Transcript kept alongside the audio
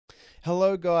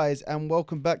Hello, guys, and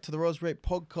welcome back to the Rosrate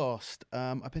podcast.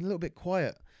 I've been a little bit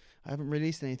quiet. I haven't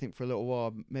released anything for a little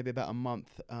while, maybe about a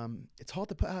month. It's hard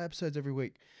to put out episodes every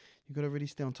week. You've got to really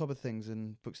stay on top of things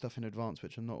and book stuff in advance,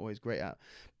 which I'm not always great at.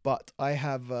 But I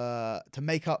have, to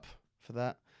make up for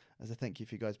that, as a thank you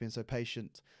for you guys being so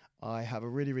patient, I have a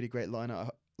really, really great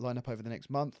lineup over the next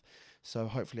month. So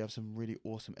hopefully I have some really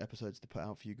awesome episodes to put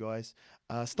out for you guys.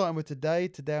 Starting with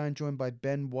today I'm joined by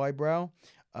Ben Whybrow,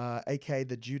 aka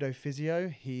the Judo Physio.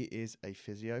 He is a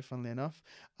physio, funnily enough.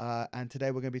 And today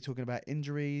we're going to be talking about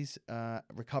injuries,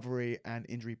 recovery, and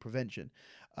injury prevention.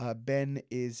 Ben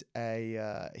is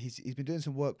he's been doing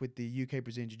some work with the UK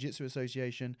Brazilian Jiu-Jitsu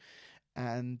Association,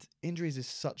 and injuries is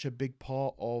such a big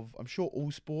part of, I'm sure,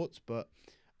 all sports, but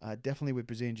definitely with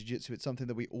Brazilian Jiu-Jitsu, it's something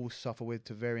that we all suffer with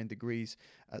to varying degrees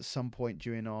at some point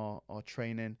during our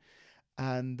training.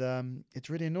 And it's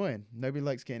really annoying. Nobody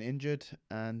likes getting injured,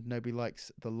 and nobody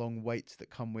likes the long waits that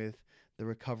come with the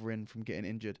recovering from getting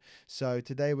injured. So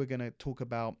today we're going to talk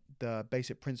about the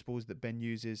basic principles that Ben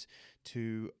uses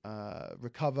to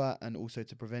recover and also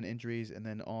to prevent injuries, and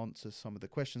then answer some of the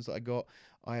questions that I got.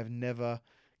 I have never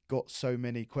got so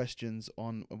many questions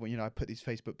on, I put these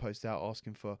Facebook posts out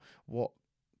asking for what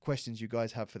questions you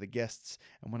guys have for the guests,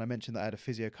 and when I mentioned that I had a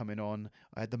physio coming on,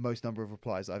 I had the most number of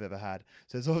replies I've ever had.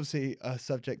 So it's obviously a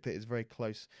subject that is very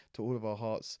close to all of our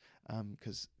hearts,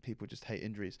 because people just hate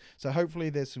injuries. So hopefully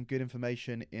there's some good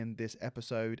information in this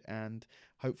episode, and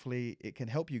hopefully it can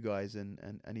help you guys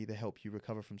and either help you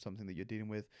recover from something that you're dealing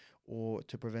with, or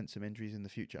to prevent some injuries in the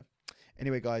future.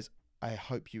 Anyway, guys, I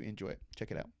hope you enjoy it. Check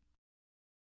it out.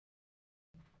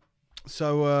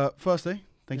 So firstly,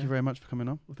 thank you very much for coming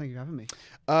on. Well, thank you for having me.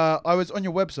 I was on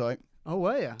your website. Oh,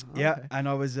 were you? Oh, yeah, okay. and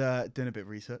I was doing a bit of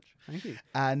research. Thank you.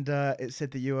 And it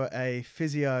said that you were a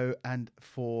physio, and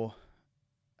for,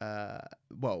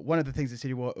 one of the things it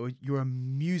said you're a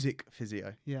music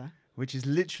physio. Yeah. Which is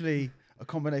literally a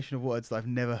combination of words that I've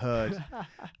never heard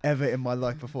ever in my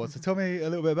life before. So tell me a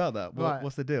little bit about that.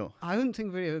 What's the deal? I wouldn't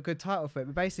think really a good title for it,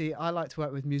 but basically I like to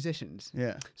work with musicians.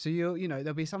 Yeah. So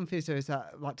there'll be some physios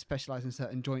that like to specialise in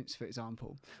certain joints, for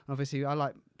example. And obviously I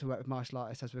like to work with martial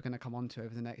artists, as we're going to come on to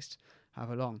over the next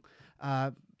however long.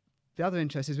 The other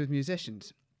interest is with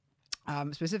musicians.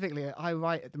 Specifically, I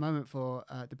write at the moment for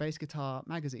the Bass Guitar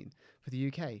magazine for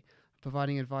the UK,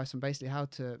 providing advice on basically how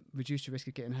to reduce your risk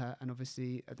of getting hurt, and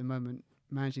obviously at the moment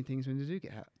managing things when you do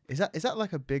get hurt. Is that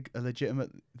like a legitimate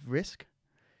risk?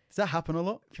 Does that happen a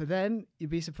lot? For them,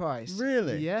 you'd be surprised.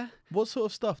 Really? Yeah. What sort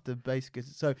of stuff do bass?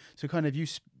 So kind of you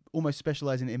almost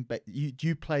specialising in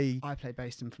you play. I play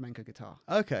bass and flamenco guitar.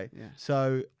 Okay. Yeah.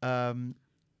 So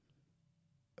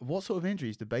what sort of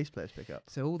injuries do bass players pick up?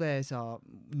 So all theirs are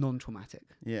non-traumatic.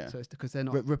 Yeah. So it's because they're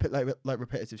not like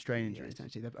repetitive strain injuries. Yeah,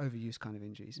 essentially, they're overuse kind of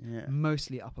injuries. Yeah.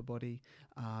 Mostly upper body,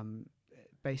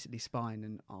 basically spine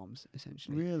and arms,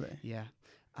 essentially. Really? Yeah.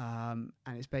 And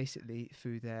it's basically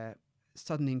through their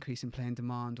sudden increase in playing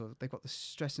demand, or they've got the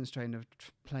stress and strain of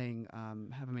playing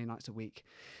however many nights a week,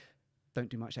 don't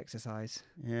do much exercise.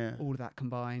 Yeah. All of that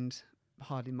combined,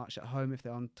 hardly much at home if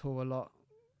they're on tour a lot,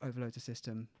 overload the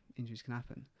system, injuries can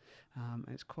happen. And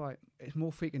it's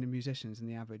more frequent in musicians than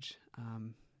the average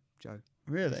Joe.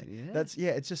 Really? Yeah.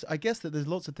 It's just, I guess that there's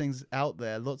lots of things out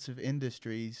there, lots of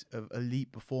industries of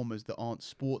elite performers that aren't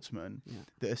sportsmen,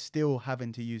 that are still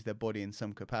having to use their body in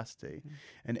some capacity.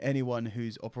 And anyone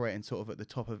who's operating sort of at the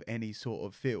top of any sort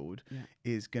of field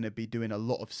is going to be doing a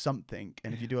lot of something.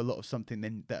 And if you do a lot of something,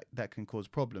 then that can cause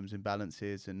problems,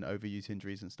 imbalances and overuse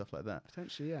injuries and stuff like that.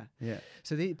 Potentially, yeah. Yeah.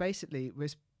 So basically we're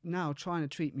now trying to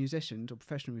treat musicians or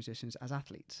professional musicians as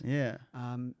athletes. Yeah.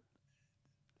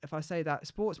 If I say that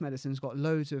sports medicine's got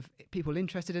loads of people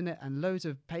interested in it and loads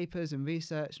of papers and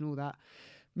research and all that,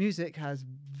 music has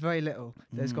very little.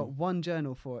 There's got one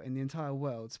journal for it in the entire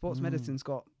world. Sports medicine's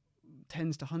got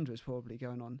tens to hundreds probably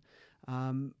going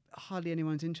on. Hardly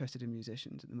anyone's interested in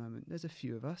musicians at the moment. There's a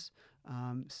few of us,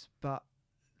 but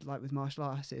like with martial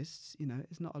artists,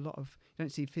 it's not a lot of, you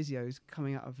don't see physios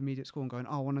coming out of immediate school and going,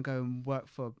 I want to go and work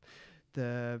for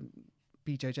the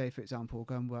BJJ, for example,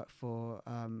 go and work for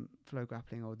Flow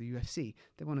Grappling or the UFC.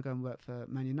 They want to go and work for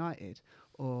Man United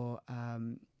or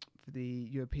for the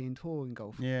European Tour in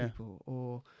golf people,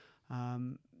 or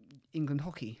England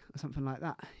hockey or something like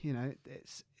that.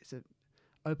 It's an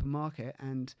open market,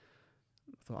 and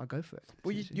I thought I'd go for it.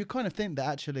 Well, you kind of think that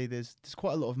actually there's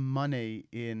quite a lot of money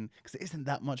in, because there isn't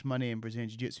that much money in Brazilian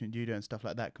Jiu-Jitsu and Judo and stuff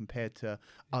like that compared to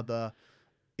other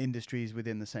industries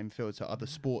within the same field, so other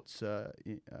sports,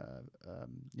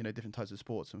 different types of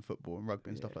sports and football and rugby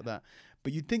and stuff like that.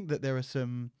 But you'd think that there are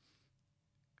some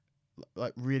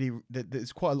like really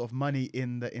there's quite a lot of money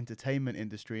in the entertainment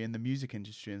industry and the music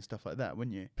industry and stuff like that,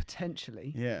 wouldn't you?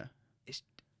 Potentially. Yeah.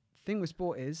 Thing with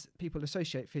sport is people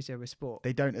associate physio with sport.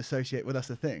 They don't associate. Well, that's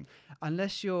the thing.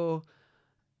 Unless you're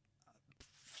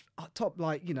top,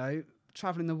 like, you know,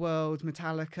 traveling the world,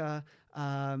 Metallica,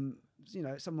 you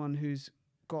know, someone who's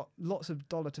got lots of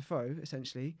dollar to throw,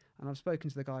 essentially. And I've spoken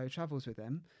to the guy who travels with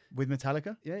them. With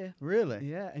Metallica? Yeah. Really?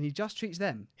 Yeah, and he just treats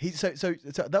them. So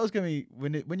that was going to be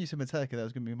when you said Metallica. That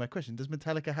was going to be my question. Does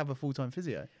Metallica have a full-time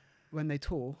physio? When they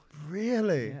tour.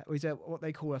 Really? Yeah, he's what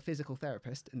they call a physical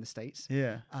therapist in the States.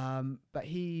 Yeah. But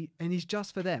he's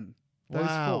just for them. Those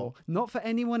Wow. 4. Not for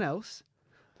anyone else.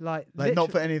 Like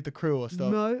not for any of the crew or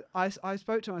stuff? No, I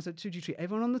spoke to him. I said, should you treat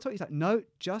everyone on the top? He's like, no,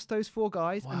 just those 4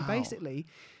 guys. Wow. And basically,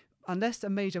 unless a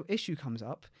major issue comes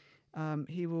up,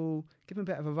 he will give him a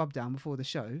bit of a rub down before the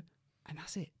show, and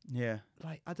that's it. Yeah.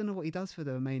 Like, I don't know what he does for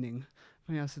the remaining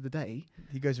 20 hours of the day.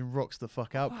 He goes and rocks the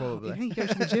fuck out, probably. I think he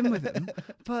goes to the gym with them,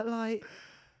 but like...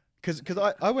 Because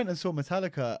I went and saw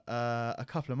Metallica a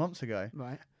couple of months ago,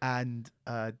 Right. and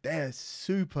they're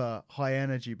super high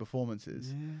energy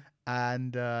performances,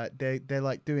 and they're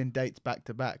like doing dates back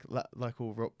to back, like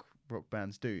all rock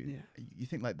bands do. Yeah. You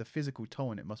think like the physical toll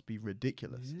on it must be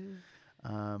ridiculous.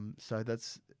 Yeah. So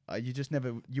that's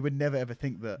you would never ever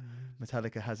think that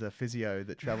Metallica has a physio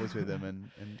that travels with them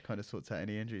and kind of sorts out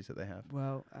any injuries that they have.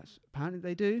 Well, apparently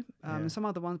they do. And some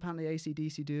other ones, apparently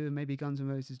AC/DC do, and maybe Guns N'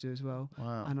 Roses do as well.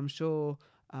 Wow. And I'm sure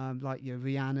like your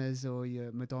Rihanna's or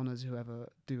your Madonna's, whoever,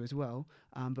 do as well.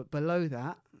 But below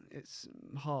that, it's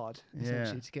hard,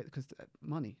 essentially, to get, because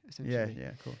money, essentially. Yeah,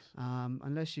 of course.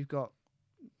 Unless you've got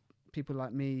people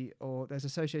like me, or there's an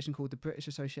association called the British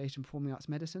Association of Performing Arts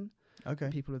Medicine. Okay.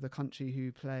 People of the country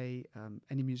who play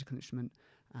any musical instrument,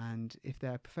 and if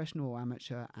they're professional or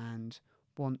amateur and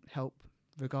want help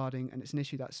regarding, and it's an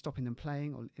issue that's stopping them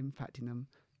playing or impacting them,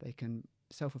 they can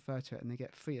self-refer to it and they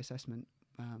get free assessment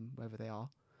wherever they are.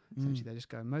 Essentially, they just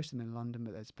go, most of them in London,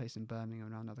 but there's a place in Birmingham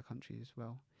and around other countries as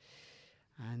well.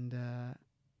 And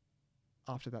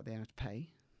after that, they have to pay.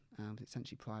 It's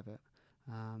essentially private.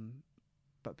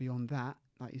 But beyond that,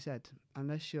 like you said,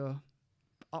 unless you're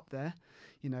up there,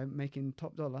 you know, making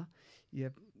top dollar,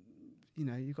 you've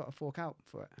got to fork out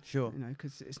for it. Sure. You know,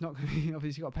 because it's not going to be,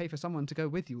 obviously, you've got to pay for someone to go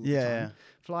with you all Yeah, the time. yeah.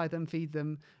 Fly them, feed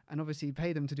them, and obviously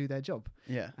pay them to do their job.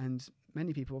 Yeah. And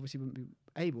many people obviously wouldn't be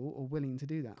able or willing to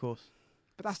do that. Of course.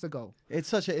 But that's the goal. It's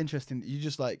such an interesting. You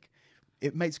just like,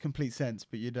 it makes complete sense,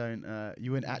 but you don't.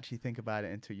 You wouldn't actually think about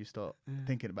it until you start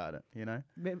thinking about it. You know.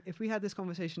 If we had this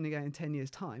conversation again in 10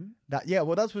 years' time.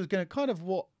 Well, that's what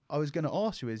what I was going to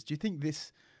ask you is, do you think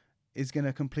this is going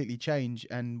to completely change,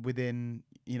 and within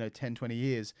 10, 20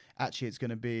 years, actually it's going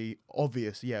to be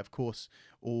obvious? Yeah, of course,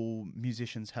 all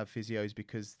musicians have physios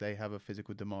because they have a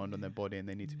physical demand on their body and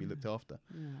they need to be looked after.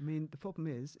 Yeah, I mean, the problem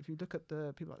is, if you look at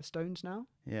the people like the Stones now,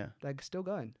 they're still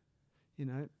going. You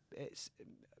know, it's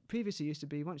previously used to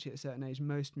be once you hit a certain age,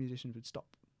 most musicians would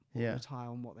stop or retire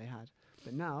on what they had.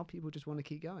 But now people just want to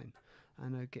keep going,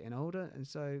 and they're getting older, and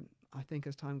so I think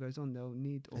as time goes on, they'll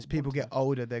need. As people get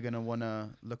older, they're going to want to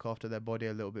look after their body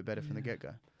a little bit better from the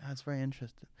get-go. That's very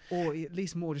interesting. Or at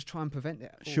least more, just try and prevent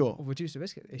it. Or reduce the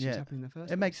risk of issues happening in the first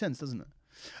place. It makes sense, doesn't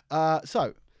it?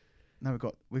 So now we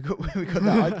got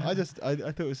that. I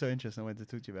thought it was so interesting. I wanted to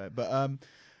talk to you about it. But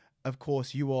of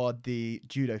course, you are the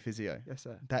Judo Physio. Yes,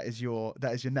 sir. That is your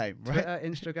name, right? Twitter,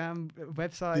 Instagram,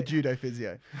 website. The Judo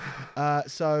Physio.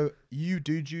 So you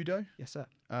do judo? Yes, sir.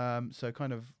 So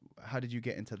kind of, how did you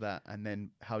get into that, and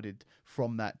then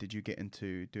from that did you get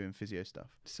into doing physio stuff?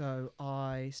 So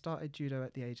I started judo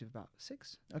at the age of about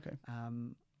 6. Okay.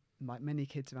 Like many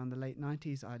kids around the late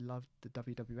 90s, I loved the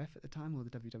WWF at the time, or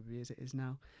the WWE as it is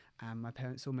now. And my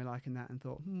parents saw me liking that and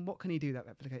thought, what can he do that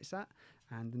replicates that?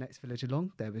 And the next village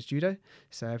along, there was judo.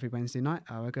 So every Wednesday night,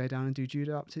 I would go down and do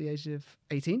judo up to the age of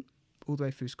 18, all the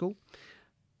way through school.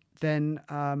 Then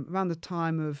around the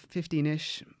time of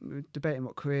 15-ish, we were debating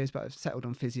what careers, but I've settled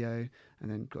on physio,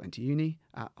 and then got into uni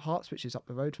at Hearts, which is up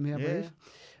the road from here, I believe.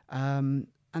 And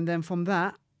then from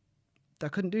that, I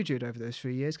couldn't do judo over those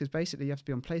 3 years, because basically you have to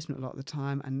be on placement a lot of the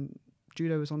time, and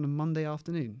judo was on a Monday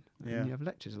afternoon. And you have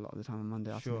lectures a lot of the time on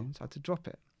Monday afternoon, so I had to drop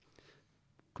it.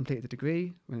 Completed the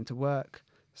degree, went into work,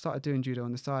 started doing judo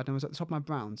on the side, and I was at the top of my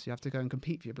brown, so you have to go and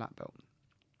compete for your black belt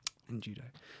in judo.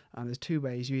 There's 2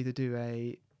 ways. You either do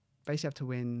basically have to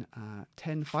win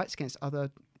 10 fights against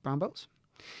other brown belts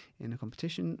in a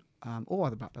competition, or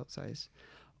other black belts, that is.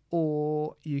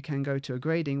 Or you can go to a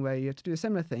grading where you have to do a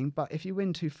similar thing, but if you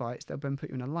win 2 fights, they'll then put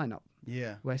you in a lineup.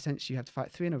 Yeah. Where essentially you have to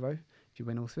fight 3 in a row. If you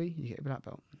win all 3, you get a black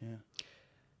belt. Yeah.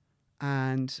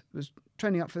 And was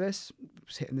training up for this,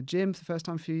 was hitting the gym for the first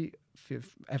time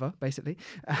ever, basically,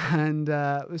 and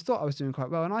thought I was doing quite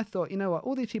well. And I thought, you know what,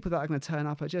 all these people that are going to turn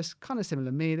up are just kind of similar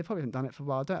to me. They probably haven't done it for a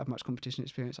while. Don't have much competition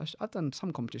experience. I've done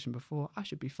some competition before. I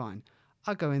should be fine.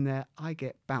 I go in there, I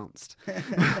get bounced.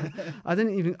 I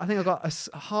think I got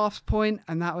a half point,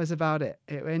 and that was about it.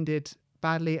 It ended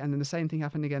badly, and then the same thing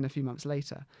happened again a few months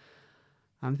later.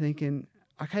 I'm thinking,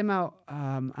 I came out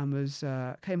and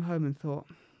came home and thought,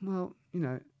 well, you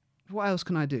know, what else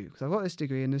can I do? Because I've got this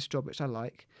degree and this job which I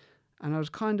like, and I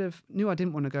was knew I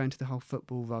didn't want to go into the whole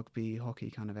football, rugby, hockey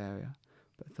kind of area,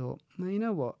 but thought, well, you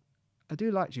know what? I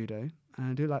do like judo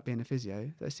and I do like being a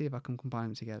physio. Let's see if I can combine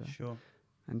them together. Sure.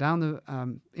 And down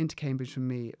the into Cambridge for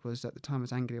me, it was at the time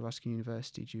was Anglia Ruskin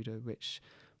University Judo, which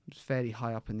was fairly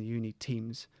high up in the uni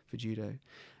teams for judo,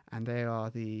 and they were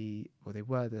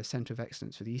the centre of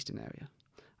excellence for the Eastern area.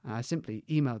 And I simply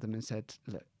emailed them and said,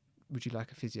 look, would you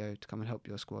like a physio to come and help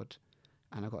your squad?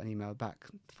 And I got an email back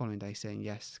the following day saying,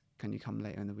 yes, can you come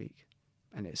later in the week?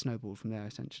 And it snowballed from there,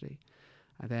 essentially.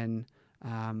 And then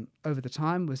over the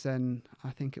time I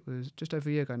think it was just over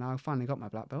a year ago now, I finally got my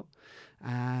black belt.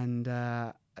 And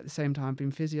at the same time, I've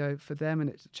been physio for them, and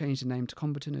it's changed the name to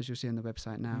Comberton, as you'll see on the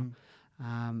website now.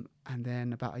 And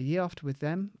then about a year after with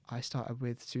them, I started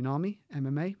with Tsunami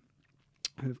MMA,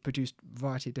 who've produced a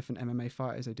variety of different MMA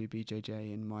fighters. They do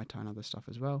BJJ and Muay Thai and other stuff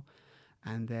as well.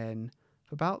 And then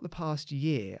for about the past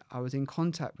year, I was in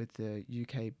contact with the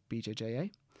UK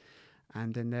BJJA,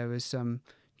 and then there was some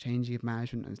changing of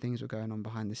management and things were going on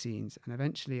behind the scenes. And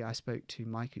eventually I spoke to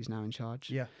Mike, who's now in charge.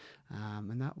 Yeah.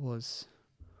 And that was,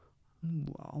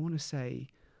 I want to say,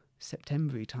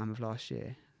 September time of last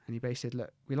year. And he basically said,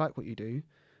 look, we like what you do.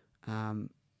 You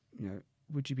know,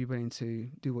 would you be willing to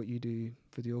do what you do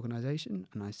for the organisation?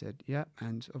 And I said, yeah.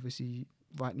 And obviously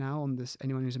right now on this,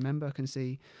 anyone who's a member can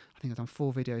see, I think I've done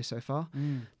 4 videos so far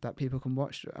that people can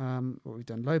watch. What we've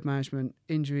done: load management,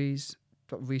 injuries,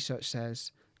 what research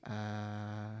says,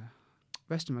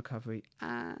 rest and recovery,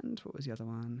 and what was the other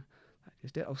one? I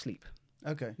just did sleep.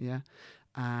 Okay. Yeah.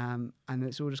 And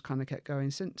it's all just kind of kept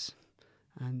going since.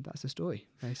 And that's the story,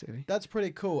 basically. That's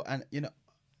pretty cool. And, you know,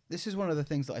 this is one of the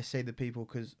things that I say to people,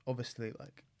 because obviously,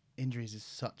 like, injuries is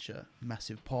such a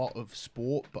massive part of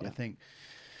sport. But I think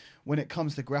when it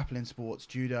comes to grappling sports,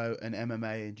 judo and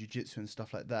MMA and jiu-jitsu and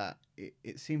stuff like that,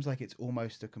 it seems like it's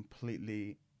almost a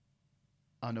completely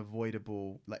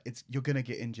unavoidable, like, you're going to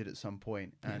get injured at some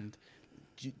point. And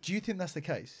do you think that's the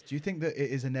case? Do you think that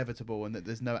it is inevitable and that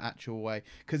there's no actual way?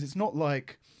 Because it's not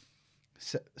like,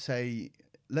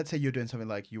 let's say you're doing something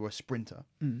like you're a sprinter.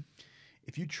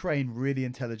 If you train really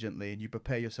intelligently and you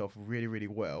prepare yourself really, really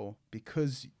well,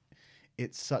 because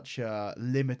it's such a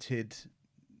limited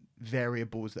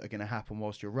variables that are going to happen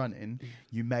whilst you're running,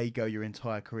 you may go your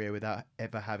entire career without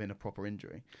ever having a proper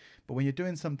injury. But when you're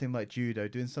doing something like judo,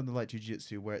 doing something like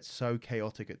jiu-jitsu, where it's so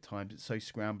chaotic at times, it's so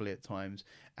scrambly at times,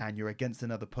 and you're against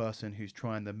another person who's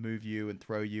trying to move you and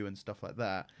throw you and stuff like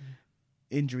that,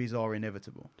 injuries are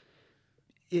inevitable.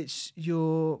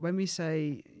 When we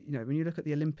say, you know, when you look at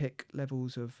the Olympic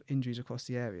levels of injuries across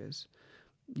the areas,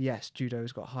 yes, judo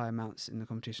has got high amounts in the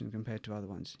competition compared to other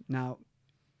ones. Now,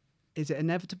 is it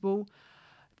inevitable?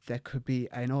 There could be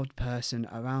an odd person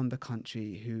around the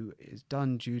country who has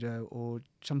done judo or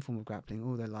some form of grappling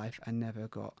all their life and they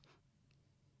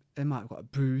might have got a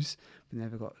bruise, but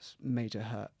never got major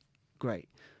hurt. Great.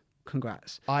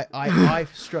 Congrats. I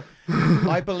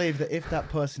believe that if that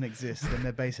person exists, then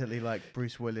they're basically like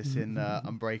Bruce Willis in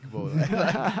Unbreakable.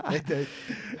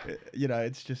 You know,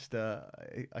 it's just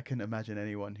I couldn't imagine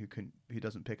anyone who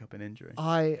doesn't pick up an injury.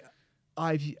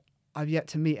 I've yet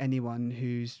to meet anyone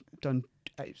who's done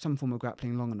some form of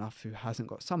grappling long enough who hasn't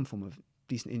got some form of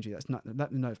decent injury that's not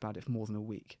let them know about it for more than a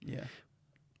week. Yeah.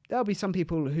 There'll be some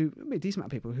people a decent amount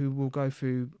of people who will go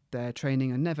through their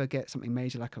training and never get something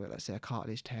major, like let's say a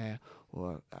cartilage tear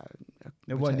or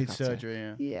they won't need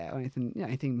surgery. Yeah, or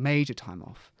anything major time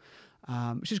off,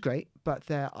 which is great. But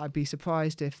I'd be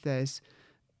surprised if there's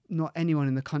not anyone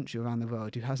in the country around the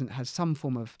world who hasn't had some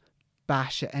form of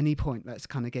bash at any point that's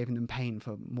kind of given them pain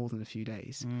for more than a few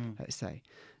days. Let's say,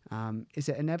 is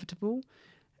it inevitable?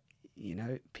 You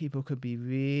know, people could be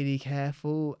really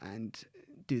careful and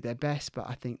do their best, but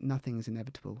I think nothing is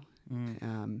inevitable.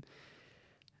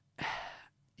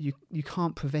 You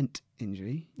can't prevent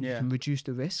injury. You can reduce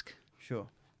the risk. Sure.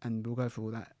 And we'll go through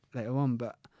all that later on.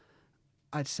 But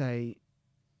I'd say,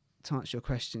 to answer your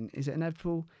question, is it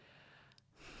inevitable?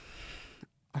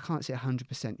 I can't say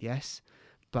 100% yes,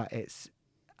 but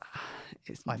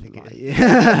It's I think like, it is.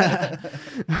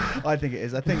 I think it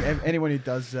is. I think anyone who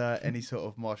does any sort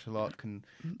of martial art can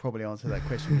probably answer that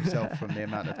question himself from the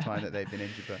amount of time that they've been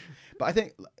injured. But I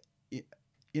think,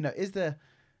 you know,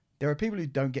 there are people who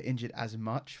don't get injured as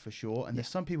much for sure, and there's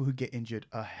some people who get injured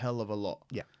a hell of a lot.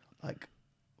 Yeah. Like,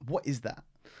 what is that?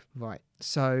 Right.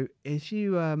 So if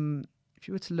you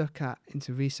were to look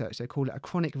into research, they call it a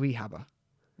chronic rehabber.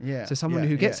 Yeah. So someone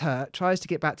who gets hurt, tries to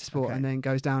get back to sport, and then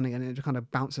goes down again, and it kind of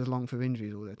bounces along through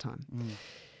injuries all the time.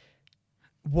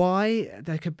 Why?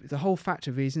 There could the whole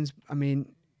factor of reasons. I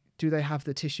mean, do they have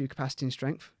the tissue capacity and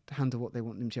strength to handle what they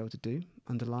want them to be able to do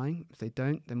underlying? If they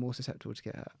don't, they're more susceptible to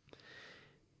get hurt.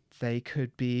 They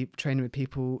could be training with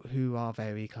people who are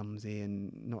very clumsy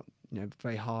and not,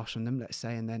 very harsh on them, let's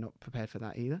say, and they're not prepared for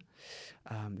that either.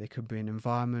 They could be in an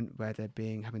environment where they're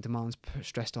having demands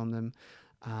stressed on them.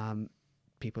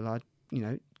 People are,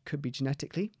 could be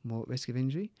genetically more at risk of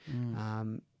injury.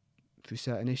 Through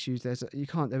certain issues, there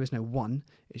is no one.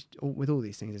 With all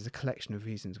these things, there's a collection of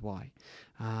reasons why.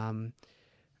 Can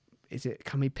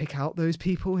we pick out those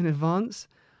people in advance?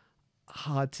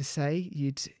 Hard to say.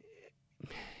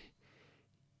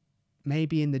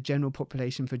 Maybe in the general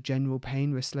population for general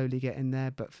pain, we're slowly getting there,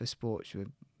 but for sports, we're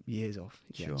years off.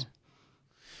 Sure.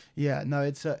 Yeah, no,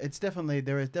 it's definitely,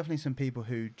 there is definitely some people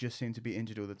who just seem to be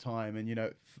injured all the time.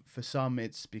 And, for some,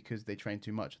 it's because they train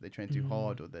too much, or they train too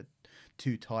hard, or they're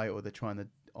too tight, or they're trying to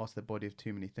ask their body of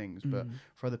too many things. But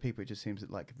for other people, it just seems that,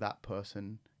 like, that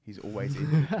person, he's always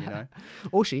injured,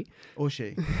 Or she.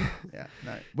 Yeah,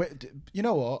 no. You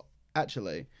know what?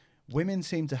 Actually, women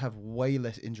seem to have way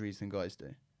less injuries than guys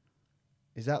do.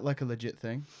 Is that like a legit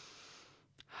thing?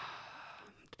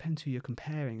 Depends who you're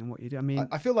comparing and what you do. I mean,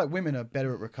 I feel like women are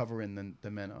better at recovering than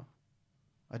men are.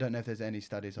 I don't know if there's any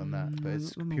studies on that, but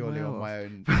it's purely on my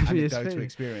own anecdotal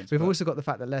experience. We've also got the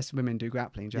fact that less women do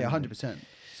grappling. Generally. Yeah, 100%.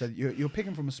 So you're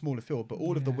picking from a smaller field, but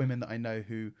all of the women that I know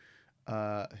who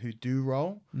do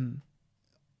roll,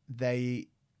 they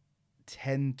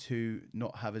tend to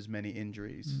not have as many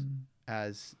injuries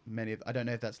as many of. I don't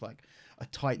know if that's like a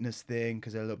tightness thing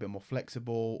because they're a little bit more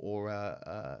flexible, or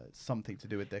something to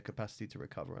do with their capacity to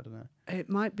recover. I don't know. It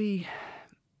might be,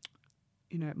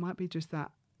 it might be just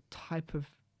that type of.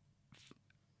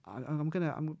 I'm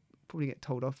probably get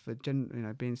told off for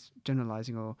being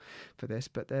generalizing or for this,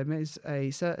 but there is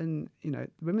a certain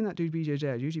women that do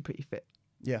BJJ are usually pretty fit.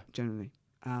 Yeah, generally,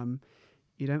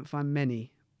 you don't find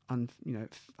many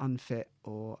unfit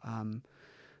or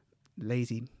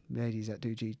lazy ladies that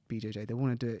do BJJ. They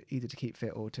want to do it either to keep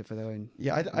fit or for their own.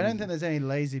 Yeah, I don't think there's any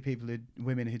lazy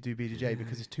women who do BJJ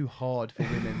because it's too hard for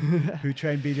women who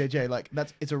train BJJ. Like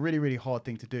it's a really, really hard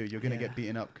thing to do. You're going to get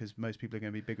beaten up because most people are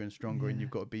going to be bigger and stronger, and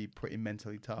you've got to be pretty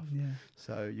mentally tough. Yeah.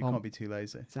 So you can't be too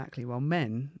lazy. Exactly. While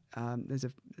men, there's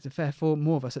a fair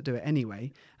more of us that do it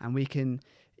anyway, and we can.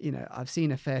 I've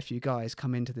seen a fair few guys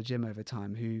come into the gym over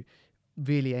time who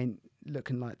really ain't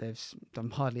looking like they've done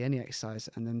hardly any exercise,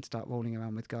 and then start rolling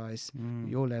around with guys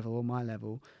your level or my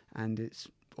level, and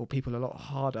or people a lot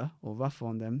harder or rougher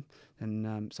on them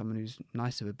than someone who's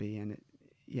nicer would be, and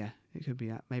it could be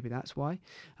that. Maybe that's why.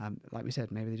 Like we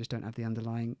said, maybe they just don't have the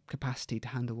underlying capacity to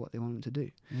handle what they want them to do.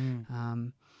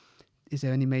 Is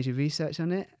there any major research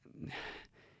on it?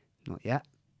 Not yet.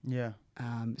 Yeah.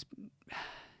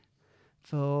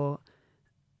 For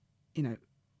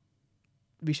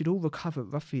we should all recover at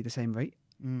roughly the same rate.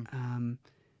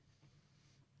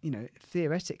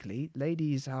 Theoretically,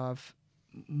 ladies have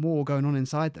more going on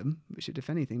inside them, which should, if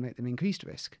anything, make them increased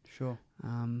risk. Sure.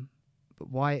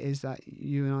 But why is that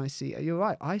you and I see... You're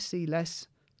right, I see less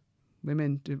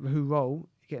women who roll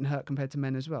getting hurt compared to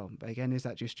men as well. But again, is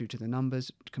that just due to the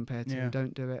numbers compared to who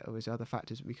don't do it, or is there other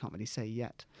factors that we can't really say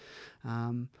yet?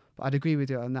 But I'd agree with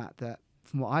you on that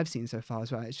from what I've seen so far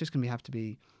as well, it's just going to have to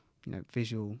be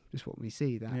visual, just what we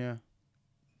see, that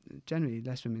generally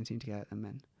less women seem to get hurt than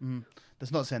men.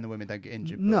 That's not saying the women don't get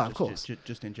injured. But no, of course.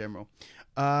 Just in general.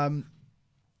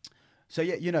 So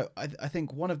I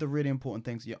think one of the really important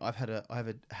things, I've had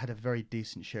a very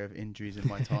decent share of injuries in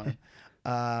my time.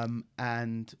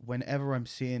 And whenever I'm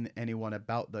seeing anyone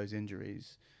about those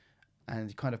injuries,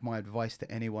 and kind of my advice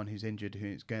to anyone who's injured,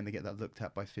 who's going to get that looked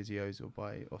at by physios or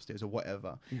by osteos or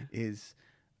whatever, is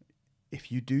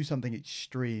if you do something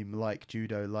extreme like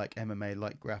judo, like MMA,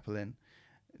 like grappling,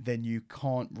 then you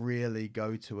can't really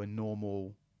go to a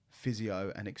normal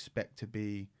physio and expect to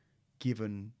be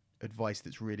given advice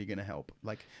that's really going to help.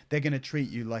 Like, they're going to treat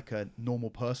you like a normal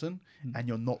person, and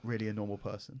you're not really a normal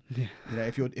person.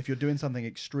 If you're doing something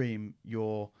extreme,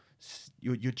 your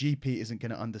GP isn't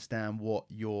going to understand what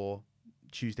your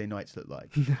Tuesday nights look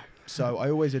like. So I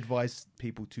always advise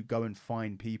people to go and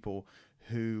find people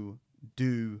who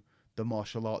do the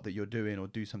martial art that you're doing or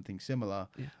do something similar,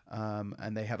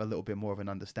 and they have a little bit more of an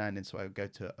understanding. So I would go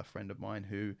to a friend of mine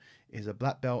who is a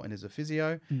black belt and is a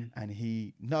physio, and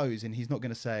he knows, and he's not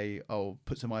going to say, oh,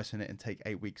 put some ice in it and take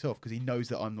 8 weeks off, because he knows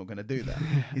that I'm not going to do that.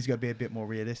 He's going to be a bit more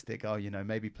realistic. Oh,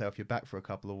 maybe play off your back for a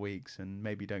couple of weeks and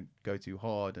maybe don't go too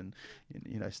hard, and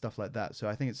stuff like that. So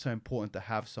I think it's so important to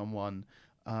have someone,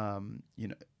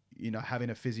 having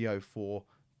a physio for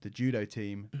the judo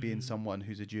team, being someone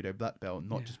who's a judo black belt,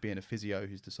 not just being a physio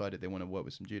who's decided they want to work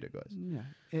with some judo guys. Yeah,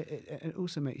 it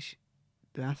also makes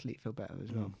the athlete feel better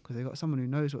as well, because they've got someone who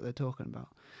knows what they're talking about.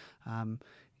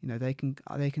 They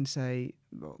can say,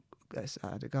 well,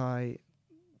 I had a guy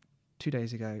 2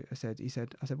 days ago. I said,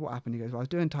 what happened? He goes, well, I was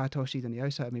doing tai toshi, then he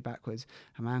osserted me backwards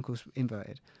and my ankle's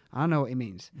inverted. I don't know what he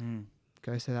means.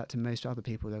 Go say that to most other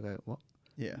people, they'll go, what?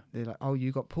 Yeah. They're like, oh,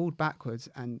 you got pulled backwards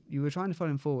and you were trying to follow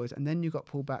him forwards, and then you got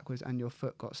pulled backwards and your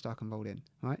foot got stuck and rolled in,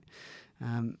 right?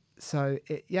 So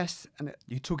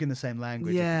you're talking the same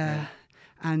language. Yeah.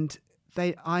 And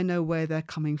I know where they're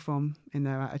coming from in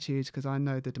their attitudes, because I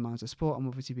know the demands of sport, and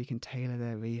obviously we can tailor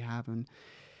their rehab, and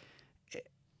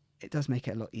it does make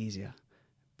it a lot easier.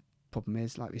 Problem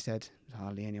is, like we said, there's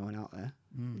hardly anyone out there.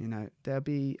 There'll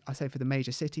be, I say for the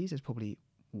major cities, there's probably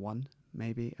one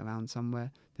maybe around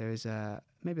somewhere. There's a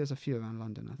few around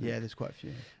London, I think. Yeah, there's quite a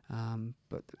few.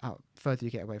 But further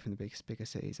you get away from the bigger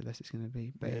cities, the less it's going to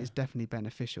be. But it's definitely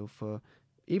beneficial for,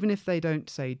 even if they don't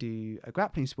say do a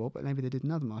grappling sport, but maybe they did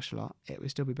another martial art, it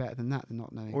would still be better than that, than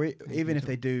not knowing. Or even if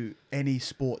they do any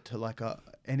sport, to like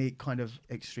any kind of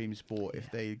extreme sport,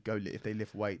 if they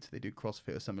lift weights, they do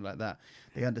CrossFit or something like that,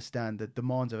 they understand the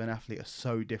demands of an athlete are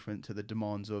so different to the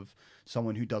demands of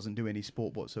someone who doesn't do any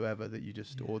sport whatsoever, that you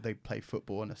just, or they play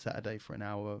football on a Saturday for an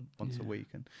hour once a week,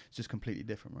 and it's just completely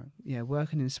different, right? Yeah,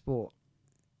 working in sport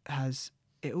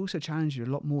it also challenges you a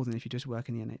lot more than if you just work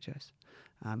in the NHS.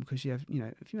 Because you have,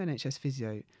 if you're an NHS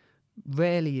physio,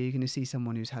 rarely are you going to see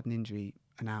someone who's had an injury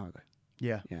an hour ago.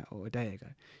 Yeah, or a day ago.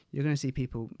 You're going to see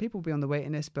people will be on the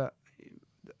waiting list, but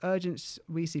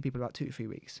we see people about 2 to 3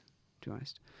 weeks, to be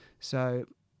honest. So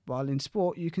while in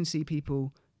sport, you can see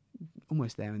people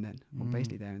almost there and then, or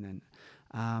basically there and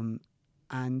then.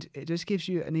 And it just gives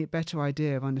you a better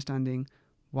idea of understanding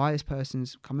why this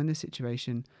person's come in this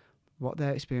situation, what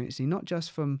they're experiencing, not just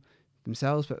from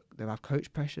themselves, but they'll have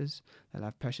coach pressures, they'll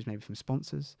have pressures maybe from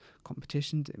sponsors,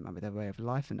 competitions, it might be their way of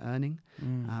life and earning,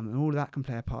 and all of that can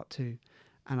play a part too.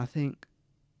 And I think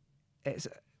it's,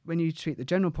 when you treat the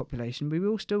general population, we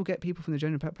will still get people from the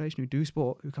general population who do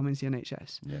sport who come into the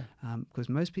NHS. Because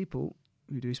most people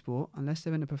who do sport, unless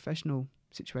they're in a professional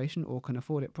situation or can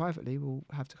afford it privately, will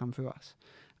have to come through us.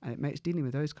 And it makes dealing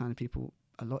with those kind of people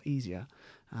a lot easier,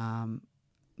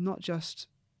 not just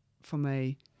from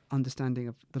a understanding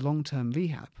of the long-term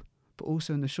rehab, but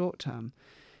also in the short term.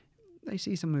 They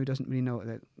see someone who doesn't really know what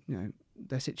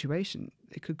their situation.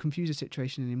 It could confuse the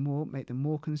situation anymore, make them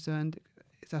more concerned.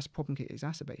 That's a problem get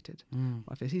exacerbated.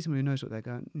 If they see someone who knows what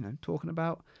they're talking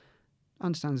about,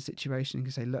 understands the situation, and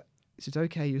can say, look, it's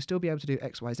okay, you'll still be able to do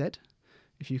X, Y, Z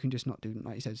if you can just not do,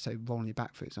 like you said, say roll on your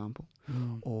back, for example,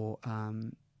 or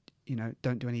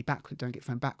don't do any backward, don't get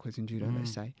thrown backwards in judo,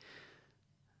 let's say.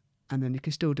 And then you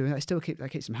can still do it. That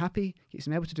keeps them happy, keeps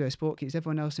them able to do a sport, keeps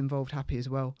everyone else involved happy as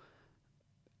well.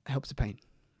 Helps the pain.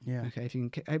 Yeah. Okay. If you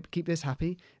can keep this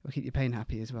happy, it'll keep your pain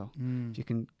happy as well. If you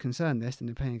can concern this, then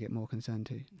the pain will get more concerned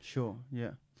too. Sure.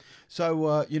 Yeah.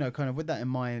 So kind of with that in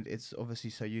mind, it's obviously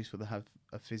so useful to have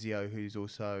a physio who's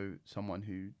also someone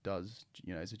who does,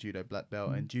 is a judo black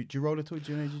belt. And do you roll at all?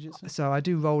 Do you know jiu-jitsu? So I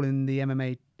do roll in the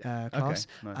MMA class.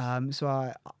 Okay, nice.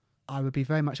 So I would be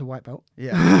very much a white belt.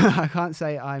 Yeah. I can't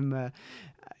say I'm,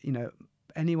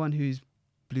 anyone who's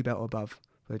blue belt or above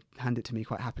would hand it to me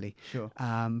quite happily. Sure.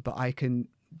 But I can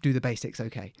do the basics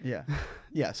okay. Yeah.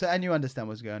 Yeah. So, and you understand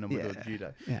what's going on with the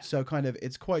judo. Yeah. So kind of,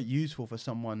 it's quite useful for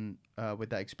someone with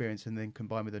that experience, and then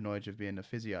combined with the knowledge of being a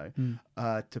physio,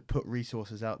 to put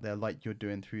resources out there like you're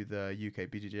doing through the UK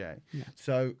BJJ. Yeah.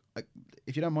 So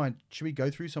if you don't mind, should we go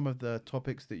through some of the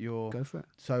topics that you're... Go for it.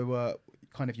 So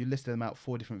kind of, you listed them out,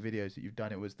 4 different videos that you've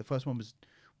done. The first one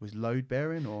was load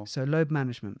bearing, or... So load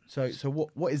management. So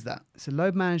what is that? So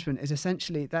load management is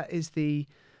essentially,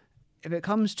 if it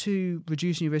comes to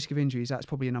reducing your risk of injuries, that's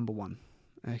probably a number one.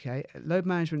 Okay, load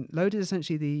management. Load is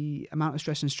essentially the amount of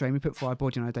stress and strain we put for our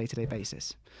body on a day-to-day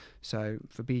basis. So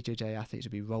for BJJ athletes,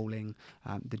 it'll be rolling,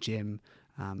 the gym,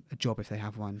 a job if they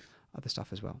have one, other stuff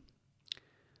as well.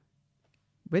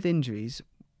 With injuries,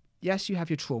 yes, you have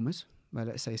your traumas, where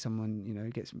let's say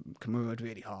someone gets kimura'd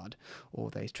really hard, or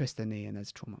they twist their knee and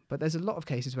there's trauma. But there's a lot of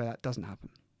cases where that doesn't happen.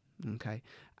 Okay,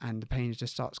 and the pain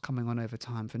just starts coming on over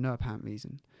time for no apparent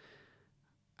reason.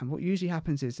 And what usually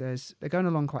happens is they're going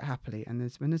along quite happily, and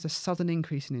when there's a sudden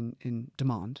increase in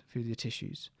demand through the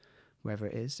tissues, wherever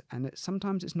it is, and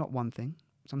sometimes it's not one thing,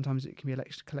 sometimes it can be a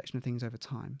collection of things over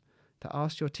time that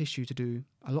ask your tissue to do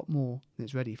a lot more than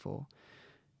it's ready for,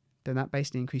 then that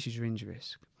basically increases your injury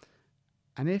risk.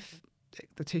 And if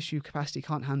the tissue capacity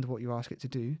can't handle what you ask it to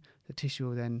do, the tissue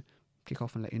will then kick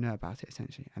off and let you know about it,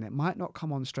 essentially. And it might not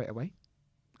come on straight away.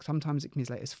 Sometimes it can be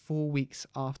as late as 4 weeks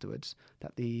afterwards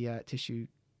that the tissue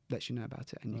lets you know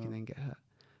about it, and you can then get hurt.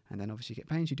 And then obviously you get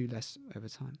pains, you do less over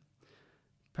time.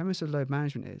 Premise of load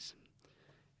management is,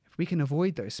 if we can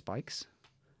avoid those spikes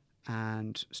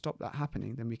and stop that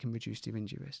happening, then we can reduce your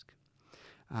injury risk.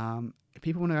 If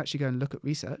people want to actually go and look at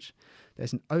research,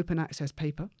 there's an open access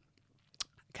paper,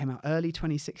 came out early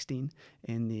 2016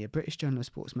 in the British Journal of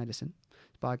Sports Medicine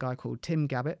by a guy called Tim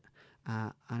Gabbett,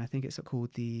 and I think it's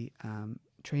called the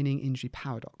Training Injury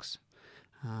Paradox.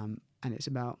 And it's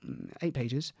about 8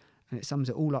 pages, and it sums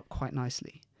it all up quite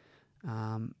nicely.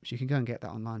 So you can go and get that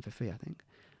online for free, I think.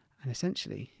 And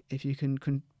essentially, if you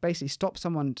can basically stop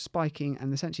someone spiking,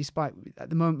 and essentially spike, at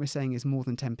the moment we're saying is more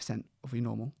than 10% of your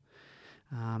normal.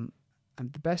 And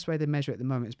the best way they measure it at the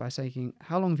moment is by saying,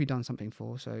 how long have you done something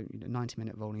for? So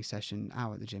 90-minute rolling session,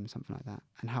 hour at the gym, something like that.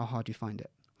 And how hard do you find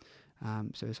it?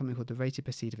 So there's something called the rated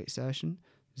perceived exertion.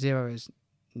 0 is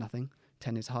nothing.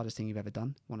 10 is the hardest thing you've ever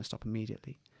done. Want to stop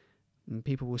immediately. And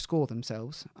people will score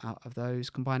themselves out of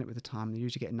those, combine it with the time. They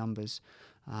usually get numbers,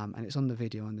 and it's on the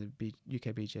video on the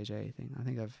UK BJJ thing. I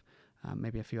think I've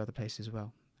maybe a few other places as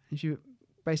well. If you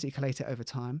basically collate it over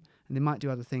time, and they might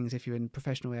do other things if you're in a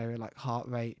professional area like heart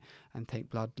rate and take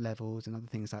blood levels and other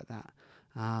things like that.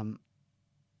 And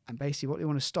basically what they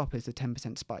want to stop is the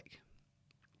 10% spike.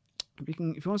 If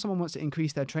you want someone who wants to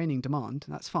increase their training demand,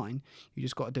 that's fine. You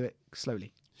just got to do it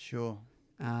slowly. Sure.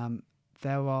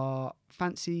 There are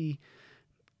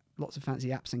lots of fancy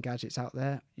apps and gadgets out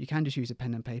there. You can just use a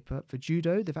pen and paper. For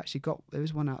judo, there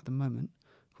is one out at the moment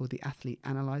called the Athlete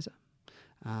Analyzer.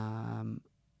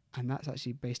 And that's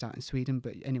actually based out in Sweden,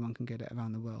 but anyone can get it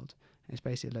around the world. And it's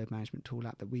basically a load management tool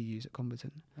app that we use at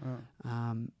Comberton.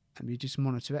 And we just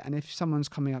monitor it. And if someone's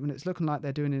coming up and it's looking like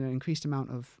they're doing an increased amount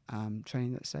of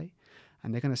training, let's say,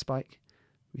 and they're going to spike,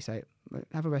 we say,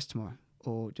 have a rest tomorrow.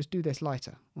 Or just do this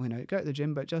lighter. Or, go to the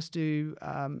gym, but just do,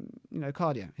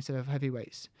 cardio instead of heavy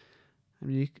weights.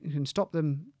 And you can stop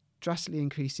them drastically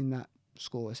increasing that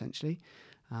score, essentially,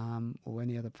 or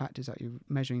any other factors that you're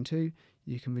measuring too.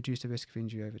 You can reduce the risk of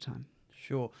injury over time.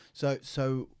 Sure.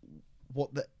 So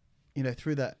what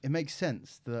through that, it makes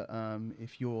sense that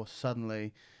if you're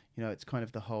suddenly, it's kind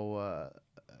of the whole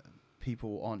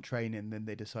people aren't training, then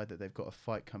they decide that they've got a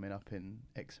fight coming up in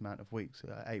X amount of weeks,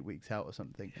 8 weeks out or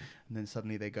something, and then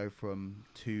suddenly they go from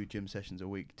 2 gym sessions a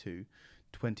week to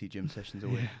 20 gym sessions a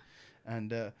week.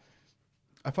 And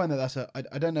I find that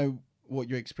I don't know what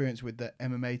your experience with the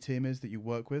MMA team is that you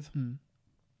work with.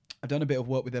 I've done a bit of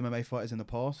work with MMA fighters in the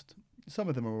past. Some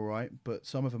of them are all right, but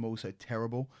some of them are also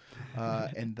terrible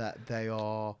in that they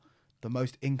are the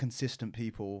most inconsistent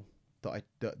people that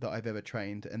I've ever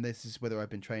trained. And this is whether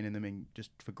I've been training them just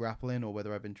for grappling or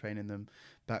whether I've been training them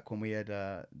back when we had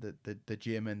the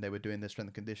gym and they were doing their strength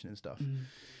and conditioning stuff.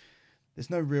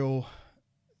 There's no real,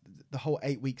 the whole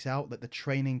 8 weeks out, that the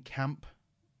training camp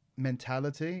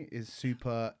mentality is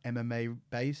super MMA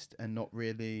based and not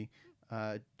really,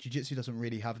 jiu-jitsu doesn't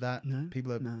really have that. No,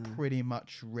 people are pretty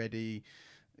much ready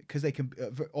because they can,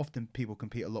 often people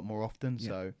compete a lot more often.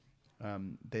 So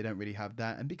they don't really have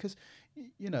that. And because,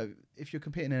 if you're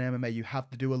competing in MMA, you have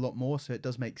to do a lot more. So it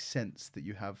does make sense that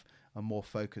you have a more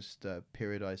focused,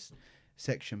 periodized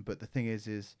section. But the thing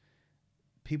is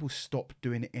people stop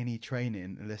doing any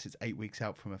training unless it's 8 weeks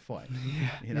out from a fight.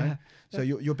 So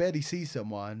you'll barely see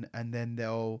someone, and then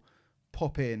they'll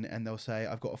pop in and they'll say,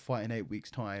 I've got a fight in 8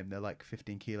 weeks time. They're like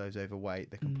 15 kilos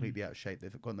overweight. They're completely out of shape.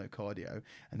 They've got no cardio.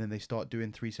 And then they start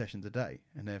doing 3 sessions a day.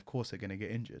 And then of course they're going to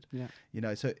get injured.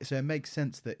 So it makes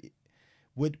sense that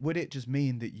would it just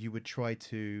mean that you would try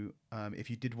to, if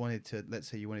you wanted to, let's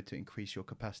say you wanted to increase your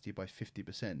capacity by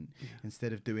 50%,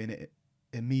 instead of doing it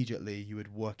immediately, you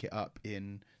would work it up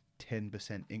in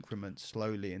 10% increments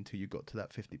slowly until you got to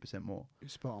that 50% more?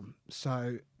 Spot on.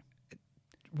 So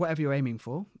whatever you're aiming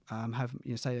for,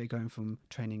 say you're going from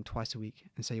training twice a week,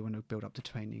 and say you want to build up to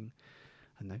training,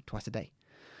 I don't know, twice a day.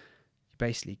 You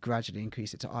basically gradually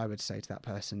increase it to, I would say to that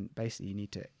person, basically you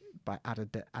need to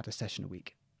add a session a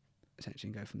week, essentially,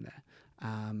 and go from there.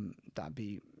 That'd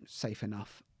be safe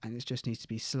enough, and it just needs to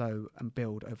be slow and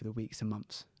build over the weeks and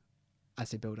months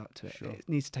as they build up to it. It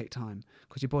needs to take time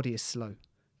because your body is slow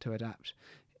to adapt.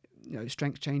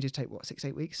 Strength changes take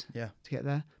 6-8 weeks to get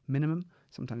there minimum.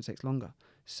 Sometimes it takes longer.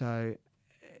 So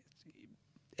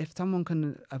if someone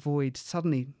can avoid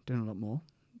suddenly doing a lot more,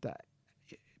 that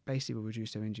basically will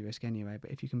reduce their injury risk anyway.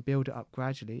 But if you can build it up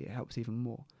gradually, it helps even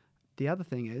more. The other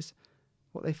thing is,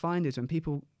 what they find is when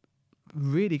people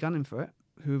really gunning for it,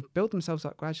 who've built themselves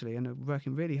up gradually and are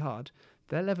working really hard,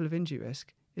 their level of injury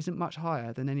risk isn't much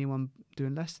higher than anyone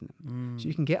doing less than them. So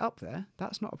you can get up there,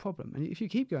 that's not a problem. And if you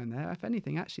keep going there, if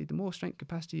anything, actually, the more strength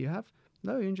capacity you have,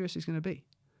 lower injury risk is going to be.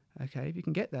 Okay, if you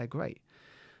can get there, great.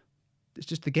 It's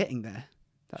just the getting there.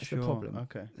 That's the problem,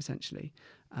 essentially.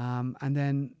 And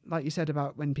then, like you said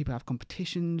about when people have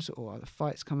competitions or other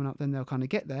fights coming up, then they'll kind of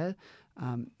get there.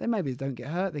 Then maybe they don't get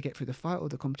hurt, they get through the fight or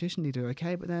the competition, they do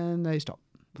okay, but then they stop.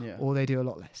 Yeah. Or they do a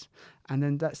lot less. And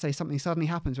then let's say something suddenly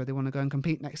happens where they want to go and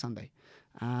compete next Sunday.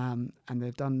 And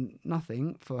they've done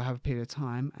nothing for a period of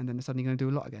time, and then they're suddenly going to do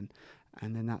a lot again.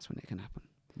 And then that's when it can happen.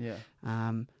 Yeah.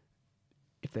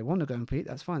 If they want to go and compete,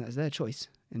 that's fine. That's their choice,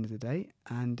 end of the day.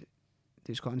 And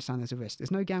they just got to understand there's a risk. There's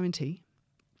no guarantee.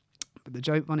 But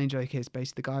the running joke is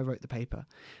basically the guy who wrote the paper.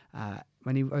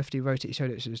 When he wrote it, he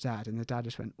showed it to his dad, and the dad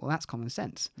just went, well, that's common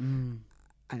sense.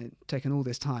 And it's taken all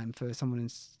this time for someone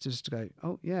just to go,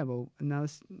 oh, yeah, well, now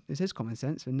this is common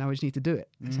sense, and now we just need to do it,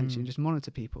 essentially, and just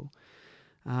monitor people.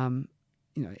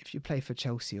 If you play for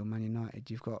Chelsea or Man United,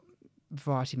 you've got a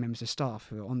variety of members of staff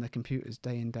who are on their computers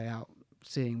day in, day out,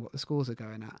 seeing what the scores are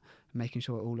going at and making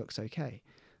sure it all looks okay.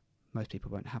 Most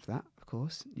people won't have that, of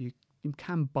course. You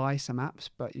can buy some apps,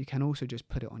 but you can also just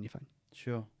put it on your phone.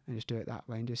 Sure. And just do it that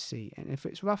way and just see. And if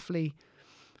it's roughly,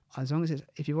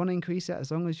 if you want to increase it, as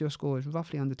long as your score is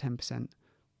roughly under 10%,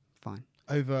 fine.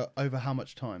 Over how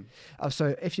much time?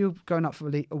 So if you're going up for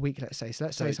a week, let's say. So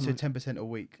 10% a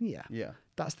week. Yeah. Yeah.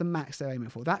 That's the max they're aiming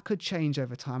for. That could change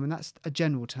over time, and that's a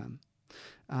general term.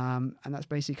 And that's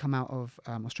basically come out of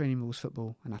Australian rules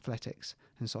football and athletics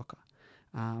and soccer.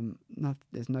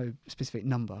 There's no specific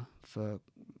number for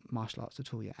martial arts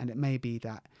at all yet. And it may be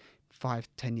that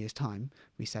 5-10 years time,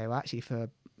 we say, well, actually for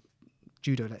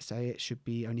judo, let's say, it should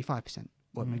be only 5%,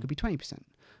 or it could be 20%.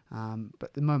 But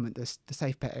at the moment, the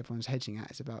safe bet everyone's hedging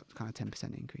at is about kind of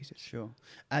 10% increases. Sure.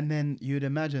 And then you'd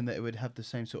imagine that it would have the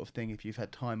same sort of thing if you've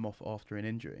had time off after an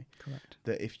injury. Correct.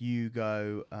 That if you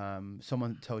go,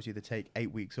 someone tells you to take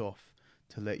 8 weeks off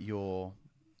to let your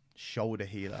shoulder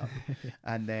heal up,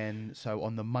 and then so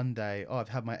on the Monday, I've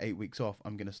had my 8 weeks off,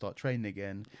 I'm going to start training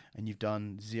again, and you've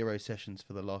done 0 sessions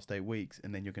for the last 8 weeks,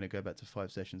 and then you're going to go back to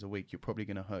 5 sessions a week, you're probably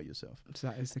going to hurt yourself. So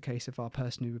that is the case of our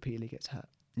person who repeatedly gets hurt.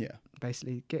 Yeah.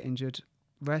 Basically, get injured,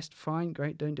 rest, fine,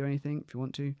 great, don't do anything if you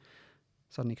want to,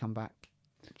 suddenly come back.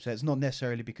 So it's not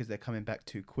necessarily because they're coming back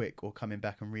too quick or coming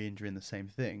back and re-injuring the same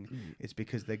thing. It's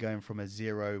because they're going from a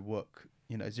zero work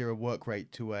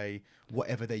rate to a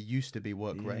whatever they used to be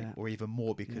work rate, or even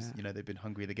more because they've been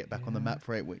hungry to get back on the mat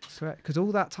for 8 weeks. Correct, because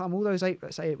all that time, all those 8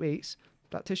 weeks,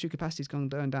 that tissue capacity's gone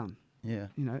down. Yeah.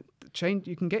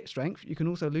 You can get strength, you can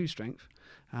also lose strength.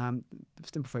 The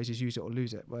simple phrase is use it or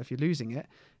lose it. Well, if you're losing it,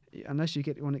 unless if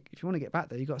you want to get back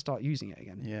there, you've got to start using it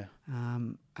again. Yeah.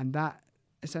 And that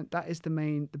is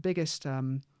the biggest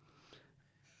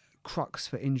crux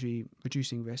for injury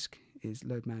reducing risk is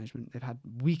load management. They've had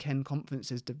weekend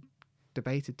conferences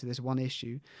debated to this one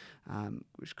issue,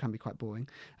 which can be quite boring.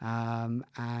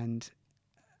 And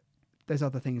there's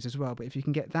other things as well, but if you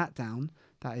can get that down,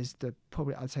 that is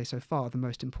probably, I'd say so far, the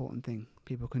most important thing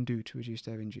people can do to reduce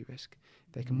their injury risk.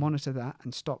 They can monitor that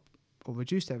and stop or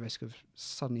reduce their risk of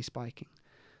suddenly spiking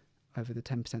over the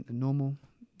 10% than normal.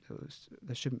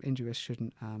 Injury risk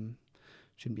shouldn't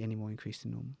be any more increased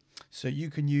than normal. So you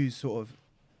can use sort of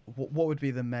what would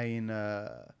be the main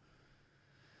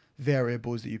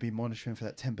variables that you'd be monitoring for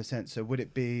that 10%? So would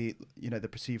it be the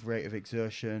perceived rate of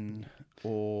exertion,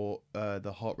 or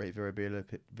the heart rate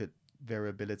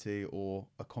variability, or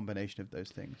a combination of those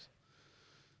things?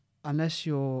 Unless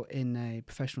you're in a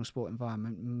professional sport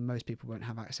environment, most people won't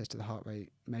have access to the heart rate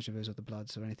measurers or the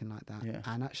bloods or anything like that. Yeah.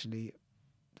 And actually,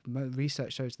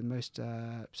 research shows the most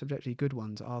subjectively good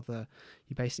ones are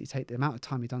you basically take the amount of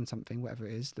time you've done something, whatever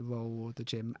it is, the row or the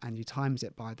gym, and you times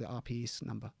it by the RPE's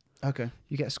number. Okay.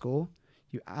 You get a score.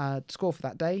 You add score for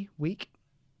that day, week,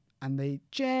 and they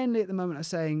generally at the moment are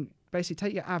saying basically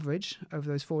take your average over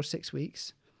those 4 to 6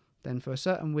 weeks. Then for a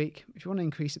certain week, if you want to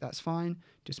increase it, that's fine.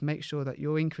 Just make sure that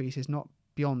your increase is not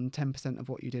beyond 10% of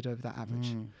what you did over that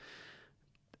average.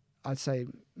 I'd say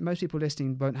most people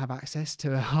listening won't have access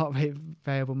to a heart rate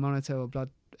variable monitor or blood,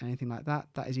 anything like that.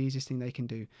 That is the easiest thing they can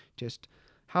do. Just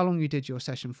how long you did your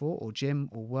session for, or gym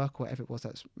or work, whatever it was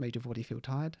that's made your body feel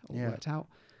tired or worked out.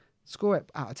 Score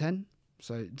it out of 10.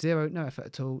 So 0, no effort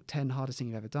at all. 10, hardest thing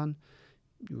you've ever done.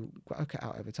 You'll work it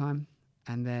out over time.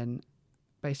 And then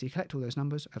basically collect all those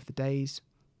numbers of the days,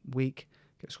 week,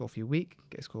 get a score for your week,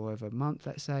 get a score over a month,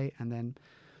 let's say, and then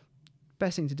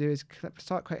best thing to do is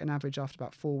start creating an average after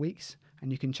about 4 weeks,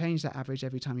 and you can change that average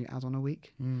every time you add on a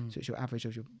week. So it's your average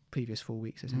of your previous 4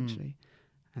 weeks essentially.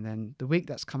 And then the week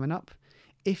that's coming up,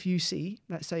 if you see,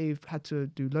 let's say you've had to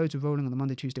do loads of rolling on the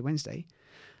Monday, Tuesday, Wednesday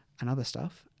and other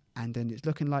stuff, and then it's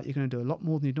looking like you're going to do a lot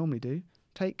more than you normally do,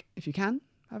 if you can,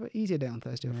 have an easier day on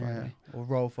Thursday or Friday. Or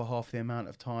roll for half the amount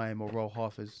of time, or roll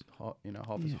half as hard,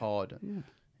 as hard.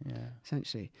 Yeah.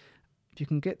 Essentially. If you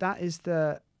can get that, is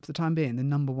for the time being, the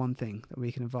number one thing that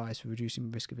we can advise for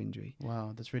reducing risk of injury.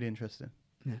 Wow, that's really interesting.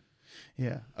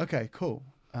 Yeah. Okay, cool.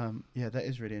 That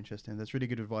is really interesting. That's really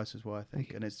good advice as well, I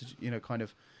think. And it's just, kind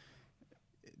of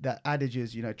that adage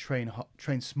is,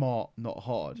 train smart, not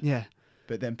hard. Yeah.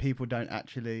 But then people don't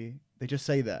actually, they just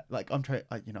say that. Like, I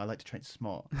like to train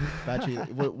smart. But actually,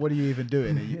 what are you even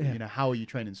doing? How are you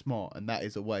training smart? And that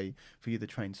is a way for you to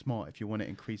train smart if you want to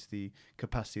increase the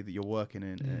capacity that you're working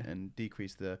in and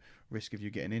decrease the risk of you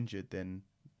getting injured. Then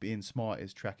being smart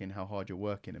is tracking how hard you're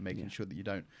working and making sure that you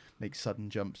don't make sudden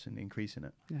jumps and increasing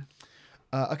it. Yeah.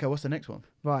 Okay, what's the next one?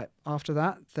 Right. After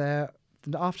that,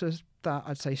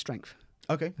 I'd say strength.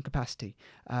 Okay. And capacity.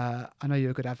 I know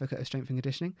you're a good advocate of strength and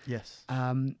conditioning. Yes.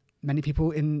 Many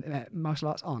people in martial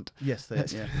arts aren't. Yes,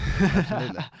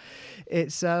 absolutely.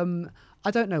 It's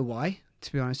I don't know why,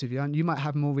 to be honest with you. And you might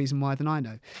have more reason why than I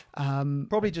know.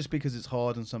 Probably just because it's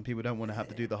hard and some people don't want to have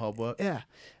to do the hard work. Yeah.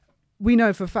 We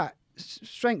know for a fact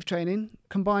strength training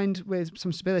combined with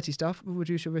some stability stuff will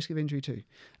reduce your risk of injury too,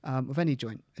 of any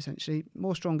joint, essentially.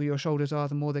 More stronger your shoulders are,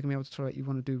 the more they're going to be able to tolerate you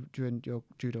want to do during your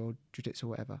judo or jiu-jitsu or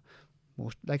whatever. More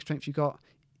leg strength you got,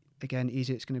 again,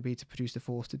 easier it's going to be to produce the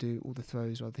force to do all the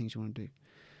throws or other things you want to do.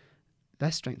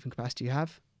 Less strength and capacity you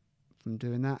have from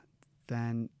doing that,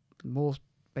 then more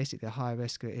basically the higher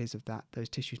risk it is of those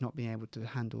tissues not being able to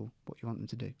handle what you want them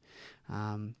to do.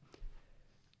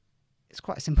 It's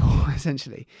quite simple,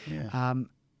 essentially. Yeah.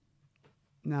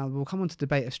 Now, we'll come on to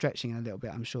debate of stretching in a little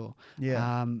bit, I'm sure.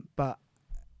 Yeah. But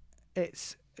I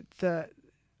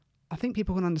think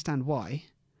people can understand why.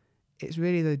 It's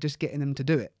really just getting them to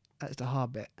do it. That's the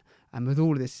hard bit. And with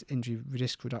all of this injury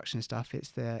risk reduction stuff,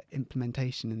 it's the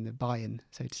implementation and the buy-in,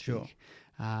 so to speak.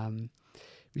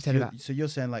 So you're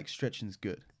saying like stretching's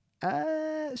good?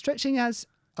 Stretching has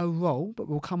a role, but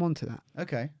we'll come on to that.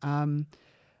 Okay.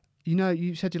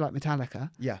 You said you like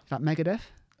Metallica. Yeah. Like Megadeth.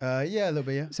 Yeah, a little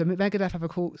bit, yeah. So Megadeth have a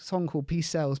song called Peace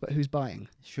Sells, but who's buying?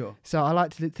 Sure. So I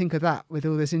like to think of that with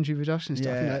all this injury reduction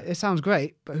stuff. Yeah. It sounds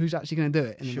great, but who's actually going to do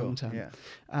it in the long term? Yeah.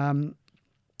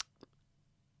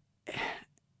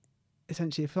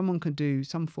 Essentially, if someone could do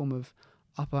some form of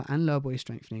upper and lower body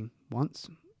strengthening once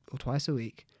or twice a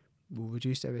week, will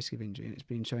reduce their risk of injury. And it's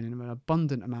been shown in an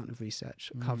abundant amount of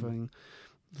research covering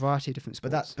a variety of different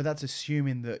sports. But that's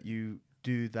assuming that you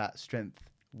do that strength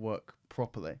work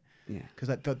properly. Yeah. Because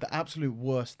the absolute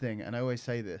worst thing, and I always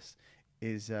say this,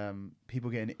 is people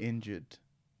getting injured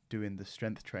doing the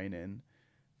strength training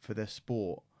for their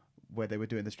sport where they were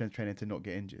doing the strength training to not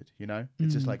get injured,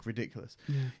 It's just like ridiculous.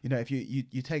 Yeah. If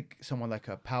you take someone like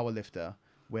a power lifter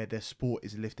where their sport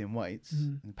is lifting weights,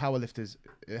 and power lifters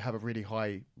have a really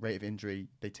high rate of injury.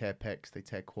 They tear pecs, they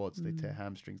tear quads, they tear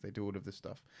hamstrings, they do all of this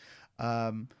stuff.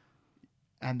 And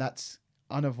that's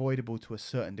unavoidable to a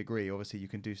certain degree. Obviously, you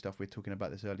can do stuff. We were talking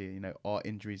about this earlier. Are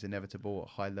injuries inevitable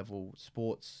at high level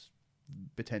sports?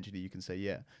 Potentially, you can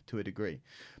say to a degree.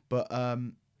 But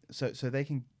so they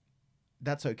can.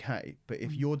 That's okay. But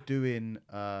if you're doing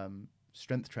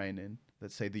strength training,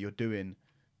 let's say that you're doing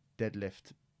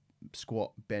deadlift,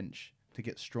 squat, bench to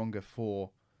get stronger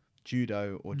for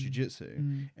judo or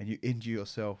jiu-jitsu, and you injure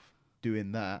yourself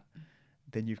doing that,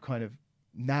 then you've kind of.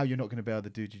 Now you're not going to be able to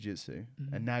do jiu-jitsu,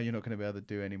 and now you're not going to be able to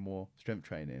do any more strength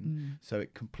training. So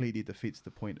it completely defeats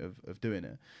the point of doing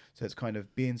it. So it's kind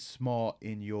of being smart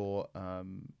in your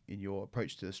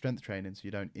approach to the strength training, so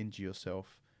you don't injure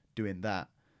yourself doing that,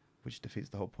 which defeats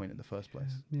the whole point in the first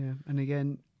place. Yeah, and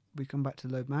again, we come back to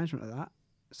load management of that.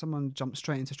 Someone jumps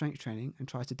straight into strength training and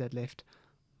tries to deadlift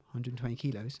 120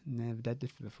 kilos, and they've never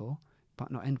deadlifted before, but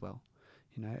not end well.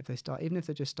 If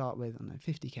they just start with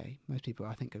 50k, most people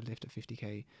I think have lifted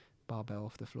 50k barbell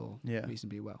off the floor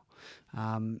reasonably well.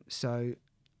 So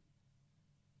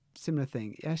similar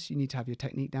thing. Yes, you need to have your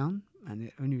technique down, and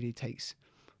it only really takes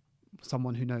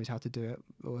someone who knows how to do it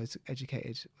or is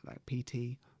educated, like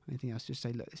PT or anything else. Just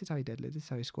say, look, this is how you deadlift, this is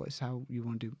how you squat, this is how you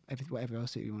want to do whatever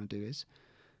else that you want to do is.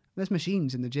 There's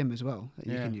machines in the gym as well that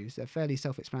you can use. They're fairly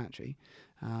self-explanatory.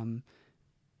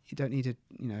 You don't need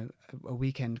a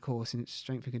weekend course in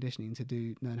strength and conditioning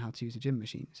to learn how to use the gym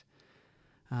machines.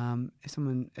 If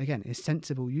someone, again, is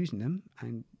sensible using them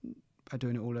and are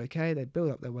doing it all okay, they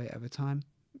build up their weight over time,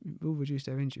 it will reduce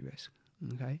their injury risk.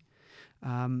 Okay.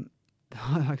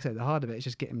 Like I said, the hard of it is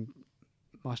just getting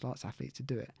martial arts athletes to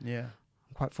do it. Yeah.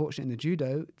 I'm quite fortunate in the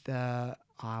judo. The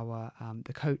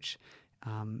coach,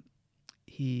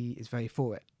 he is very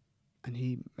for it, and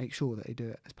he makes sure that they do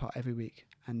it as part every week.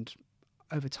 And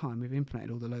over time, we've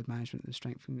implemented all the load management, the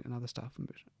strength and other stuff,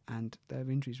 and their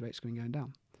injuries rates have been going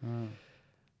down. Oh.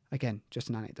 Again, just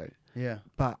an anecdote. Yeah.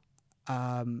 But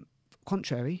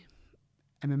contrary,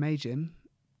 MMA gym,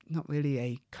 not really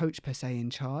a coach per se in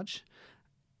charge.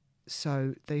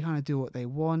 So they kind of do what they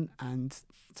want, and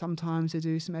sometimes they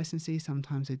do some S&C,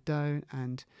 sometimes they don't,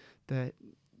 and their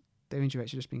injury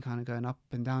rates have just been kind of going up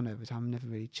and down over time, never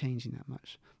really changing that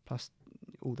much. Plus,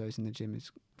 all those in the gym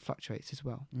fluctuates as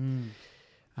well.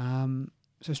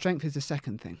 So strength is the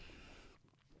second thing.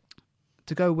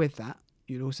 To go with that,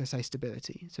 you'd also say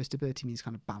stability. So stability means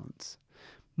kind of balance.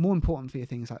 More important for your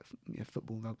things like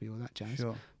football, rugby, all that jazz.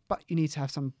 Sure. But you need to have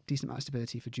some decent amount of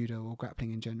stability for judo or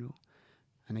grappling in general.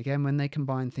 And again, when they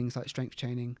combine things like strength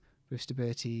training with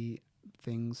stability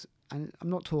things, and I'm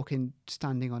not talking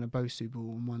standing on a Bosu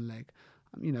ball on one leg,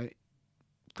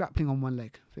 grappling on one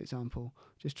leg, for example,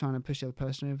 just trying to push the other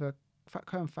person over,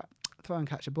 throw and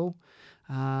catch a ball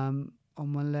on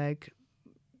one leg,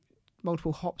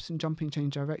 multiple hops and jumping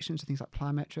change directions, so things like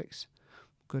plyometrics,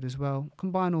 good as well.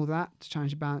 Combine all that to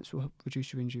challenge your balance will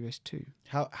reduce your injury risk too.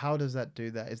 How does that do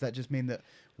that? Does that just mean that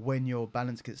when your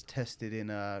balance gets tested in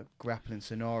a grappling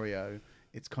scenario,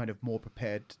 it's kind of more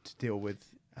prepared to deal with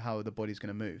how the body's going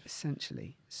to move?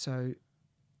 Essentially. So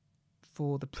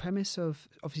for the premise of,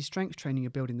 obviously, strength training, you're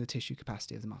building the tissue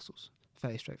capacity of the muscles.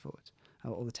 Fairly straightforward.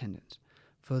 Or the tendons.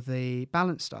 For the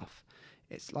balance stuff,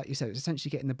 it's like you said, it's essentially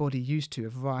getting the body used to a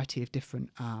variety of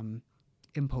different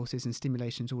impulses and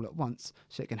stimulations all at once,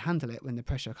 so it can handle it when the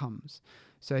pressure comes.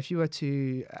 So if you were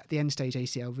to, at the end stage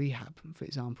ACL rehab, for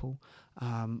example,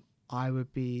 I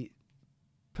would be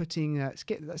putting, let's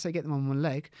say get them on one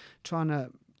leg, trying to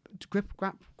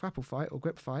grapple fight or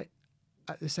grip fight,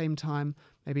 at the same time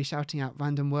maybe shouting out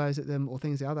random words at them or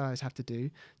things the other guys have to do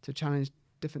to challenge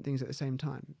different things at the same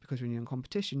time. Because when you're in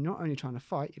competition, you're not only trying to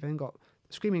fight, you've then got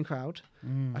a screaming crowd,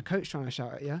 a coach trying to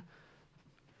shout at you,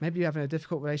 maybe you're having a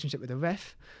difficult relationship with a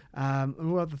ref, and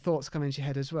all other thoughts come into your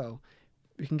head as well.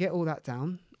 We can get all that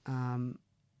down,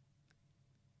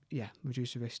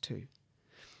 reduce the risk too.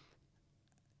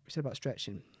 We said about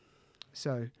stretching.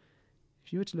 So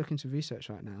if you were to look into research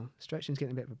right now, stretching is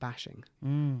getting a bit of a bashing.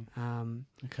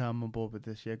 Okay, I'm on board with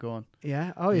this. Yeah, go on.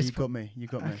 Yeah? Oh, you got me. You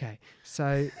got me. Okay.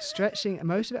 So stretching,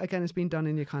 most of it, again, has been done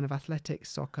in your kind of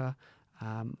athletics, soccer,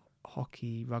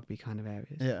 hockey, rugby kind of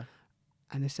areas. Yeah.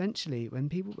 And essentially,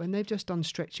 when they've just done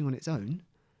stretching on its own,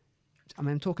 I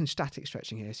mean, I'm talking static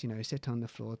stretching here, so, sit on the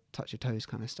floor, touch your toes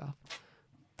kind of stuff,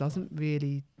 doesn't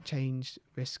really change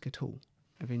risk at all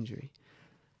of injury.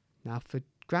 Now, for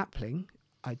grappling,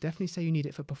 I definitely say you need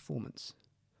it for performance,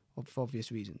 for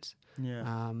obvious reasons.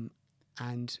 Yeah.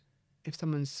 And if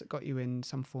someone's got you in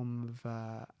some form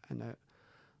of,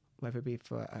 whether it be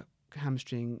for a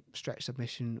hamstring stretch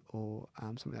submission or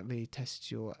something that really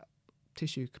tests your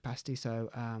tissue capacity, so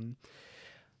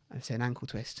I'd say an ankle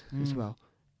twist as well.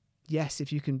 Yes,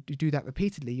 if you can do that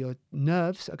repeatedly, your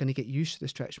nerves are going to get used to the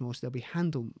stretch more, so they'll be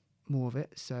handle more of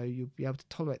it, so you'll be able to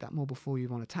tolerate that more before you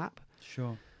want to tap.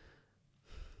 Sure.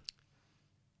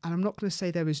 And I'm not going to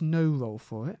say there is no role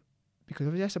for it, because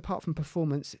yes, apart from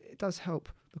performance, it does help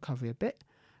recovery a bit,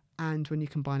 and when you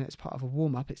combine it as part of a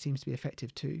warm-up, it seems to be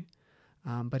effective too.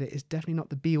 But it is definitely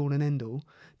not the be-all and end-all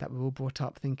that we're all brought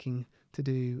up thinking to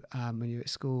do when you're at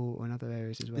school or in other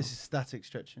areas as well. This is static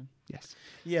stretching. Yes.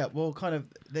 Yeah, well,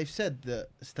 they've said that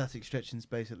static stretching is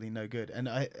basically no good. And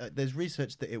there's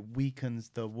research that it weakens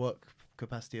the work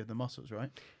capacity of the muscles, right?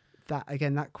 That,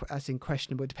 again, that's in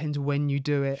question, but it depends when you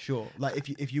do it. Sure. Like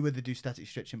if you were to do static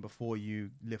stretching before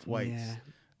you lift weights,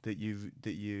 that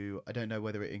you I don't know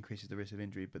whether it increases the risk of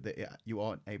injury, but that you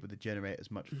aren't able to generate as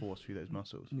much force through those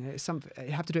muscles. Yeah, it's something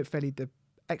you have to do it the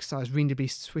exercise reasonably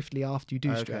swiftly after you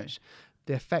do stretch.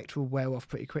 The effect will wear off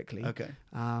pretty quickly. Okay.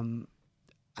 And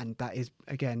that is,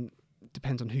 again,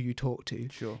 depends on who you talk to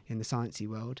in the sciencey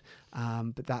world.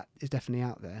 But that is definitely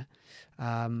out there.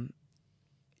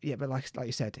 But like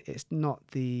you said, it's not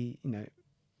you're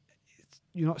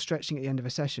not stretching at the end of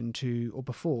a session or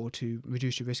before to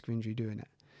reduce your risk of injury doing it.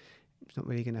 It's not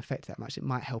really going to affect that much. It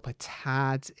might help a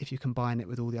tad if you combine it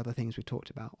with all the other things we've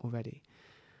talked about already.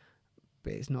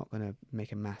 But it's not going to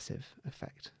make a massive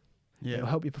effect. Yeah. It'll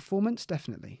help your performance,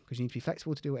 definitely, because you need to be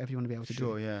flexible to do whatever you want to be able to do.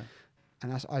 Sure, yeah.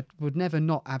 And I would never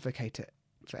not advocate it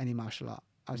for any martial art.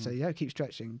 I'd say, yeah, keep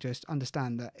stretching. Just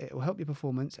understand that it will help your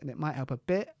performance and it might help a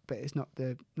bit, but it's not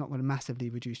going to massively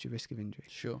reduce your risk of injury.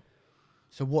 Sure.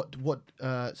 So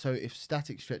so if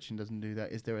static stretching doesn't do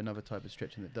that, is there another type of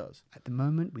stretching that does? At the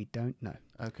moment, we don't know.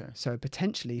 Okay. So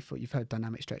potentially, you've heard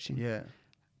dynamic stretching. Yeah.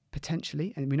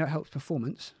 Potentially, and we know it helps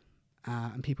performance,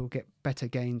 and people get better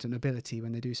gains on ability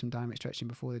when they do some dynamic stretching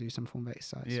before they do some form of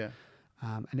exercise. Yeah.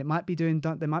 And it might be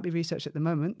there might be research at the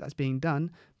moment that's being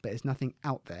done, but there's nothing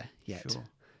out there yet. Sure.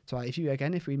 So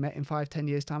if we met in 5-10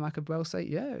 years time, I could well say,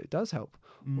 yeah, it does help,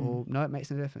 or no, it makes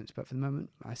no difference. But for the moment,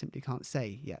 I simply can't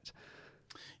say yet.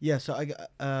 Yeah. So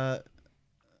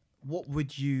what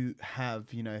would you have,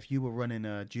 if you were running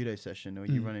a judo session or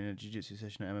you're running a jiu-jitsu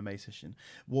session or MMA session,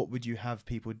 what would you have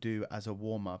people do as a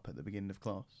warm-up at the beginning of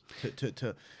class?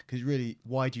 Because really,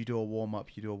 why do you do a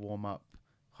warm-up? You do a warm-up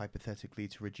hypothetically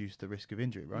to reduce the risk of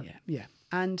injury, right? Yeah.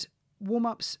 And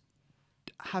warm-ups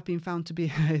have been found to be,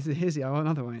 here's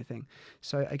another one thing.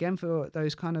 So again, for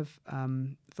those kind of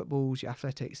footballs, your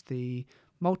athletics, the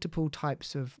multiple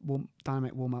types of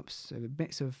dynamic warm-ups, so a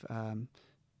mix of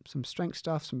some strength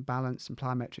stuff, some balance, some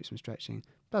plyometrics, some stretching,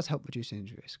 does help reduce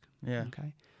injury risk. Yeah.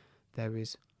 Okay. There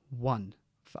is one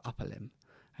for upper limb,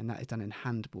 and that is done in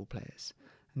handball players.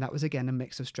 And that was, again, a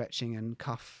mix of stretching and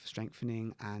cuff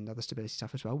strengthening and other stability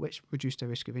stuff as well, which reduced their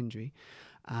risk of injury.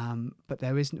 But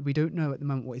we don't know at the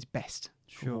moment what is best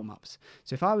for warm-ups.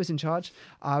 So if I was in charge,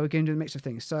 I would go and do a mix of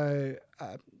things. So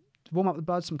warm up the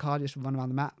blood, some cardio, just run around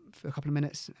the mat for a couple of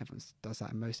minutes. Everyone does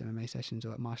that in most MMA sessions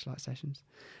or at martial arts sessions.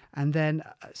 And then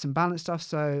some balance stuff.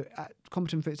 So at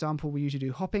Comberton, for example, we usually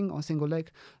do hopping on a single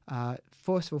leg.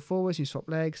 Forceful forwards, you swap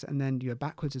legs, and then you go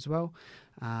backwards as well.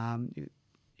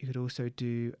 You could also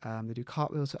do, they do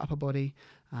cartwheels for upper body.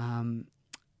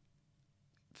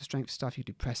 For strength stuff, you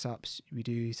do press-ups.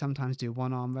 We sometimes do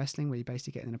one-arm wrestling, where you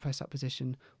basically get in a press-up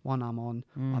position, one arm on,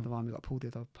 other arm, you've got to pull the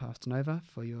other person over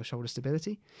for your shoulder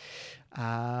stability.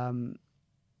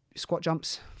 Squat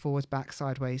jumps, forwards, back,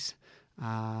 sideways.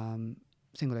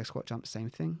 Single leg squat jumps, same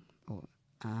thing. Or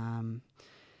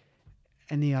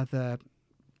any other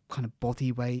kind of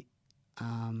body weight.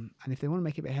 And if they want to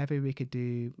make it a bit heavy, we could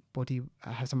do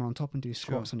have someone on top and do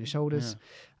squats on your shoulders.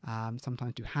 Yeah.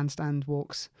 Sometimes do handstand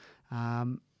walks.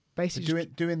 Basically,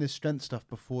 doing the strength stuff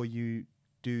before you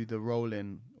do the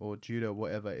rolling or judo,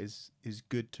 whatever, is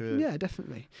good to. Yeah,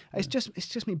 definitely. Yeah. It's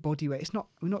just me body weight.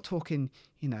 We're not talking,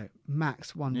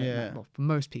 max one rep. Max. Well, for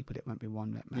most people, it won't be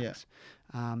one rep max.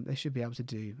 Yeah. They should be able to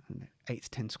do 8 to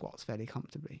 10 squats fairly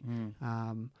comfortably.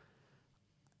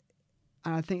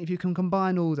 And I think if you can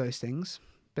combine all those things,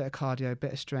 bit of cardio,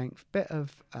 bit of strength, bit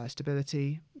of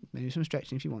stability, maybe some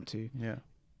stretching if you want to,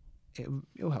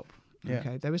 it'll help. Yeah.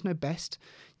 Okay. There is no best.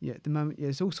 At the moment,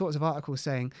 there's all sorts of articles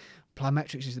saying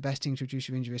plyometrics is the best thing to reduce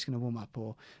your injury risk in a warm up,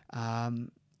 or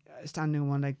standing on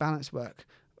one leg balance work,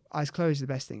 eyes closed is the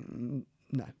best thing.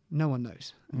 No one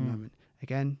knows at the moment.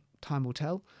 Again, time will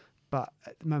tell. But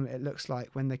at the moment, it looks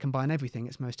like when they combine everything,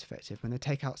 it's most effective. When they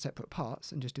take out separate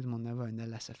parts and just do them on their own, they're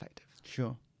less effective.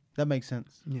 Sure. That makes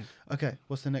sense. Yeah. Okay.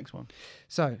 What's the next one?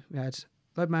 So we had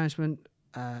load management,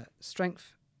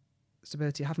 strength,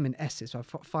 stability. I have them in S's. So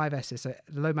I've got 5 S's. So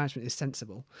the load management is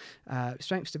sensible.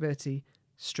 Strength, stability,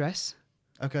 stress.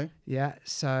 Okay. Yeah.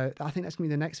 So I think that's going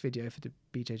to be the next video for the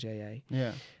BJJA.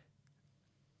 Yeah.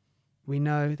 We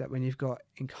know that when you've got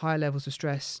high levels of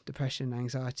stress, depression,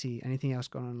 anxiety, anything else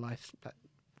going on in life, that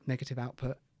negative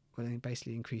output will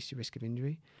basically increase your risk of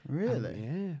injury.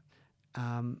 Really?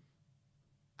 Yeah.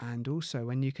 And also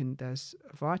there's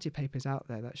a variety of papers out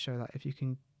there that show that if you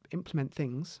can implement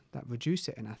things that reduce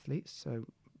it in athletes,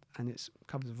 and it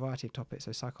covers a variety of topics,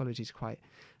 so psychology is quite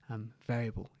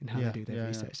variable in how they do their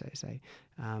research, they say,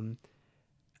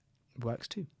 works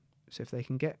too. So if they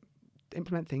can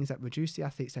implement things that reduce the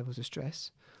athlete's levels of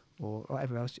stress or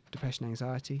whatever else, depression,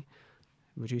 anxiety,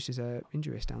 reduces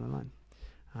injury risk down the line.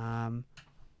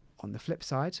 On the flip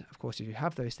side, of course, if you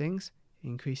have those things, it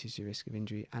increases your risk of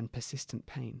injury and persistent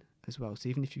pain as well. So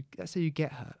even if let's say you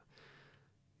get hurt,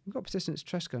 you've got persistent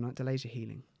stress going on, it delays your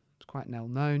healing. It's quite well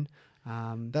known.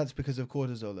 That's because of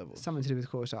cortisol levels. Something to do with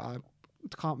cortisol. I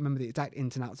can't remember the exact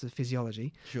ins and outs of the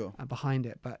physiology behind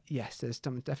it, but yes, there's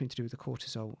something definitely to do with the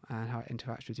cortisol and how it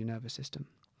interacts with your nervous system.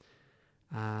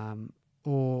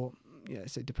 So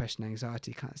depression,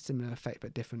 anxiety, kind of similar effect,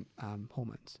 but different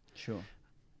hormones. Sure.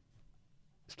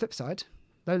 Flip side,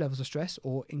 low levels of stress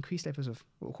or increased levels of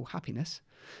what we call happiness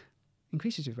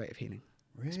increases your rate of healing.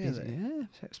 Really?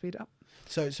 Speed it up.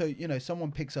 So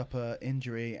someone picks up an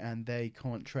injury and they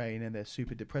can't train and they're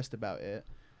super depressed about it.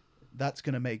 That's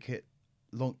going to make it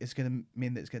long. It's going to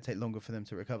mean that it's going to take longer for them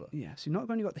to recover. Yeah. So you've not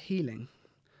only got the healing,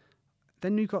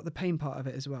 then you've got the pain part of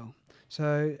it as well.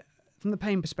 So from the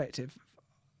pain perspective,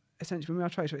 essentially, when I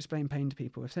try to explain pain to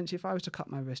people, essentially, if I was to cut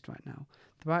my wrist right now,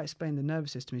 the way I explain the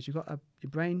nervous system is you've got your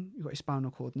brain, you've got your spinal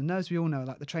cord, and the nerves we all know are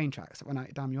like the train tracks that run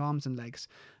out down your arms and legs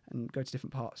and go to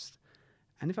different parts.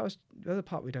 And the other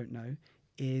part we don't know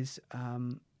is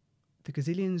the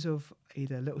gazillions of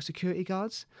either little security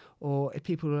guards, or if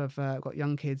people have got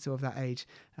young kids or of that age,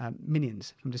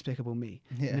 minions from Despicable Me.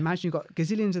 Yeah. And imagine you've got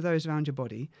gazillions of those around your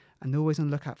body, and they're always on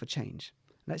the lookout for change.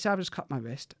 Let's say I've just cut my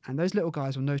wrist, and those little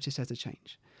guys will notice there's a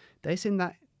change. They send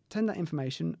that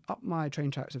information up my train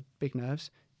tracks of big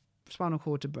nerves, spinal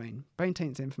cord to brain. Brain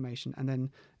takes the information, and then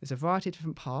there's a variety of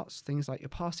different parts, things like your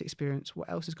past experience, what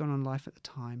else is going on in life at the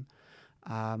time,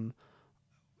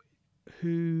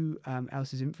 who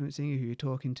else is influencing you, who you're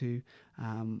talking to,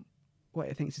 what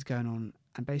it thinks is going on,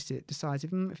 and basically it decides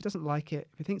if it doesn't like it,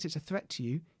 if it thinks it's a threat to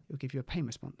you, it will give you a pain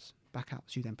response back out.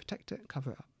 So you then protect it,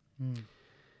 cover it up.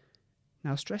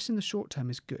 Now, stress in the short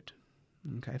term is good,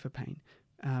 okay, for pain.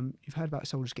 You've heard about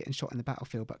soldiers getting shot in the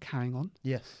battlefield but carrying on.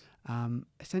 Yes.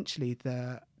 Essentially,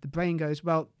 the brain goes,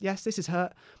 well, yes, this is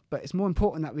hurt, but it's more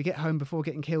important that we get home before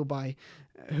getting killed by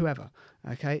whoever.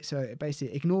 Okay, so it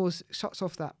basically shuts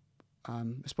off that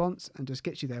response and just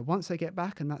gets you there. Once they get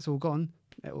back and that's all gone,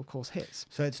 it will of course hits.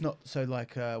 So it's not so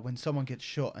like when someone gets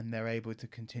shot and they're able to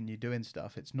continue doing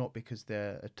stuff, it's not because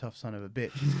they're a tough son of a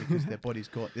bitch. It's because their body's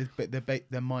got,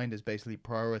 their mind has basically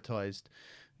prioritized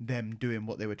them doing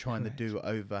what they were trying Correct. to do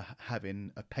over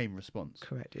having a pain response.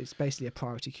 Correct. It's basically a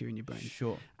priority queue in your brain.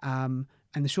 Sure. And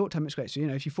the short term, it's great. So,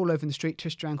 if you fall over in the street,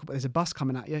 twist your ankle, but there's a bus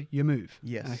coming at you, you move.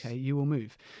 Yes. Okay, you will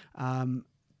move.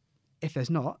 If there's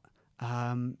not,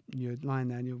 you're lying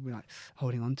there and you'll be like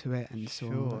holding on to it and so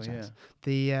on. Sure, yeah.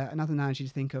 The another analogy to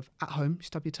think of: at home, you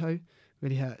stub your toe,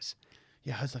 really hurts.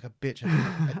 Yeah, I was like a bitch.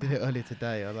 I did it earlier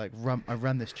today. I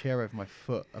ran this chair over my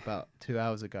foot about 2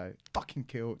 hours ago. Fucking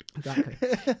killed. Exactly.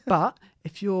 But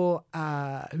if you're,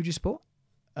 who do you support?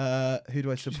 Who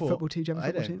do I support? Football team? Do you have a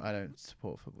football team? I don't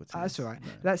support football teams. That's all right. No.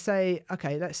 Let's say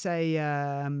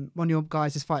one of your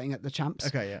guys is fighting at the champs.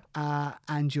 Okay, yeah.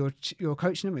 And you're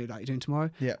coaching them, like you're doing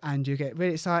tomorrow. Yeah. And you get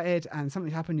really excited, and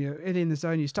something happened. You're in the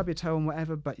zone. You stub your toe and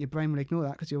whatever, but your brain will ignore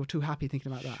that because you're too happy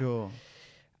thinking about that. Sure.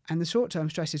 And the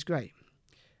short-term stress is great,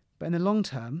 but in the long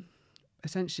term,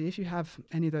 essentially, if you have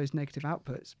any of those negative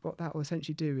outputs, what that will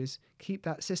essentially do is keep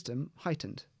that system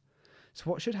heightened. So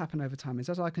what should happen over time is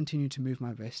as I continue to move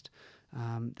my wrist,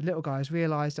 the little guys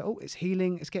realise that, it's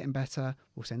healing, it's getting better,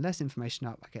 we'll send less information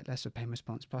up, I get less of a pain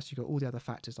response, plus you've got all the other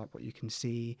factors like what you can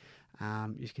see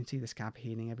the scab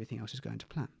healing, everything else is going to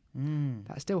plan.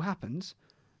 That still happens,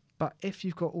 but if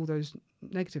you've got all those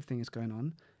negative things going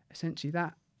on, essentially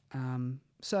that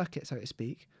circuit, so to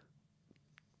speak,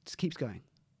 just keeps going.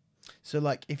 So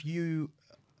like if you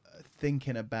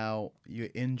thinking about your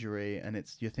injury and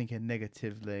you're thinking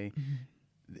negatively,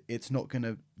 it's not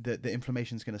gonna the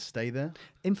inflammation's gonna stay there.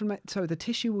 So the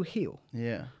tissue will heal.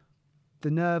 Yeah. The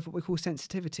nerve, what we call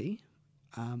sensitivity,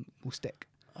 will stick.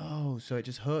 Oh, so it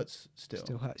just hurts still.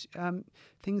 Still hurts.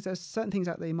 There's certain things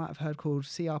out there you might have heard called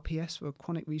CRPS, or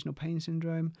chronic regional pain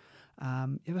syndrome.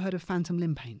 You ever heard of phantom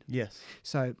limb pain? Yes.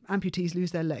 So amputees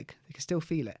lose their leg, they can still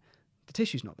feel it. The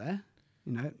tissue's not there.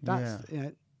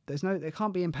 They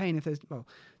can't be in pain if the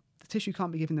tissue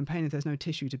can't be giving them pain if there's no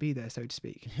tissue to be there, so to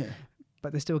speak. Yeah.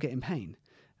 But they're still getting pain.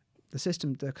 The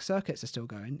circuits are still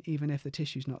going, even if the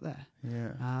tissue's not there.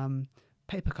 Yeah.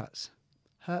 Paper cuts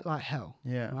hurt like hell.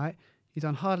 Yeah. Right? You've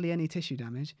done hardly any tissue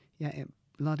damage, yet it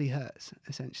bloody hurts,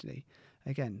 essentially.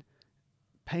 Again,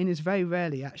 pain is very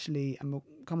rarely actually, and we'll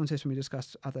come on to this when we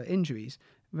discuss other injuries,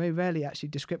 very rarely actually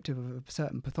descriptive of a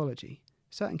certain pathology.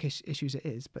 Certain issues it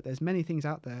is, but there's many things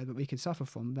out there that we could suffer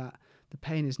from that the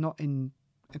pain is not in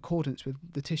accordance with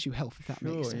the tissue health, if that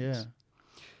makes sense. Yeah.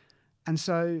 And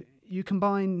so you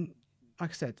combine,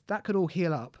 like I said, that could all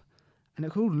heal up and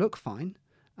it could all look fine.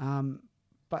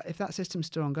 But if that system's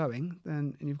still ongoing,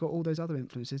 then and you've got all those other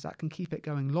influences, that can keep it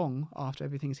going long after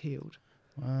everything's healed.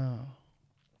 Wow.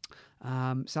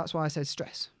 So that's why I said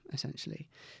stress, essentially.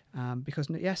 Because,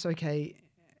 yes, okay,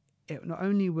 it not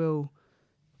only will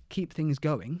keep things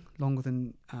going longer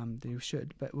than they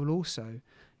should, but it will also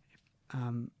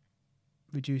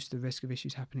reduce the risk of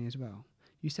issues happening as well.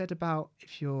 You said about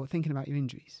if you're thinking about your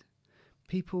injuries,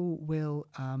 people will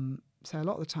say a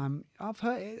lot of the time, I've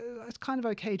heard it's kind of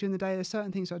okay during the day, there's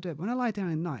certain things I do, but when I lie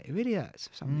down at night, it really hurts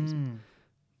for some reason.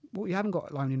 What you haven't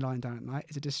got lying down at night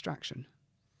is a distraction.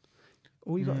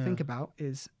 All you've got to think about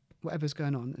is whatever's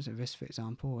going on, as a wrist, for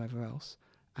example, or whatever else,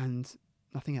 and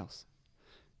nothing else.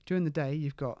 During the day,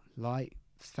 you've got light,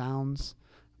 sounds,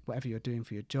 whatever you're doing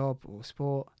for your job or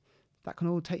sport, that can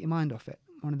all take your mind off it.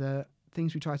 One of the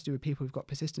things we try to do with people who've got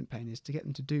persistent pain is to get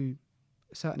them to do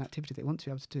a certain activity they want to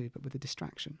be able to do, but with a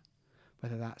distraction.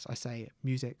 Whether that's, I say,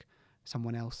 music,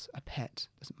 someone else, a pet,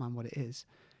 doesn't mind what it is.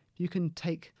 You can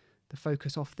take the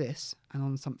focus off this and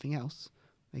on something else,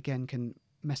 again, can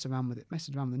mess around with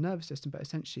the nervous system, but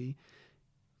essentially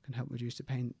can help reduce the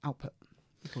pain output.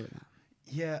 We call it that.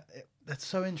 Yeah, that's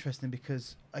so interesting,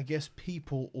 because I guess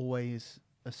people always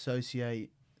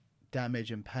associate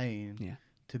damage and pain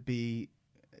to be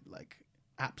like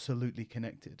absolutely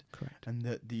connected. Correct. And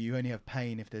that you only have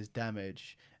pain if there's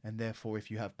damage, and therefore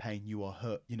if you have pain you are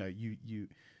hurt.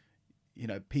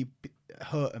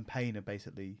 Hurt and pain are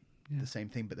basically the same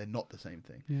thing, but they're not the same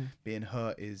thing. Being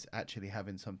hurt is actually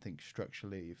having something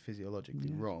structurally,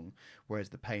 physiologically wrong, whereas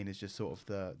the pain is just sort of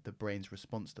the brain's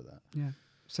response to that.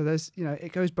 So there's,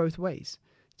 it goes both ways.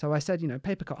 So I said,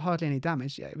 paper cut, hardly any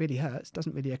damage. Yeah, it really hurts.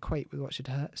 Doesn't really equate with what should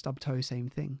hurt. Stub toe, same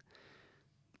thing.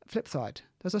 Flip side,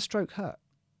 does a stroke hurt?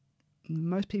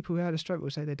 Most people who had a stroke will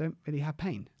say they don't really have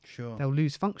pain. Sure. They'll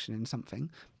lose function in something,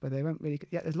 but they won't really.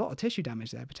 Yeah, there's a lot of tissue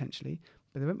damage there potentially,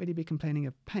 but they won't really be complaining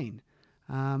of pain.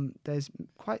 There's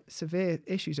quite severe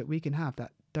issues that we can have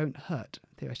that don't hurt,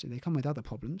 theoretically. They come with other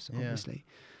problems, obviously.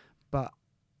 But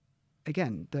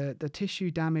again, the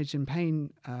tissue damage and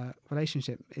pain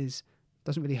relationship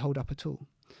doesn't really hold up at all.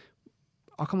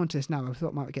 I'll come on to this now. I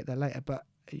thought I might get there later, but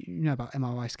you know about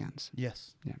MRI scans.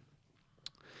 Yes. Yeah.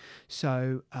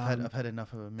 So I've had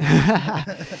enough of them.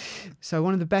 So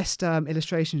one of the best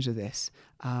illustrations of this,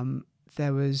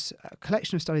 there was a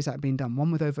collection of studies that had been done,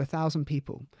 one with over 1,000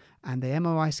 people, and they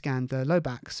MRI scanned the low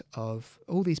backs of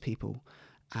all these people,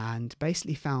 and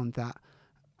basically found that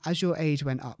as your age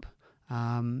went up,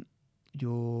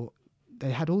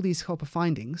 they had all these type of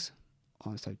findings.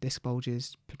 So disc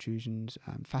bulges, protrusions,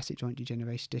 facet joint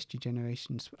degeneration, disc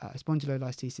degeneration,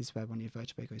 spondylolisthesis, where one of your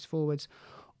vertebrae goes forwards.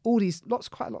 All these,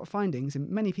 quite a lot of findings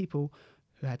in many people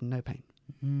who had no pain.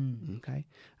 Okay,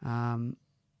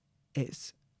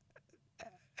 it's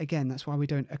again, that's why we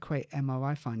don't equate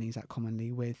MRI findings that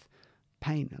commonly with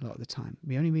pain a lot of the time.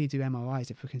 We only really do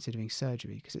MRIs if we're considering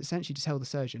surgery, because it's essentially to tell the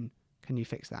surgeon, can you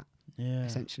fix that? Yeah.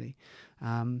 Essentially.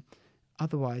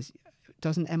 Otherwise,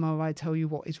 doesn't MRI tell you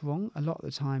what is wrong? A lot of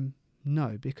the time,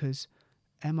 no, because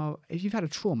if you've had a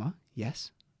trauma,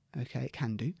 yes, okay, it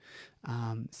can do.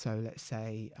 So let's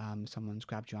say someone's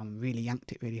grabbed your arm and really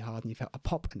yanked it really hard, and you felt a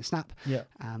pop and a snap. Yeah.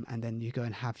 And then you go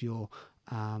and have your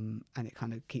and it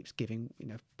kind of keeps giving,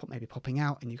 maybe popping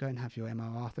out, and you go and have your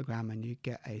MR arthrogram, and you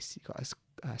got a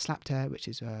slap tear, which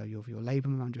is your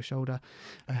labrum around your shoulder.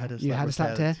 I had a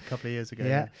slap tear a couple of years ago.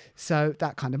 Yeah. So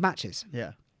that kind of matches.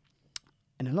 Yeah.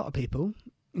 And a lot of people,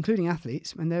 including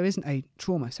athletes, when there isn't a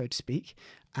trauma, so to speak,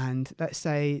 and let's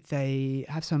say they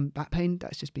have some back pain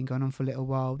that's just been going on for a little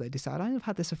while, they decide, I've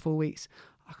had this for 4 weeks,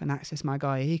 I can access my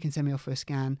guy, he can send me off for a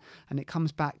scan, and it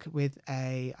comes back with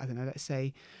let's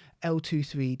say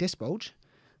L23 disc bulge.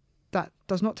 That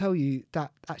does not tell you that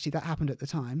actually that happened at the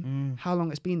time, how long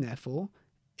it's been there for,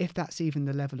 if that's even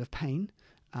the level of pain,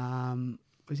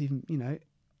 was even,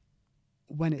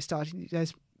 when it started.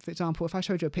 There's, for example, if I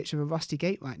showed you a picture of a rusty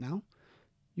gate right now,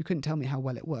 you couldn't tell me how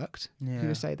well it worked. Yeah. You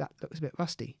would say that looks a bit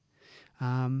rusty.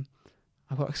 I've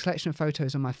got a selection of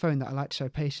photos on my phone that I like to show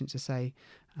patients to say,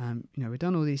 we've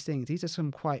done all these things. These are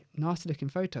some quite nasty looking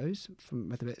photos from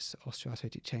whether it's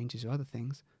osteoarthritic changes or other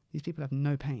things. These people have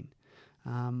no pain.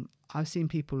 I've seen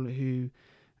people who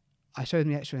I show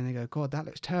them the x-ray and they go, God, that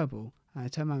looks terrible. And I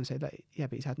turn around and say, yeah,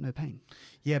 but he's had no pain.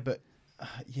 Yeah, but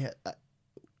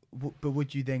but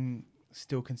would you then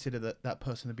still consider that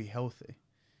person to be healthy?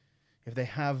 If they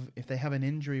have an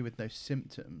injury with no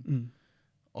symptom,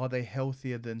 are they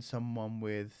healthier than someone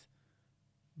with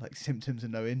like symptoms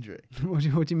and no injury? What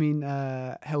do you mean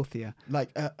healthier? Like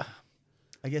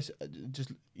I guess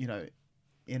just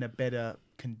in a better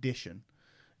condition,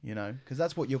 because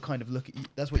that's what you're kind of looking.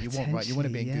 That's what you want, right? You want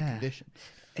to be in good condition.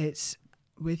 It's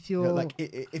with your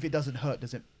if it doesn't hurt,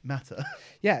 does it matter?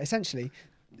 Yeah, essentially.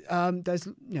 There's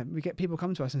we get people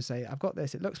come to us and say, I've got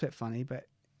this, it looks a bit funny, but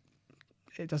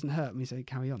it doesn't hurt. And we say,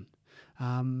 carry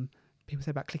on. People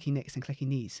say about clicky nicks and clicky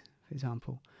knees, for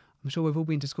example. I'm sure we've all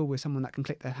been to school with someone that can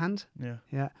click their hand.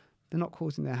 Yeah. They're not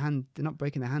causing their hand, they're not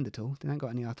breaking their hand at all. They haven't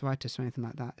got any arthritis or anything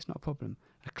like that. It's not a problem.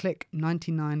 A click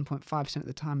 99.5% of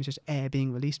the time is just air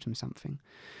being released from something.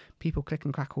 People click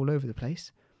and crack all over the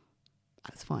place.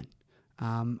 That's fine.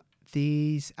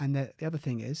 The other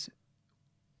thing is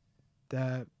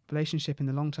the relationship in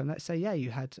the long term. Let's say,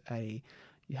 you had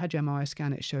your MRI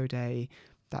scan, it showed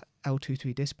that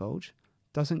L23 disc bulge.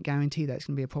 Doesn't guarantee that it's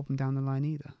going to be a problem down the line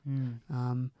either.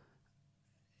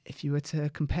 If you were to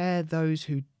compare those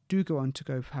who do go on to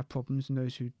go have problems and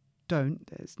those who don't,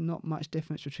 there's not much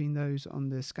difference between those on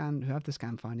the scan who have the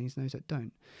scan findings and those that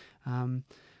don't.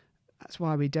 That's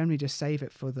why we generally just save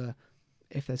it for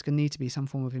if there's going to need to be some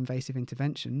form of invasive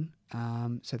intervention.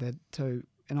 So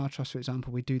in our trust, for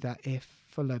example, we do that if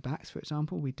for low backs, for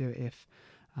example, we do it if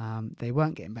they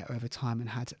weren't getting better over time and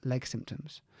had leg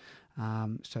symptoms.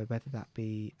 So whether that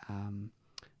be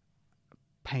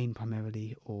pain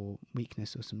primarily or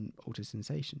weakness or some altered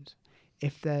sensations.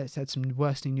 If they had some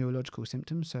worsening neurological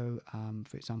symptoms, so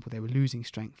for example, they were losing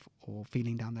strength or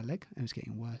feeling down their leg and it was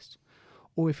getting worse,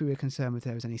 or if we were concerned if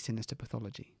there was any sinister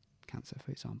pathology, cancer,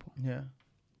 for example. Yeah.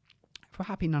 If we're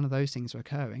happy none of those things are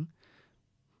occurring,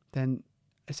 then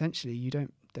essentially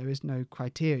there is no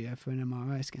criteria for an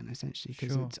MRI scan, essentially,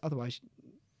 because otherwise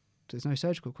there's no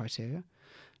surgical criteria,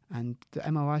 and the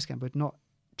MRI scan would not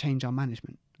change our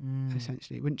management.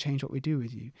 Essentially, it wouldn't change what we do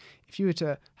with you. If you were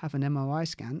to have an MRI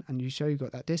scan and you show you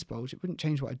got that disc bulge, it wouldn't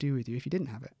change what I do with you if you didn't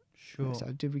have it. Sure.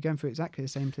 So we're going through exactly the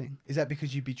same thing. Is that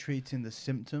because you'd be treating the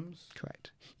symptoms? Correct.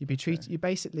 You'd be you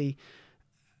basically,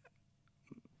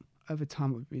 over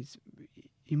time,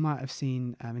 you might have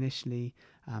seen initially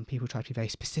people try to be very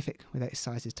specific with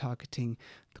exercises targeting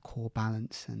the core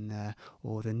balance and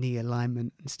or the knee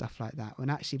alignment and stuff like that. When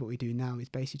actually what we do now is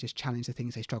basically just challenge the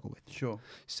things they struggle with. Sure.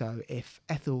 So if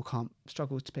Ethel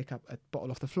struggles to pick up a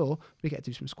bottle off the floor, we get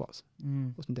to do some squats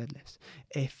or some deadlifts.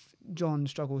 If John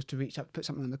struggles to reach up, put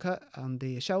something on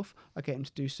the shelf, I get him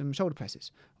to do some shoulder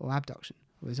presses or abduction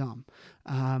with his arm.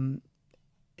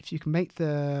 If you can make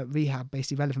the rehab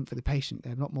basically relevant for the patient,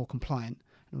 they're a lot more compliant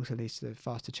and also leads to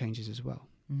faster changes as well.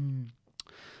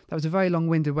 That was a very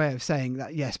long-winded way of saying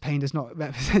that, yes, pain does not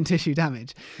represent tissue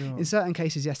damage. Sure. In certain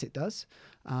cases, yes, it does,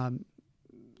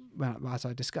 as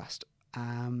I discussed.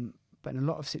 But in a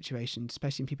lot of situations,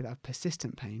 especially in people that have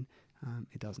persistent pain,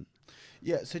 it doesn't.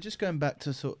 Yeah, so just going back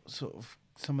to sort of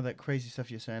some of that crazy stuff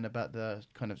you're saying about the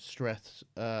kind of stress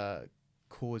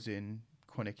causing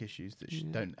chronic issues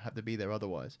that don't have to be there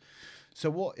otherwise. So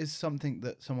what is something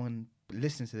that someone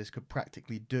listening to this could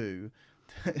practically do?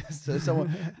 So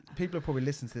people are probably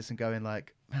listening to this and going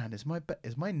like, man, is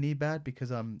my knee bad because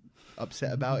I'm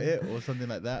upset about it or something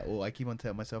like that, or I keep on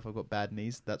telling myself I've got bad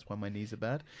knees, that's why my knees are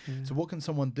bad. So what can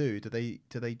someone do? Do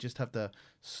they just have to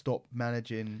stop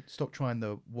trying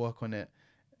to work on it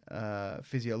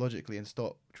physiologically and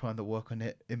stop trying to work on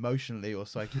it emotionally or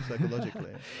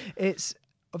psychologically? It's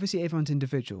obviously everyone's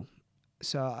individual.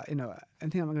 So,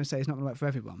 anything I'm going to say is not going to work for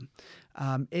everyone.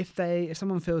 If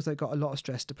someone feels they've got a lot of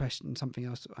stress, depression, something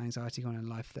else, anxiety going on in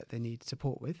life that they need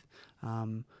support with,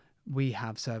 we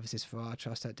have services for our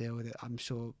trust that deal with it. I'm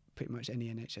sure pretty much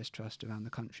any NHS trust around the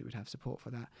country would have support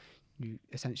for that. You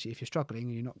essentially, if you're struggling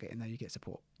and you're not getting there, you get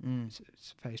support.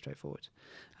 It's very straightforward.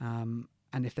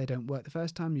 And if they don't work the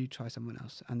first time, you try someone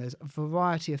else. And there's a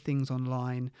variety of things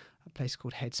online, a place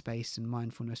called Headspace and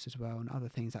mindfulness as well, and other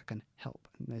things that can help.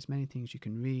 And there's many things you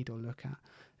can read or look at.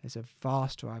 There's a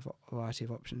vast variety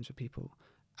of options for people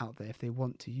out there if they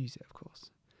want to use it, of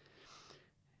course.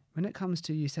 When it comes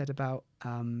to, you said about,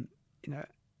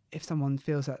 if someone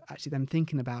feels that actually them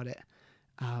thinking about it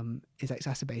is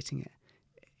exacerbating it,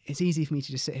 it's easy for me to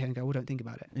just sit here and go, well, don't think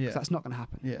about it. Because that's not going to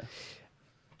happen. Yeah.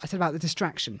 I said about the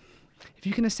distraction. If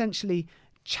you can essentially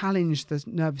challenge the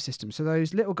nervous system, so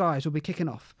those little guys will be kicking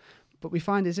off. What we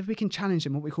find is if we can challenge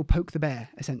them, what we call poke the bear,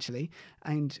 essentially,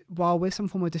 and while with some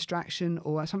form of distraction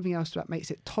or something else that makes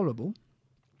it tolerable,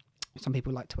 some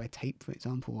people like to wear tape, for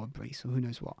example, or a brace or who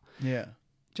knows what. Yeah.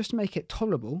 Just to make it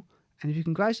tolerable, and if you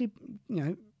can gradually,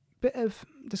 bit of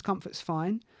discomfort's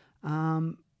fine,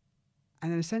 and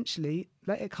then essentially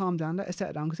let it calm down, let it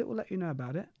settle down, because it will let you know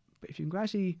about it. But if you can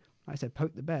gradually, like I said,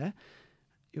 poke the bear,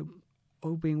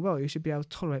 all being well, you should be able to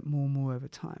tolerate more and more over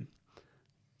time.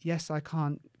 Yes, I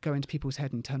can't go into people's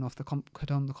head and turn on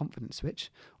the confidence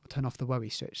switch or turn off the worry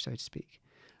switch, so to speak.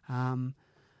 And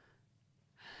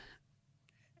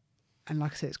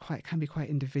like I said, it can be quite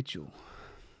individual.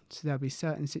 So there'll be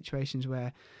certain situations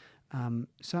where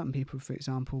certain people, for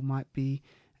example, might be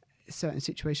certain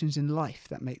situations in life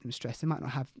that make them stressed. They might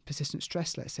not have persistent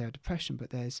stress, let's say, or depression,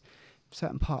 but there's a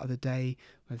certain part of the day,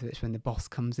 whether it's when the boss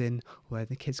comes in or where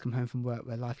the kids come home from work,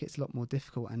 where life gets a lot more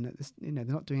difficult and they're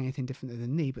not doing anything different than the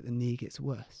knee, but the knee gets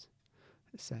worse,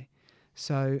 let's say.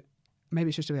 So maybe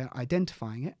it's just about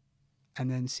identifying it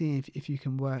and then seeing if you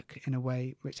can work in a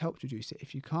way which helps reduce it.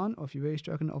 If you can't, or if you're really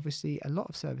struggling, obviously a lot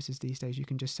of services these days you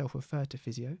can just self-refer to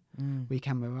physio. We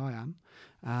can where I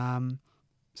am.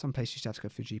 Some places you still have to go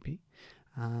for a GP.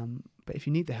 But if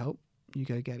you need the help, you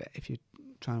go get it if you're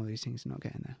trying all these things and not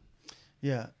getting there.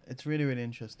 Yeah, it's really, really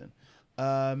interesting.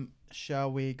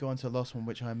 Shall we go on to the last one,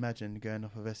 which I imagine going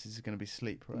off of this is going to be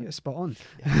sleep, right? Yeah, spot on.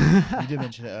 Yeah. You did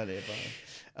mention it earlier,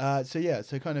 but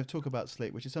so kind of talk about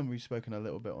sleep, which is something we've spoken a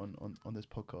little bit on this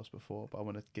podcast before, but I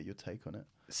want to get your take on it.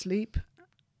 Sleep.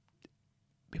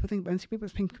 When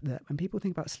people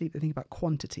think about sleep, they think about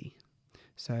quantity.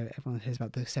 So everyone hears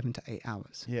about the 7 to 8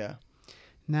 hours. Yeah.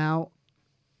 Now,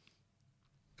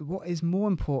 what is more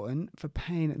important for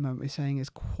pain at the moment, we're saying, is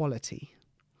quality.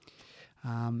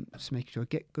 So making sure you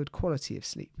get good quality of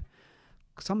sleep.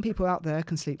 Some people out there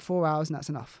can sleep 4 hours and that's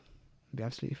enough. It'll be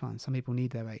absolutely fine. Some people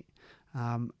need their 8.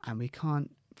 And we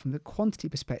can't, from the quantity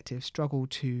perspective, struggle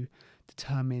to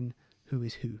determine who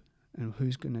is who. And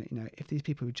who's going to, if these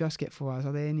people who just get 4 hours,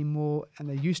 are they any more, and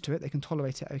they're used to it, they can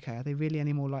tolerate it, okay, are they really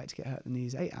any more likely to get hurt than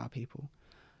these 8-hour people?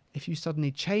 If you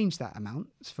suddenly change that amount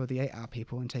for the 8-hour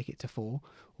people and take it to 4,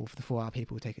 or for the 4-hour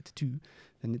people take it to 2,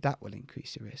 then that will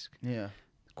increase your risk. Yeah.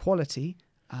 Quality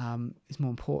is more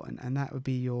important, and that would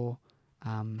be your,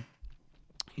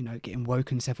 getting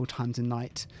woken several times a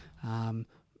night,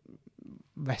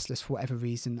 restless for whatever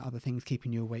reason, other things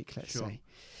keeping you awake, let's say.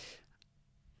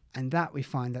 And that we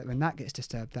find that when that gets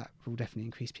disturbed, that will definitely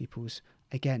increase people's,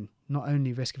 again, not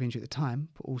only risk of injury at the time,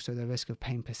 but also the risk of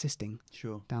pain persisting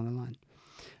down the line.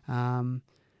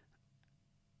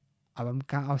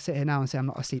 I'll sit here now and say I'm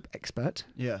not a sleep expert.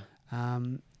 Yeah.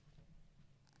 And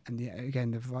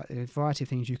again, the variety of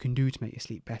things you can do to make your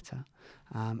sleep better.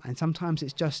 And sometimes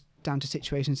it's just down to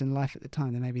situations in life at the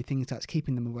time. There may be things that's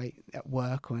keeping them awake at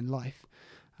work or in life.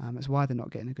 That's why they're not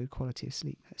getting a good quality of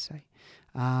sleep, let's say.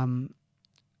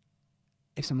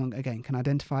 If someone, again, can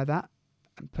identify that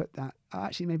and put that,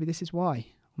 actually, maybe this is why,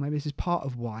 or maybe this is part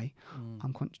of why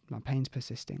my pain's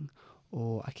persisting,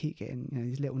 or I keep getting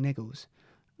these little niggles.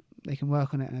 They can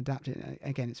work on it and adapt it.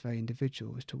 Again, it's very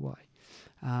individual as to why.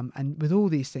 And with all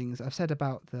these things, I've said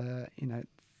about the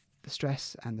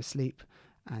stress and the sleep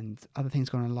and other things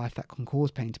going on in life that can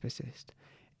cause pain to persist.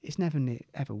 It's never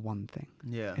ever one thing.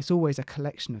 Yeah. It's always a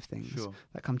collection of things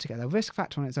that come together. The risk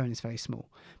factor on its own is very small,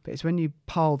 but it's when you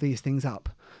pile these things up,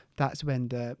 that's when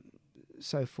the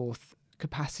so forth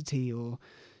capacity or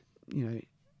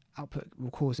output will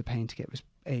cause the pain to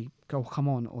come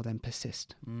on or then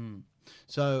persist.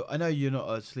 So I know you're not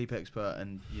a sleep expert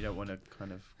and you don't want to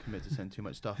kind of commit to saying too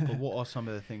much stuff, but what are some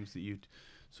of the things that you'd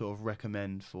sort of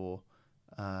recommend for,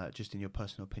 just in your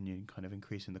personal opinion, kind of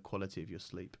increasing the quality of your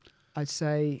sleep? I'd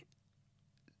say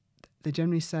they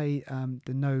generally say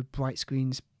the no bright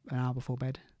screens an hour before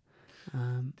bed.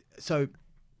 So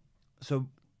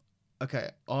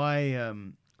okay,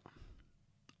 I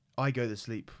go to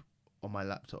sleep on my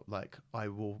laptop. Like I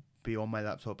will be on my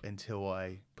laptop until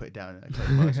I put it down and I close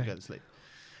my eyes and go to sleep.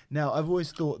 Now I've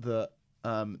always thought that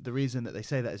the reason that they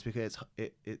say that is because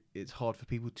it's hard for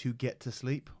people to get to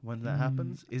sleep when that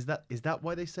happens. Is that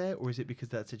why they say it, or is it because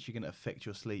that's actually going to affect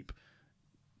your sleep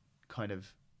kind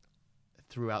of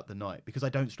throughout the night? Because I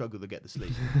don't struggle to get to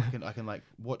sleep. I can like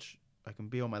watch. I can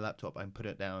be on my laptop. I can put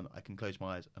it down. I can close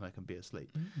my eyes and I can be asleep.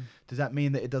 Does that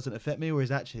mean that it doesn't affect me, or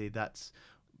is actually that's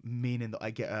meaning that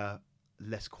I get a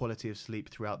less quality of sleep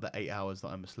throughout the 8 hours that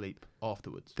I'm asleep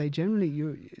afterwards? They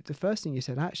generally, the first thing you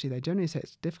said, actually, they generally say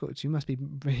it's difficult. You must be,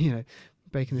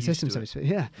 breaking the system, so to speak.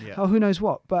 Yeah. Oh, who knows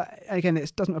what? But again,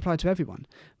 it doesn't apply to everyone.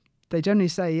 They generally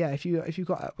say, if you've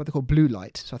got what they call blue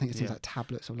light, so I think it's things like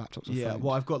tablets or laptops or phones.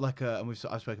 Well, I've got like and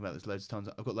I've spoken about this loads of times.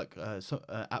 I've got like an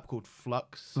app called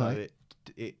Flux, so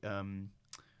it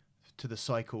to the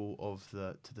cycle of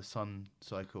to the sun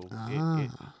cycle,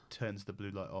 it turns the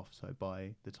blue light off. So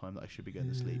by the time that I should be going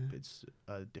to sleep, it's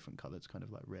a different colour. It's kind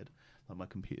of like red, like my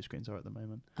computer screens are at the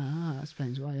moment. That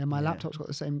explains why. Yeah, my laptop's got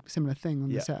the similar thing on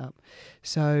the setup.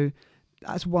 So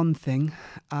that's one thing.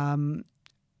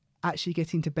 Actually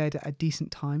getting to bed at a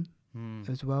decent time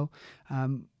as well.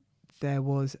 There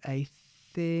was a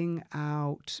thing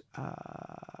out a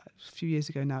few years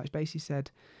ago now. It's basically said,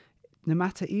 no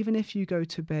matter, even if you go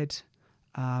to bed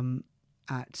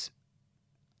at,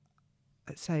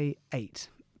 let's say 8,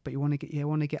 but you want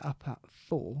to get up at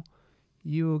 4,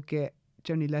 you will get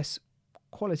generally less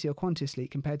quality or quantity of sleep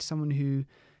compared to someone who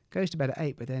goes to bed at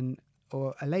 8, but then,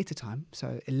 or a later time,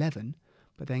 so 11,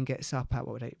 but then gets up at,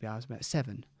 what would 8 be hours, about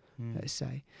 7. Let's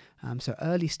say. So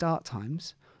early start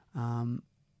times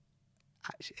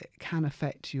actually it can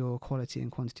affect your quality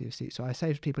and quantity of sleep. So I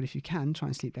say to people, if you can, try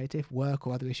and sleep later. If work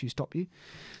or other issues stop you,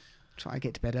 try to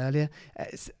get to bed earlier.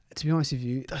 To be honest with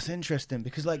you, that's interesting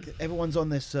because like everyone's on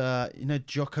this,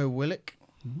 Jocko Willink.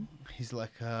 He's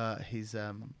like he's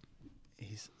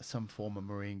some former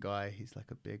Marine guy. He's like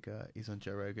a big. He's on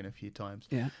Joe Rogan a few times.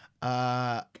 Yeah.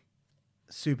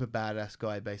 Super badass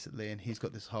guy basically, and he's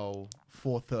got this whole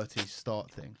 4:30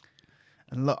 start thing.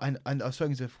 And I've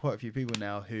spoken to quite a few people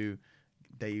now who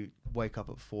they wake up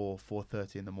at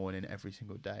 4:30 in the morning every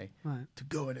single day to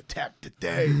go and attack the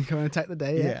day. Go and attack the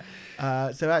day,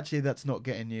 yeah. So actually, that's not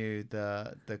getting you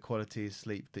the quality of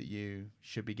sleep that you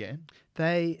should be getting.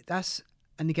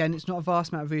 And again, it's not a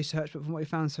vast amount of research, but from what we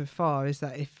found so far is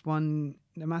that even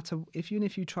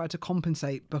if you try to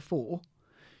compensate before,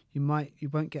 you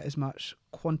won't get as much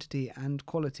quantity and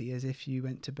quality as if you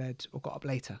went to bed or got up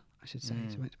later, I should say.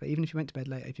 So even if you went to bed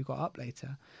later, if you got up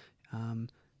later,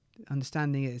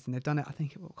 understanding is, and they've done it, I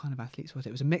think, what kind of athletes was it?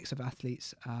 It was a mix of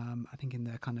athletes, I think in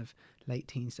their kind of late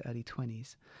teens to early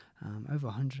 20s, over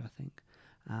 100, I think.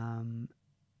 And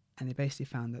they basically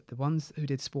found that the ones who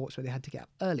did sports where they had to get up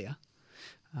earlier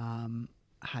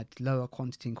had lower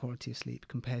quantity and quality of sleep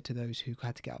compared to those who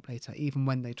had to get up later, even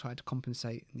when they tried to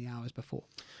compensate in the hours before.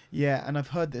 Yeah, and I've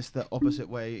heard this the opposite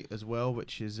way as well,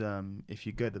 which is if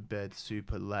you go to bed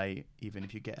super late, even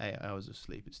if you get 8 hours of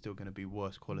sleep, it's still going to be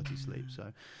worse quality sleep.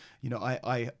 So,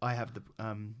 I have the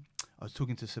I was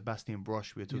talking to Sebastian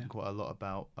Brosch. We were talking quite a lot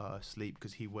about sleep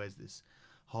because he wears this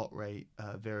heart rate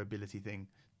variability thing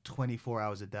 24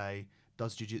 hours a day,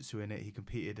 does jiu-jitsu in it. He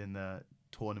competed in the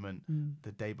tournament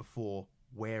the day before,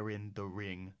 wearing the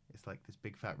ring. It's like this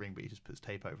big fat ring, but he just puts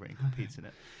tape over it and competes in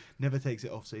it. Never takes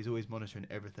it off, so he's always monitoring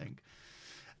everything.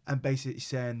 And basically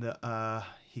saying that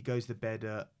he goes to bed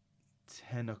at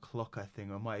 10 o'clock, I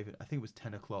think, I think it was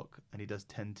 10 o'clock, and he does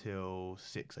 10 till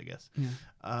 6, I guess.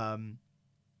 Yeah.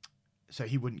 So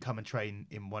he wouldn't come and train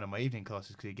in one of my evening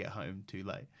classes because he'd get home too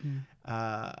late.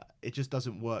 It just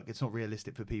doesn't work. It's not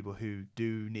realistic for people who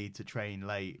do need to train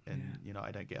late. And,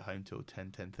 I don't get home till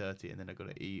 10:30, and then I've got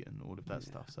to eat and all of that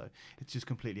stuff. So it's just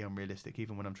completely unrealistic,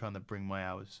 even when I'm trying to bring my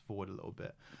hours forward a little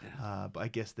bit. But I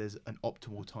guess there's an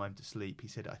optimal time to sleep. He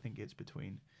said, I think he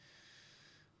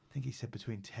said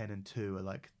between 10 and 2 are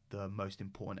like the most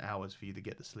important hours for you to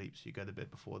get to sleep. So you go to bed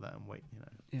before that and wait,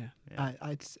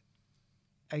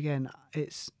 Again,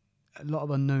 it's a lot of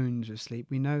unknowns with sleep.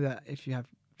 We know that if you have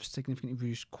significantly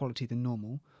reduced quality than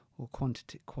normal, or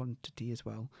quantity as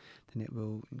well, then it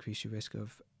will increase your risk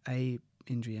of A,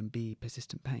 injury, and B,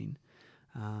 persistent pain.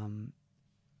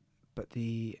 But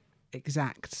the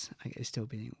exacts is still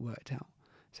being worked out,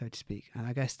 so to speak. And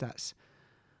I guess that's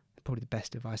probably the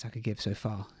best advice I could give so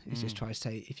far, is just try to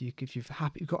say, if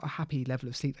you've got a happy level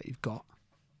of sleep that you've got,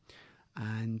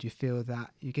 and you feel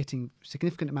that you're getting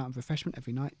significant amount of refreshment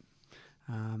every night,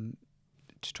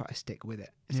 to try to stick with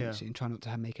it, essentially, and try not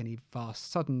to make any vast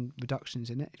sudden reductions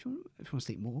in it. If you want to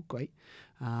sleep more, great.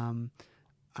 And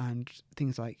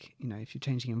things like, if you're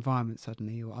changing environment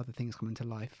suddenly, or other things come into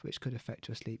life which could affect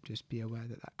your sleep, just be aware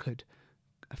that could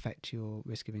affect your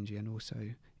risk of injury and also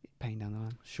pain down the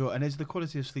line. Sure. And is the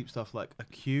quality of sleep stuff like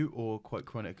acute or quite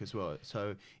chronic as well?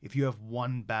 So if you have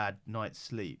one bad night's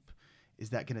sleep, is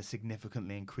that going to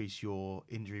significantly increase your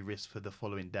injury risk for the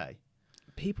following day?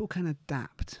 People can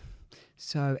adapt.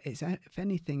 So if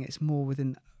anything, it's more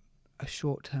within a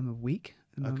short term of week,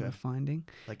 the moment of finding.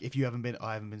 Like if I haven't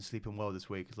been sleeping well this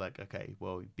week, it's like, okay,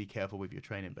 well, be careful with your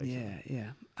training, basically.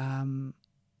 Yeah.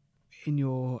 In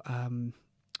your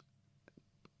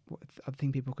what other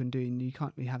thing people can do, and you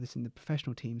can't really have this in the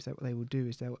professional teams, that what they will do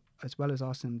is they'll, as well as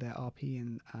asking them their RP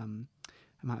and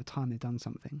amount of time they've done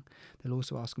something, they'll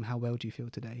also ask them, how well do you feel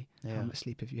today? How much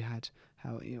sleep have you had?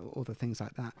 How, all the things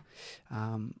like that,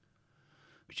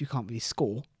 which you can't really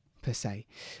score per se.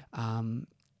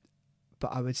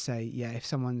 But I would say, if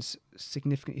someone's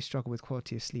significantly struggled with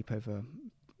quality of sleep over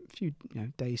a few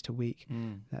days to week,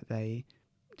 that they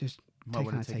just take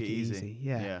it easy.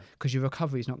 Because your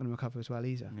recovery is not going to recover as well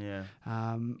either.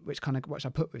 Which I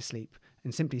put with sleep,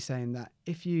 and simply saying that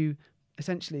if you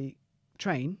essentially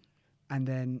train and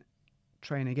then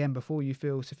train again before you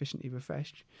feel sufficiently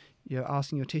refreshed, you're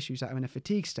asking your tissues that are in a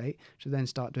fatigue state to then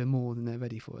start doing more than they're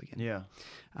ready for again.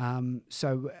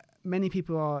 So many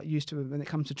people are used to, when it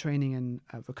comes to training and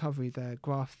recovery, the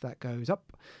graph that goes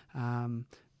up,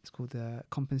 it's called the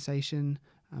compensation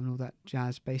and all that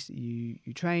jazz. Basically,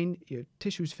 you train, your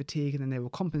tissues fatigue, and then they will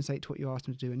compensate to what you asked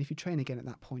them to do. And if you train again at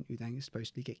that point, you then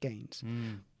supposedly get gains.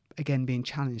 Again, being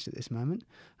challenged at this moment,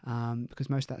 because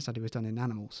most of that study was done in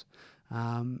animals.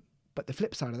 But the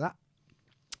flip side of that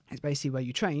is basically where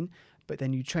you train, but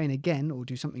then you train again or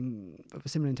do something of a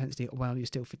similar intensity while you're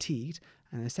still fatigued.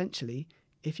 And essentially,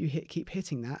 if you keep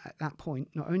hitting that at that point,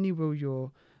 not only will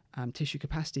your tissue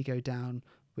capacity go down,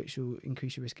 which will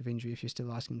increase your risk of injury if you're still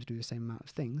asking them to do the same amount of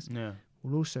things,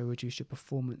 will also reduce your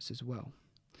performance as well.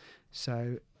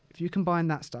 So if you combine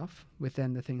that stuff with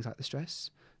then the things like the stress,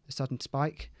 the sudden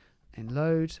spike in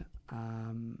load,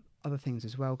 other things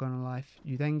as well going on in life,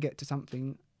 you then get to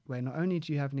something where not only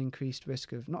do you have an increased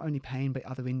risk of not only pain, but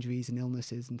other injuries and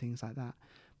illnesses and things like that,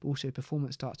 but also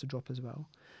performance starts to drop as well.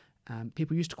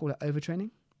 People used to call it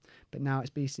overtraining, but now it's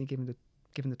basically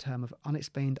given the term of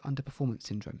unexplained underperformance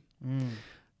syndrome.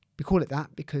 We call it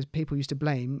that because people used to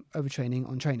blame overtraining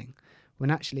on training, when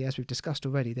actually, as we've discussed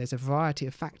already, there's a variety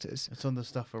of factors. It's on the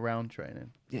stuff around training.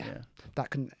 Yeah.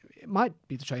 It might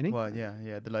be the training. Well,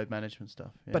 yeah, the load management stuff.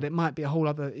 Yeah. But it might be a whole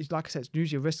other, like I said, it's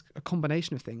usually a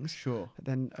combination of things. Sure. That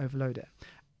then overload it.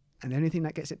 And the only thing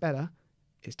that gets it better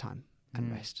is time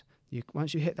and rest.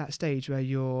 Once you hit that stage where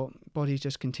your body's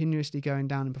just continuously going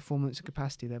down in performance and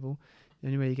capacity level, the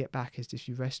only way you get back is if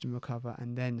you rest and recover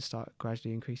and then start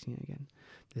gradually increasing it again.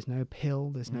 There's no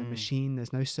pill, there's no machine,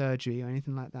 there's no surgery or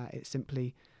anything like that. It's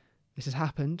simply, this has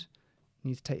happened, you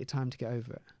need to take your time to get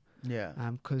over it. Yeah.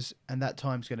 And that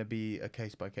time's going to be a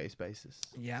case-by-case basis.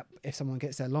 Yeah. If someone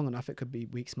gets there long enough, it could be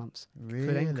weeks, months.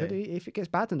 Really? If it gets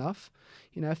bad enough,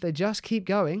 if they just keep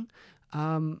going,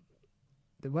 the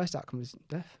worst outcome is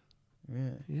death. Yeah.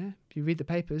 Yeah. If you read the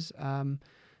papers,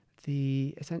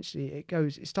 essentially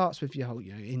it starts with your whole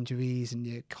injuries and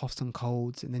your coughs and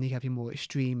colds, and then you have your more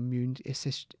extreme immune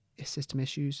system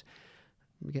issues.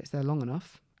 It gets there long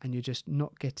enough, and you're just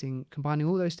not combining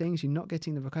all those things. You're not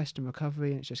getting the rest and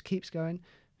recovery, and it just keeps going.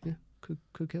 Yeah,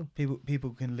 could kill. People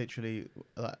can literally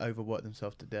overwork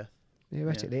themselves to death.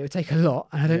 Theoretically, it would take a lot,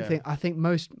 and I think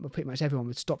pretty much everyone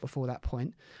would stop before that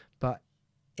point. But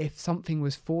if something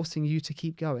was forcing you to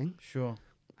keep going, sure,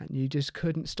 and you just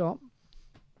couldn't stop,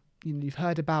 you've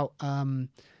heard about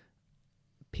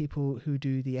people who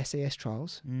do the SAS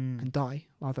trials and die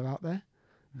while they're out there.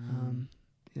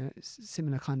 It's a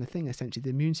similar kind of thing. Essentially, the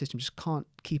immune system just can't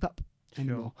keep up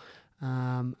anymore,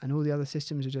 and all the other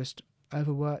systems are just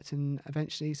overworked, and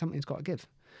eventually something's got to give.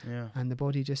 Yeah, and the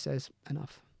body just says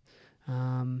enough.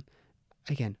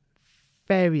 Again,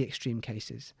 very extreme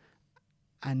cases.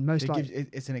 And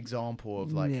it's an example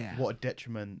of what a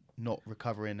detriment not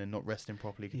recovering and not resting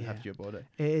properly can have to your body.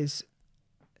 It is.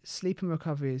 Sleep and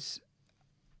recovery is,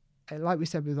 like we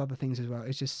said with other things as well,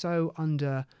 it's just so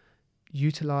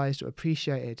underutilized or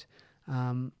appreciated.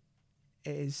 It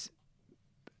is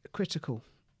critical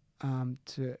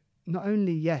to not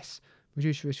only,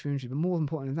 reduce your risk for injury, but more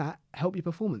important than that, help your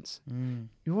performance.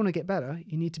 If you want to get better,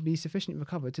 you need to be sufficiently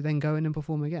recovered to then go in and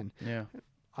perform again. Yeah.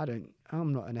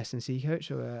 I'm not an S&C coach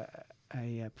or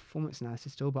a performance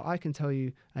analysis tool, but I can tell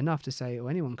you enough to say, or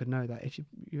anyone could know, that if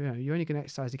you're only going to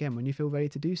exercise again when you feel ready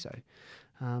to do so.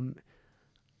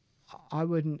 I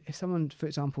wouldn't, if someone, for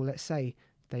example, let's say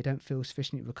they don't feel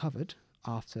sufficiently recovered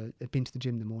after they've been to the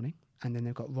gym in the morning and then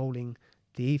they've got rolling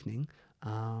the evening,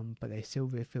 but they still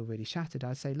feel really shattered,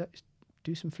 I'd say, look,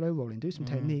 do some flow rolling, do some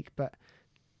technique, but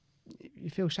if you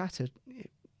feel shattered,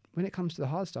 when it comes to the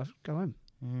hard stuff, go home.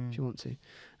 If you want to.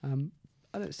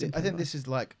 I think this is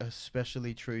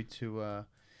especially true to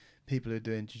people who are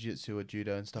doing jiu-jitsu or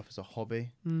judo and stuff as a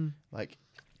hobby. Like,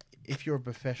 if you're a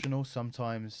professional,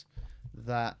 sometimes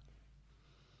that's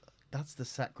the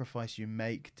sacrifice you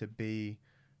make to be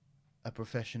a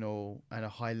professional and a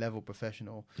high-level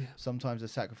professional. Sometimes the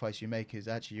sacrifice you make is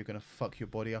actually you're going to fuck your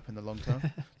body up in the long term.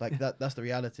 That's the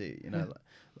reality,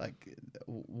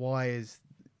 why is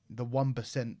the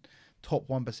 1%, top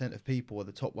 1% of people are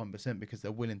the top 1% because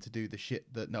they're willing to do the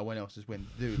shit that no one else is willing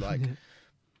to do,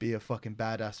 be a fucking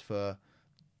badass for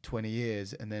 20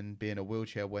 years and then be in a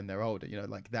wheelchair when they're older.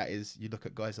 That is, you look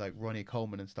at guys like Ronnie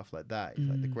Coleman and stuff like that.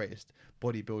 He's the greatest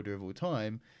bodybuilder of all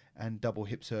time, and double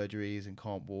hip surgeries and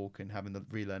can't walk and having to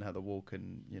relearn how to walk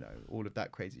and all of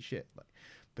that crazy shit.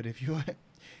 But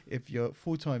if your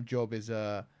full-time job is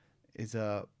a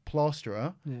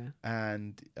plasterer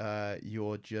and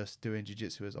you're just doing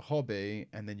jiu-jitsu as a hobby,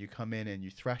 and then you come in and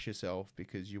you thrash yourself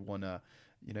because you want to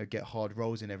get hard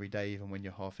rolls in every day even when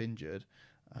you're half injured,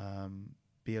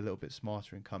 be a little bit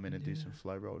smarter and come in and do some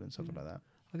flow roll and something like that.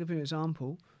 I'll give you an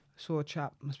example. I saw a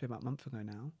chap, must be about a month ago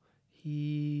now.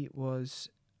 He was,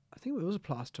 I think it was a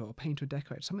plasterer or painter or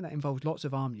decorator, something that involved lots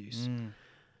of arm use.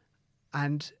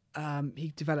 And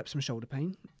he developed some shoulder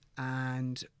pain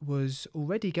and was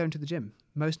already going to the gym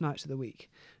most nights of the week,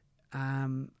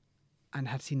 and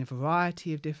had seen a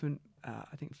variety of different,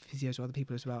 I think, physios or other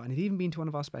people as well. And he'd even been to one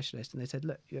of our specialists, and they said,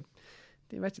 look,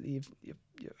 theoretically, you're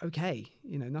okay.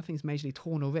 Nothing's majorly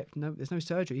torn or ripped. No, there's no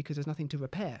surgery because there's nothing to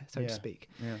repair, so to speak.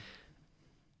 Yeah.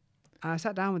 And I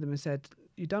sat down with him and said,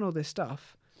 you've done all this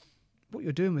stuff. What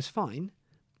you're doing was fine,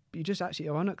 but you just actually,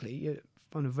 ironically, you're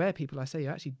one of rare people I say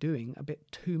you're actually doing a bit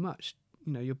too much.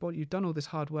 Your body, you've done all this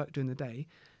hard work during the day,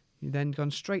 you've then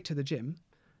gone straight to the gym,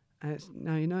 and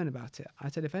now you're knowing about it. I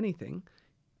said, if anything,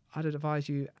 I'd advise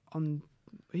you on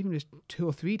even just 2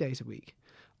 or 3 days a week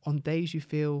on days you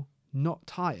feel not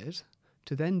tired,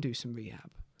 to then do some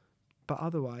rehab. But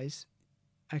otherwise,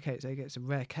 okay, so it's a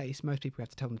rare case. Most people have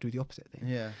to tell them to do the opposite thing.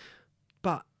 Yeah.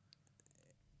 But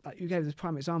like you gave this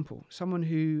prime example, someone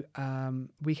who,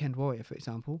 weekend warrior, for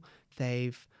example,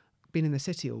 they've been in the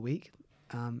city all week,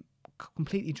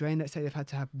 completely drained. Let's say they've had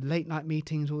to have late night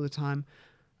meetings all the time.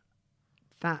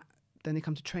 Then they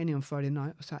come to training on Friday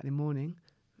night or Saturday morning,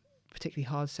 particularly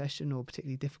hard session or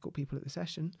particularly difficult people at the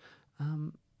session.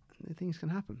 Things can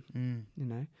happen, you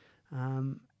know,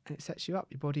 and it sets you up.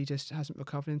 Your body just hasn't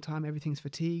recovered in time. Everything's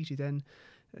fatigued. You then,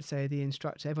 let's say the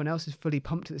instructor, everyone else is fully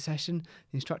pumped at the session.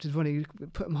 The instructor's running,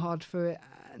 put them hard through it,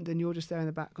 and then you're just there in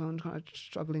the background, kind of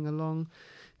struggling along,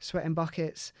 sweating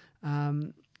buckets.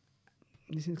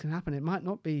 These things can happen. It might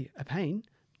not be a pain,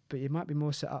 but you might be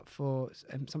more set up for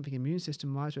something immune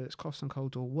system wise, whether it's coughs and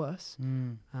colds or worse.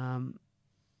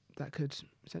 That could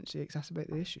essentially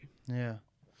exacerbate the issue. Yeah.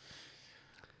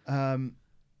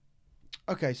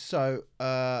 Okay, so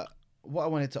what I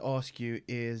wanted to ask you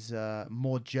is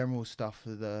more general stuff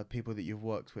for the people that you've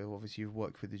worked with. Obviously, you've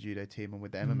worked with the judo team and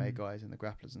with the MMA guys and the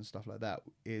grapplers and stuff like that.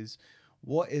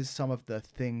 What is some of the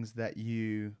things that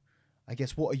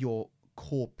what are your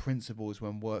core principles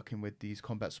when working with these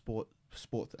combat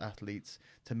sports athletes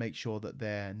to make sure that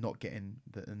they're not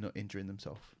injuring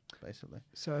themselves, basically?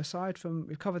 So aside from,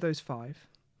 we've covered those 5,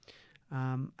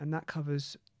 and that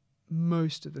covers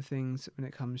most of the things when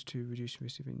it comes to reducing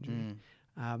risk of injury.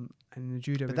 And in the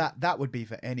judo, but that would be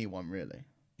for anyone, really.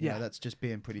 Yeah, that's just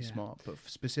being pretty smart. But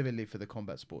specifically for the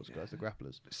combat sports guys, the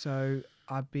grapplers. So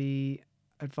I'd be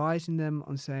advising them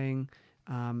on saying,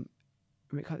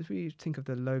 if we think of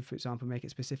the load, for example, make it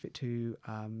specific to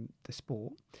the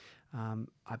sport.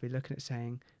 I'd be looking at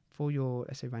saying, for your,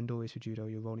 let's say, randoris for judo,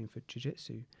 you're rolling for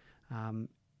jiu-jitsu.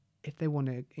 If they want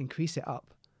to increase it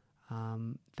up,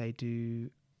 they do,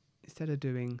 instead of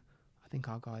doing, I think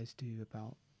our guys do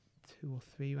about 2 or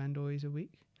 3 randoris a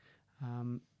week.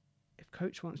 If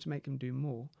coach wants to make them do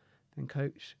more, then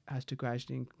coach has to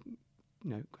gradually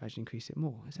increase it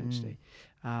more, essentially.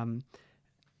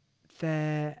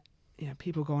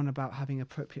 People go on about having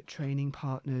appropriate training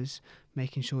partners,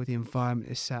 making sure the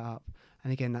environment is set up.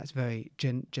 And again, that's very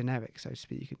generic, so to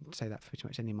speak. You can say that for pretty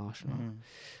much any martial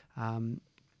art.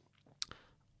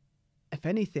 If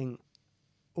anything,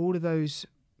 all of those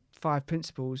 5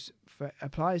 principles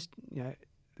applies, the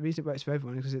reason it works for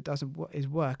everyone is because it doesn't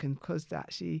work, and because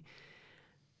actually,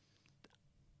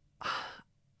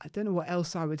 I don't know what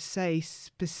else I would say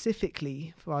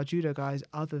specifically for our judo guys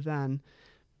other than,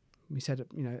 we said,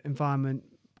 environment,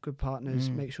 good partners,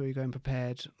 make sure you're going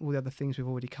prepared, all the other things we've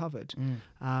already covered.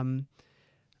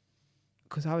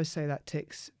 Because I would say that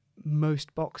ticks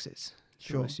most boxes,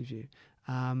 to be honest with you.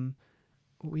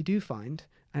 What we do find,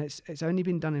 and it's only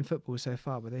been done in football so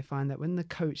far, but they find that when the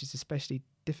coach is especially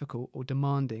difficult or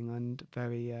demanding and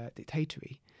very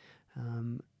dictatorial,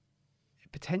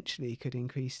 it potentially could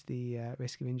increase the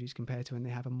risk of injuries compared to when they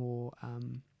have a more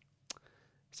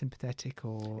sympathetic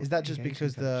or... Is that just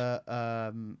because the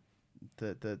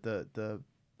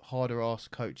harder ass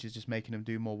coach is just making them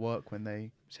do more work when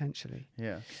they... Essentially.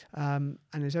 Yeah. And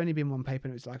there's only been one paper,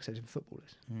 and it was, like I said, for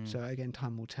footballers. So again,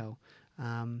 time will tell.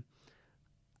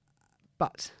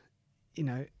 But,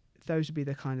 those would be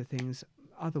the kind of things.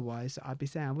 Otherwise, I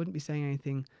wouldn't be saying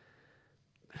anything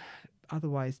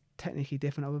otherwise technically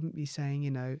different. I wouldn't be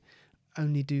saying,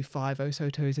 only do 5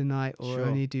 Osotos a night, or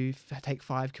only take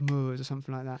 5 Kimuras or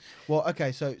something like that. Well,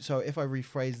 okay, so if I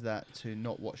rephrase that to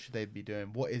not what should they be doing,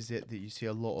 what is it that you see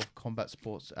a lot of combat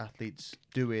sports athletes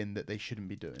doing that they shouldn't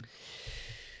be doing?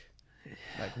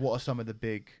 Like, what are some of the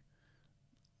big...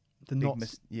 The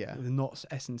knots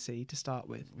S&C to start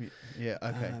with. Yeah,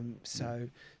 okay. So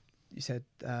you said,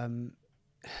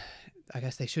 I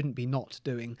guess they shouldn't be not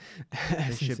doing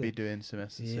They should be doing some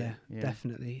S&C. Yeah,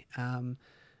 definitely. You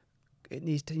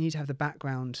need to have the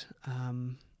background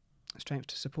strength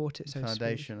to support it. So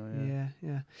foundation.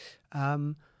 Yeah.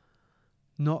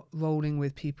 Not rolling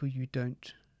with people you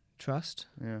don't trust.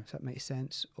 Yeah. If that makes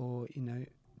sense, or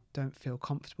don't feel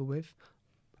comfortable with.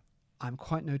 I'm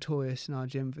quite notorious in our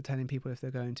gym for telling people if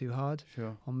they're going too hard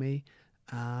on me.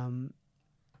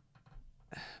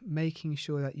 Making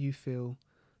sure that you feel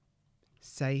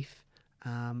safe,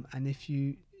 and if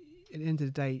you, at the end of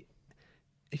the day,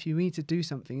 if you need to do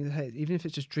something, even if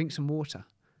it's just drink some water,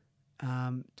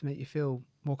 to make you feel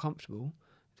more comfortable,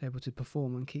 to be able to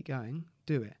perform and keep going,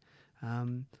 do it.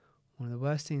 One of the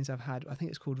worst things I've had, I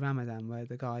think it's called Ramadan, where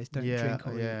the guys don't drink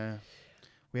or eat.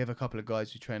 We have a couple of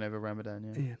guys who train over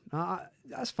Ramadan.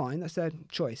 That's fine. That's their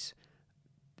choice.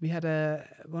 We had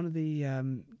one of the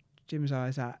gyms I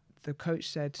was at. The coach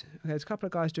said, "Okay, there's a couple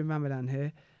of guys doing Ramadan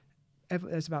here.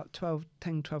 there's about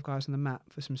 10, 12 guys on the mat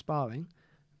for some sparring.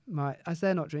 Right, as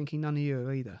they're not drinking, none of you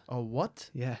are either. Oh, what?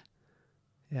 Yeah.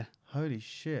 Holy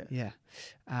shit. Yeah.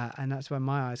 And that's when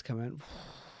my eyes come in.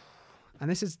 And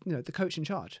this is, the coach in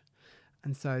charge.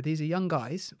 And so these are young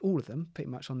guys, all of them, pretty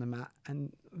much on the mat.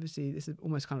 And obviously this is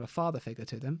almost kind of a father figure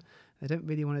to them. They don't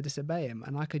really want to disobey him.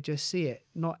 And I could just see it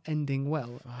not ending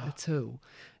well at all.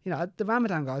 The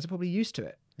Ramadan guys are probably used to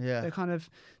it. Yeah.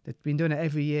 They've been doing it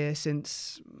every year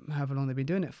since however long they've been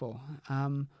doing it for.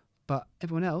 But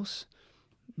everyone else,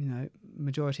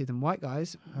 majority of them white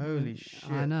guys. Holy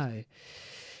shit. I know.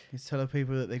 You're telling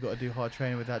people that they got to do hard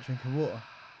training without drinking water.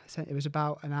 It was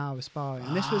about an hour of sparring.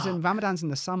 And this was in Ramadan's in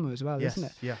the summer as well, isn't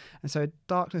it? Yeah. And so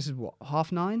darkness is what,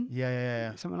 9:30?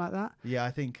 Yeah. Something like that? Yeah,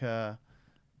 I think, I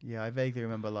vaguely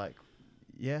remember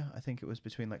I think it was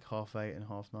between 8:30 and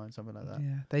 9:30, something like that.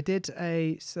 Yeah. They did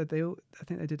I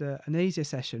think they did an easier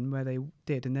session where they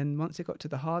did. And then once it got to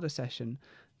the harder session,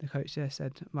 the coach there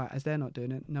said, right, as they're not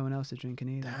doing it, no one else is drinking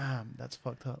either. Damn, that's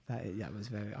fucked up.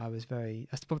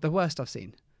 That's probably the worst I've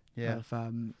seen of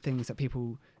things that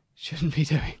people shouldn't be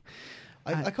doing.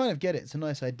 I kind of get it. It's a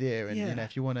nice idea, and Yeah.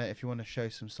 if you want to show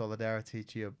some solidarity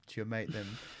to your mate, then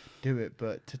do it.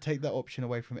 But to take that option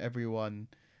away from everyone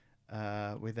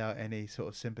without any sort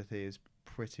of sympathy is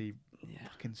pretty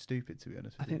fucking stupid, to be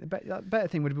honest with I think the better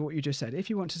thing would be what you just said. If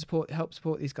you want to help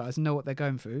support these guys and know what they're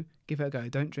going through, give it a go.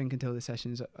 Don't drink until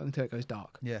it goes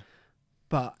dark. Yeah.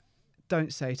 But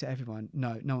don't say to everyone,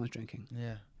 no one's drinking.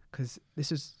 Yeah. Because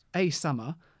this is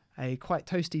summer, a quite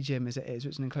toasty gym as it is,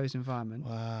 which is an enclosed environment.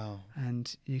 Wow.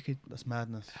 And you could... That's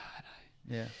madness. I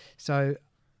know. Yeah. So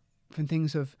from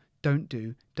things of don't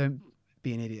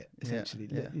be an idiot, essentially.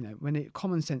 Yeah. When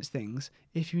common sense things,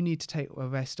 if you need to take a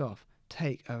rest off,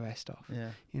 take a rest off. Yeah.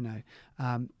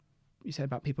 You said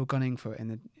about people gunning for it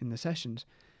in the sessions.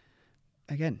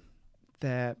 Again,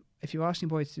 if you're asking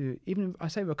boys to, even I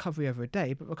say recovery over a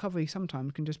day, but recovery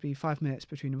sometimes can just be 5 minutes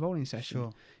between a rolling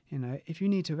session. Sure. If you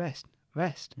need to rest.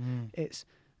 It's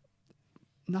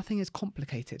nothing is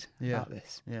complicated about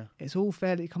this. Yeah. It's all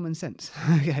fairly common sense.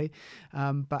 Okay.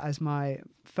 But as my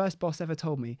first boss ever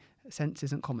told me, sense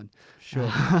isn't common.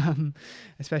 Sure.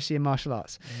 Especially in martial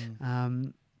arts.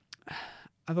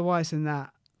 Otherwise than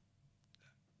that,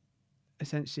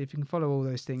 essentially, if you can follow all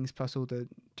those things, plus all the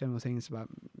general things about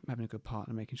having a good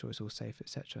partner, making sure it's all safe,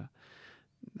 etc.,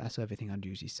 that's everything I'd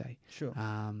usually say. Sure.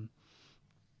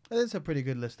 It's a pretty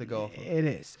good list to go off of. It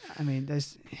is. I mean,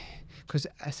 because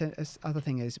other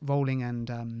thing is rolling and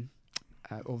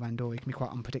or randori can be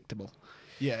quite unpredictable.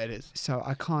 Yeah, it is. So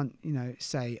I can't,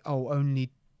 say,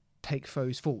 only take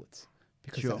throws forwards,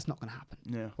 because that's not going to happen.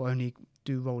 Yeah. Or only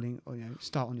do rolling, or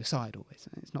start on your side always.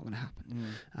 It's not going to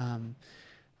happen.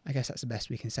 I guess that's the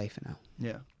best we can say for now.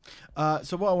 Yeah.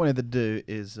 So what I wanted to do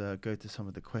is go to some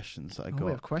of the questions that I got.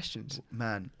 We have questions.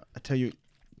 Man, I tell you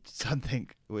something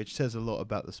which says a lot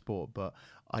about the sport, but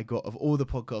I got, of all the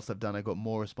podcasts I've done, I got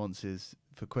more responses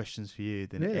for questions for you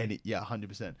than any. Yeah,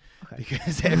 100%. Okay.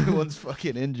 Because everyone's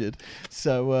fucking injured.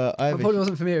 So I probably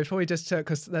wasn't for me. It was probably just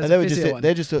because there's a physio one.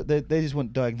 They just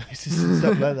want diagnosis and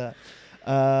stuff like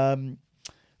that.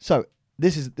 So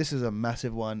this is a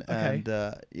massive one, and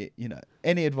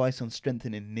any advice on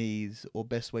strengthening knees or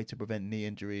best way to prevent knee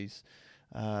injuries?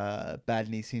 Bad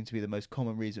knees seem to be the most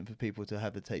common reason for people to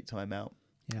have to take time out.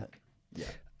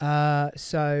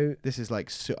 So this is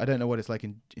I don't know what it's like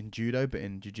in judo, but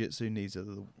in jiu-jitsu, knees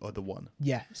are the one.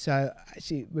 Yeah. So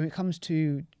actually, when it comes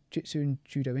to jiu-jitsu and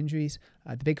judo injuries,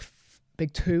 the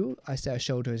big two, I say, are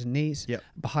shoulders and knees. Yeah.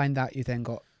 Behind that, you then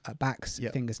got backs,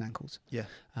 Yep. fingers, and ankles. Yeah.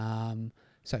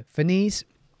 So for knees,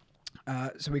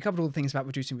 so we covered all the things about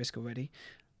reducing risk already.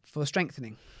 For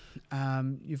strengthening,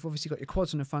 you've obviously got your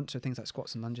quads on the front, so things like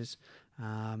squats and lunges.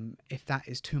 If that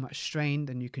is too much strain,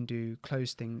 then you can do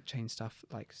closed chain stuff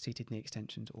like seated knee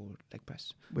extensions or leg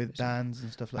press. With bands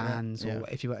and stuff like that. Bands, or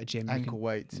if you're at a gym. Ankle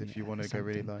weights if you want to go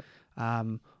really light.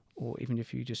 Or even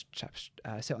if you just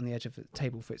sit on the edge of the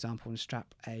table, for example, and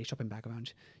strap a shopping bag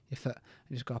around your foot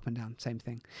and just go up and down, same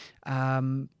thing.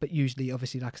 But usually,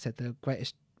 obviously, like I said, the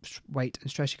greatest weight and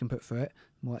stress you can put through it,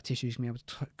 more that tissue is going to be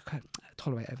able to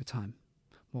tolerate over time,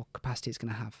 more capacity it's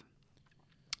going to have.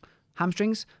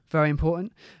 Hamstrings, very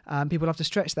important. People love to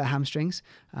stretch their hamstrings,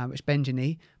 which bend your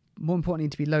knee. More importantly,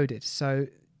 to be loaded. So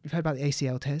you've heard about the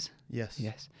ACL tears?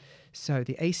 Yes. So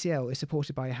the ACL is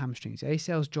supported by your hamstrings. The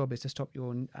ACL's job is to stop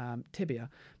your tibia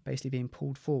basically being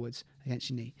pulled forwards against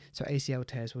your knee. So ACL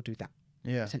tears will do that,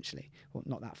 essentially. Well,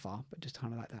 not that far, but just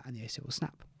kind of like that, and the ACL will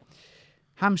snap.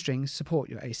 Hamstrings support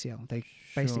your ACL. They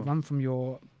basically run from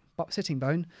your sitting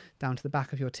bone down to the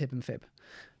back of your tib and fib.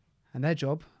 And their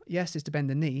job, yes, is to bend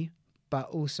the knee, but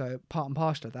also part and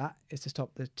parcel of that is to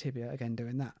stop the tibia again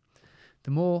doing that.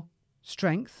 The more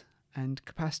strength and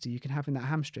capacity you can have in that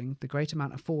hamstring, the greater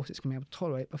amount of force it's going to be able to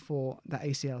tolerate before that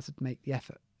ACL to make the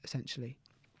effort, essentially.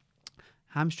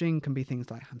 Hamstring can be things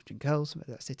like hamstring curls,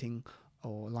 whether that's sitting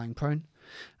or lying prone.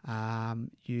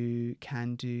 You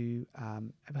can do,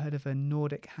 ever heard of a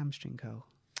Nordic hamstring curl?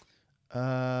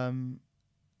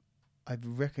 I've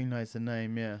recognised the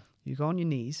name, yeah. You go on your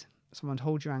knees, someone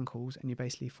holds your ankles, and you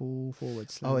basically fall forward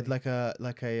slowly. Oh, it's like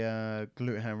a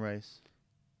glute ham raise.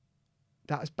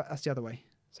 That's the other way.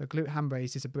 So glute ham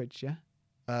raise is a bridge, yeah?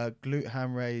 Glute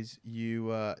ham raise,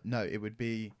 no, it would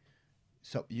be,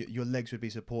 so your legs would be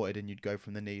supported and you'd go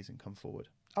from the knees and come forward.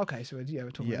 Okay, so we're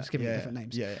talking about just giving it different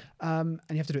names. Yeah. And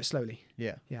you have to do it slowly.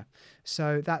 Yeah. Yeah.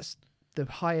 So that's the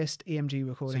highest EMG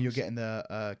recording. So you're getting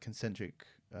the concentric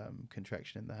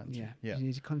contraction in the hamstring. Yeah. You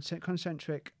need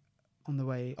concentric on the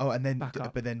way. Oh, and then back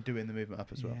up. but then doing the movement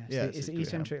up as well. Yeah. So it's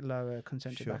eccentric lower,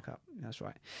 concentric back up. That's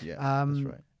right. Yeah. That's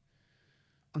right.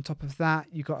 On top of that,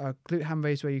 you've got a glute ham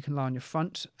raise where you can lie on your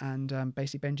front and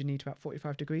basically bend your knee to about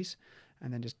 45 degrees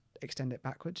and then just extend it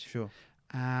backwards. Sure.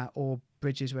 Or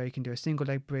bridges where you can do a single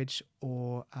leg bridge,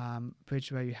 or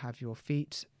bridge where you have your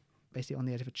feet basically on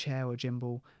the edge of a chair or a gym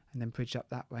ball and then bridge up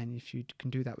that way. And if you can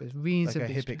do that with reasonably... Like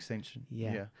a hip extension.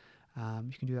 Yeah.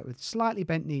 You can do that with slightly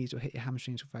bent knees or hit your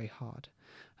hamstrings very hard.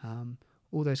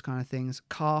 All those kind of things.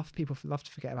 Calf, people love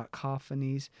to forget about calf for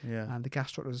knees. Yeah. The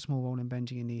gastroc does a small role in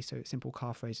bending your knees, so simple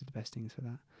calf raise are the best things for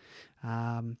that.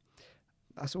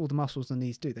 That's all the muscles the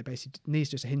knees do. They basically, knees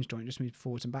just a hinge joint, just move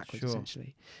forwards and backwards,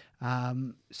 essentially.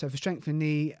 So for strength for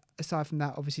knee, aside from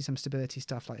that, obviously some stability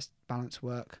stuff like balance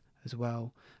work as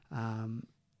well.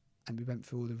 And we went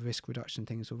through all the risk reduction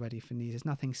things already for knees. There's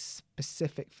nothing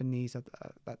specific for knees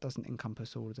that doesn't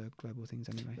encompass all of the global things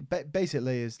anyway.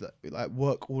 Basically, is like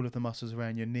work all of the muscles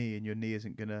around your knee, and your knee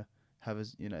isn't gonna have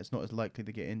it's not as likely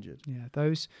to get injured. Yeah,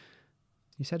 those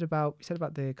you said about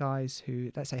the guys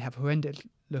who, let's say, have horrendous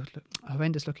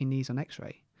looking knees on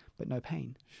X-ray, but no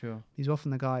pain. Sure. These are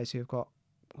often the guys who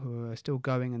are still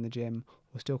going in the gym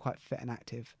or still quite fit and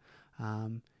active.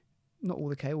 Not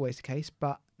always the case,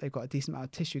 but they've got a decent amount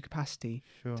of tissue capacity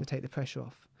to take the pressure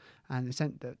off. And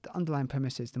the underlying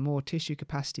premise is the more tissue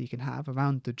capacity you can have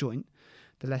around the joint,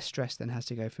 the less stress then has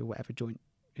to go through whatever joint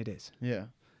it is. Yeah.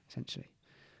 Essentially.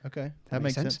 Okay. That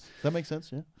makes sense. That makes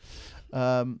sense,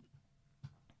 yeah.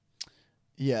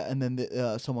 Yeah, and then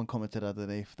someone commented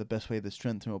underneath the best way to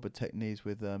strengthen or protect knees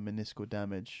with meniscal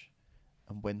damage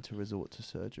and when to resort to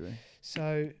surgery.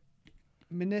 So...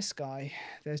 menisci,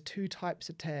 there's two types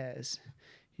of tears.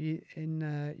 You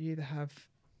either have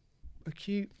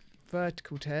acute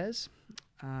vertical tears,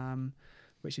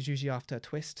 which is usually after a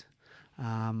twist,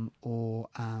 or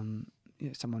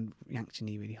someone yanked your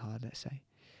knee really hard, let's say.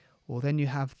 Or then you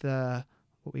have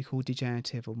what we call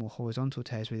degenerative or more horizontal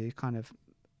tears, where they're kind of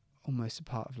almost a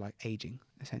part of like aging,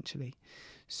 essentially.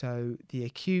 So the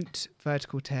acute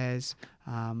vertical tears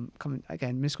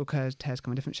meniscal tears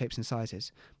come in different shapes and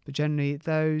sizes, but generally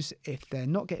those, if they're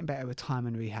not getting better with time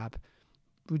and rehab,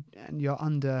 and you're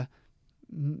under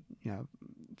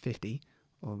 50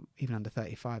 or even under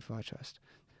 35 for I trust,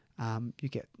 you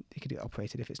could get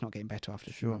operated if it's not getting better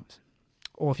after a few months.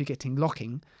 Or if you're getting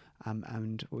locking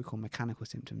and what we call mechanical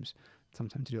symptoms,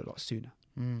 sometimes to do it a lot sooner,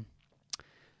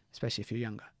 especially if you're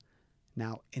younger.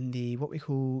 Now, in the what we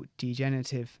call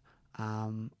degenerative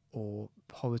or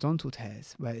horizontal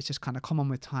tears, where it's just kind of come on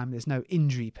with time, there's no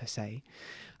injury per se,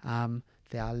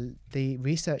 the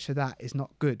research for that is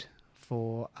not good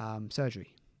for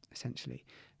surgery, essentially.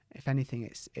 If anything,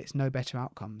 it's no better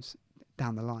outcomes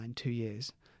down the line, 2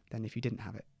 years, than if you didn't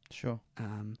have it. Sure.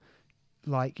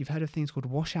 Like you've heard of things called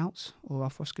washouts or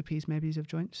arthroscopies maybe of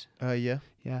joints? Yeah.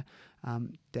 Yeah.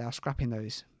 They are scrapping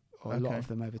those, or a lot of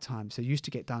them over time. So it used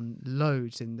to get done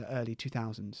loads in the early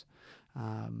 2000s.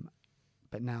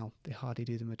 But now they hardly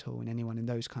do them at all in anyone in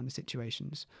those kind of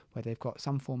situations where they've got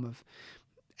some form of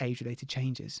age-related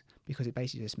changes, because it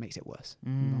basically just makes it worse.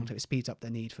 It speeds up the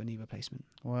need for a knee replacement.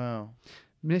 Wow.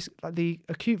 Like the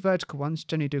acute vertical ones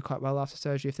generally do quite well after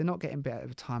surgery. If they're not getting better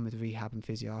over time with rehab and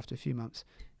physio after a few months,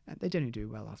 they generally do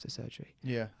well after surgery.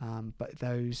 Yeah. But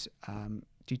those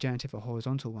degenerative or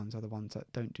horizontal ones are the ones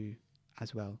that don't do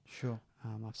as well. Sure.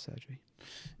 After surgery.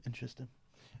 Interesting.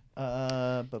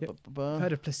 Heard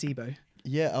of placebo?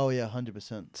 Yeah. Oh, yeah.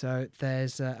 100%. So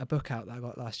there's a book out that I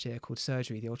got last year called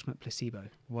Surgery: The Ultimate Placebo.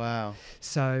 Wow.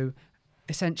 So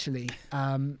essentially, if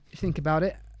you think about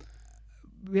it,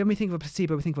 when we think of a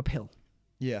placebo, we think of a pill.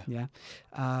 Yeah. Yeah.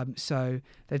 So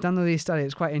they've done all these studies.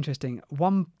 It's quite interesting.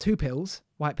 Two pills,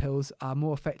 white pills, are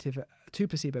more effective. Two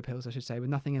placebo pills, I should say, with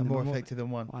nothing in them. More effective than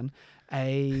one.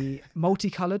 A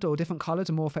multicoloured or different colours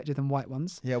are more effective than white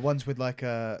ones. Yeah, ones with like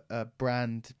a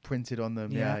brand printed on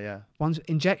them. Yeah.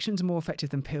 Injections are more effective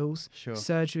than pills. Sure.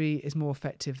 Surgery is more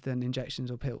effective than injections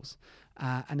or pills.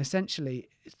 And essentially,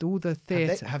 all the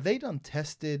theatre. Have they done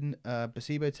testing,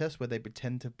 placebo tests where they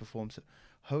pretend to perform?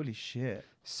 Holy shit.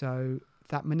 So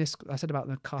that meniscal, I said about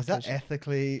the cartilage. Is that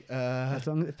ethically? As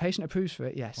long as the patient approves for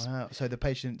it, yes. Wow. So the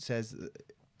patient says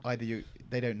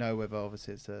they don't know whether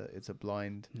obviously it's a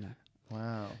blind. No.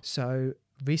 Wow. So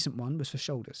recent one was for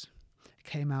shoulders. It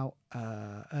came out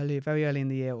very early in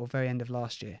the year or very end of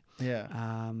last year.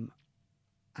 Yeah.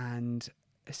 And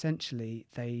essentially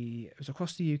it was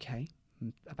across the UK,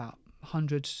 about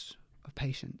hundreds of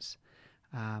patients,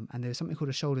 and there was something called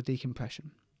a shoulder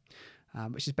decompression,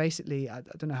 which is basically, I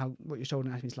don't know what your shoulder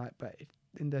anatomy is like, but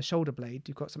in the shoulder blade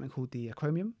you've got something called the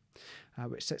acromion,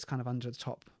 which sits kind of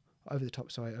over the top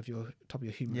of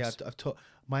your humerus. Yeah,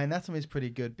 my anatomy is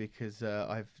pretty good because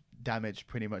I've damaged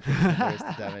pretty much everything there is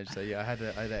to damage. So yeah, I had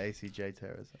an ACJ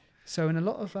tear. So in a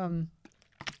lot of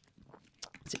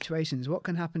situations, what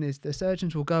can happen is the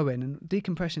surgeons will go in, and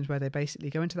decompressions where they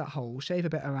basically go into that hole, shave a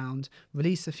bit around,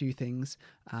 release a few things,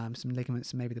 some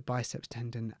ligaments and maybe the biceps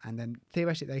tendon, and then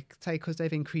theoretically they say because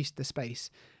they've increased the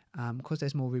space, because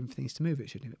there's more room for things to move,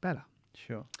 it should do it better.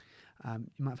 Sure. You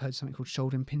might have heard of something called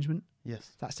shoulder impingement.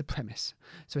 Yes. That's the premise.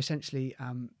 So essentially,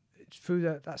 through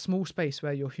that small space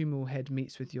where your humeral head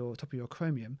meets with your top of your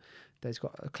acromion, there's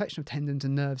got a collection of tendons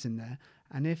and nerves in there.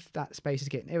 And if that space is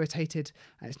getting irritated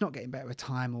and it's not getting better with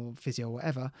time or physio or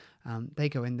whatever, they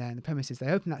go in there, and the premise is they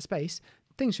open that space,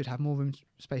 things should have more room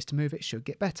space to move, it should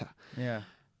get better. Yeah.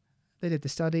 They did the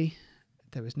study.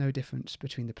 There was no difference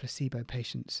between the placebo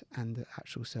patients and the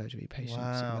actual surgery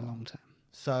patients in the long term.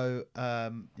 So,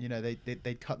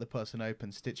 they cut the person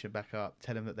open, stitch them back up,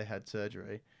 tell them that they had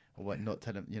surgery, or what? Not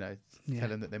tell them, tell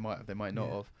them that they might not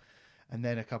have, and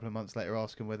then a couple of months later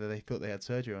ask them whether they thought they had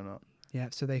surgery or not. Yeah.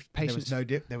 So there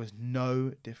was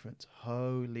no difference.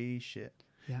 Holy shit.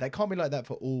 Yeah. That can't be like that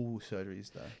for all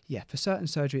surgeries, though. Yeah, for certain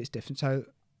surgery it's different. So,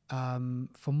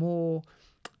 for more,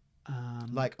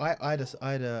 like I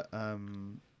had a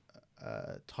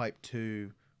type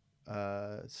 2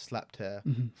 slap tear,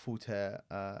 full tear,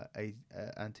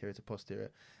 anterior to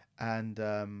posterior, and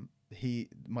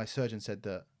my surgeon said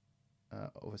that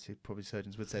obviously probably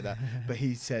surgeons would say that, but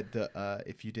he said that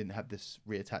if you didn't have this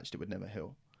reattached, it would never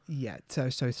heal. Yeah, so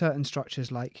certain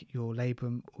structures like your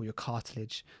labrum or your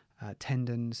cartilage,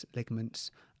 tendons,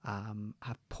 ligaments,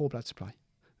 have poor blood supply.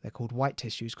 They're called white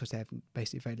tissues because they have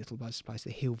basically very little blood supply, so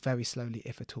they heal very slowly,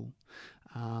 if at all.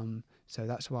 So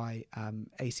that's why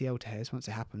ACL tears, once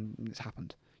they happen, it's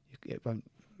happened. It won't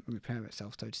repair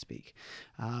itself, so to speak.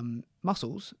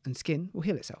 Muscles and skin will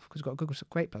heal itself because it's got a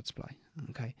great blood supply.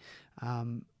 Okay,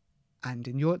 and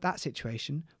in that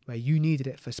situation where you needed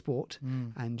it for sport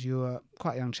and you're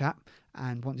quite a young chap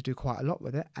and want to do quite a lot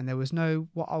with it, and there was no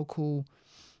what I'll call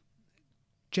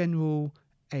general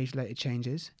age-related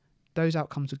changes, those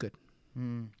outcomes are good.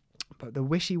 But the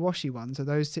wishy-washy ones are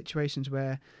those situations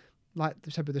where, like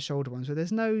the said with the shoulder ones, where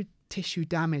there's no tissue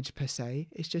damage per se.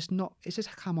 It's just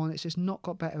come on. It's just not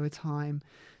got better with time.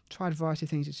 Tried a variety of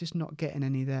things. It's just not getting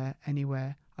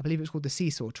anywhere. I believe it's called the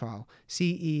Seesaw trial,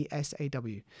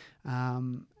 CESAW.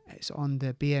 It's on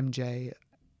the BMJ,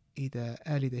 either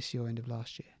early this year or end of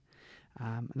last year.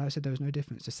 And like I said, there was no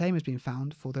difference. The same has been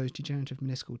found for those degenerative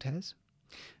meniscal tears.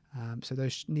 So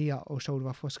those knee or shoulder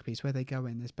arthroscopies, where they go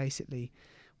in, there's basically,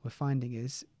 we're finding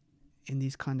is in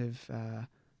these kind of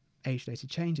age-related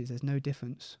changes, there's no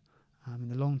difference in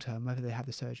the long term whether they have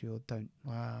the surgery or don't.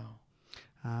 Wow.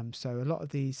 So a lot of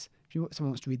these, if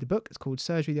someone wants to read the book, it's called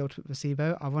Surgery: The Ultimate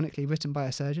Placebo, ironically written by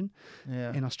a surgeon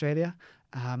in Australia.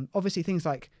 Obviously things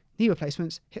like knee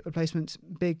replacements, hip replacements,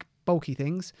 big bulky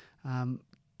things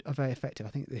are very effective. I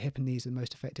think the hip and knees are the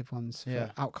most effective ones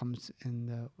for outcomes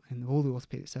in all the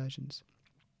orthopedic surgeons.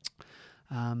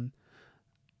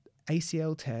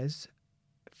 ACL tears,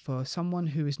 for someone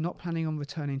who is not planning on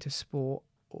returning to sport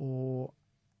or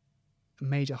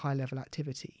major high-level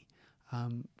activity,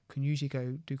 can usually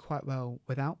do quite well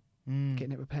without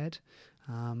getting it repaired.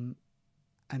 And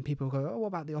people go, oh, what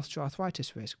about the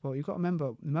osteoarthritis risk? Well, you've got to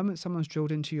remember, the moment someone's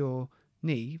drilled into your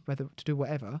knee, whether to do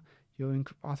whatever, your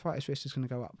arthritis risk is going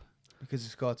to go up. Because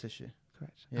of scar tissue.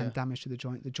 Correct. Yeah. And damage to the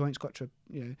joint. The joint's got to,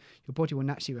 your body will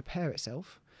naturally repair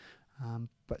itself.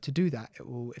 But to do that, it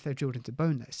will, if they're drilled into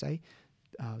bone, let's say,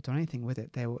 done anything with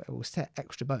it, it will set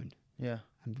extra bone. Yeah.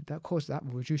 And that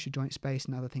will reduce your joint space,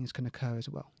 and other things can occur as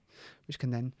well, which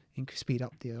can then speed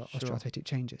up the osteoarthritic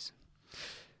changes.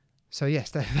 So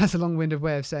yes, that's a long-winded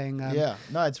way of saying. No,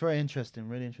 it's very interesting,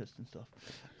 really interesting stuff.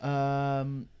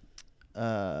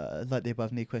 Like the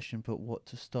above knee question, but what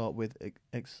to start with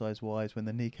exercise-wise when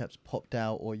the kneecaps popped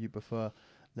out, or you prefer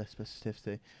less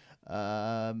specificity?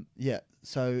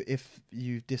 So if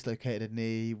you've dislocated a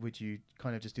knee, would you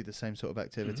kind of just do the same sort of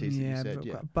activities that you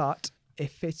said? But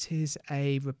if it is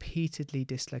a repeatedly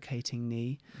dislocating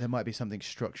knee, there might be something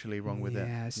structurally wrong with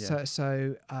it.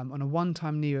 So on a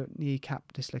one-time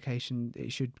kneecap dislocation,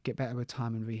 it should get better with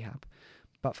time and rehab.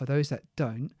 But for those that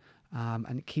don't,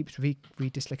 and it keeps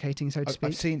re-dislocating, so to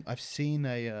speak. I've seen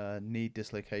a knee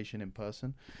dislocation in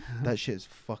person. That shit is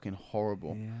fucking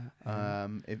horrible.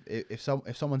 If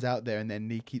someone's out there and their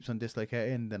knee keeps on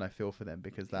dislocating, then I feel for them,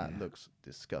 because that looks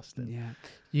disgusting.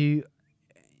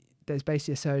 There's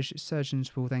basically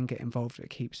surgeons will then get involved. It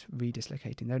keeps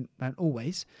re-dislocating. They don't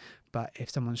always, but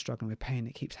if someone's struggling with pain,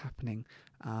 it keeps happening.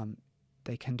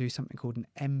 They can do something called an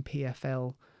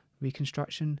MPFL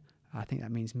reconstruction. I think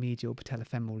that means medial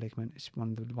patellofemoral ligament. It's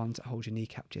one of the ones that holds your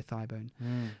kneecap to your thigh bone.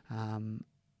 And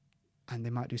they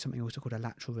might do something also called a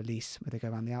lateral release, where they go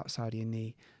around the outside of your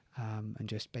knee and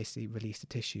just basically release the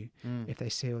tissue. If they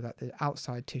feel that the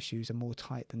outside tissues are more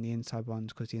tight than the inside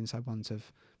ones, because the inside ones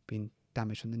have been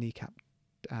damaged from the kneecap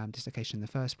dislocation in the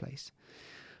first place.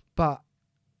 But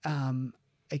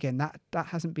again, that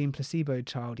hasn't been placebo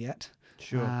trialed yet.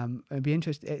 It'd be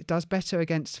interesting. It does better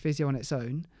against physio on its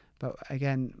own, but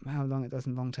again, how long it does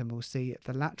in long term, we'll see.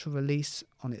 The lateral release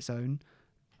on its own,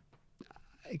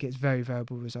 it gets very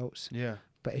variable results.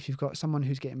 But if you've got someone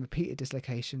who's getting repeated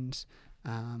dislocations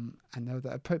and they're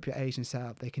the appropriate age and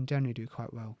setup, they can generally do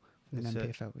quite well with an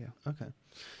MPFL. Okay.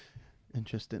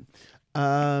 Interesting.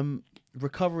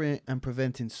 Recovery and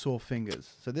preventing sore fingers.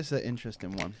 So this is an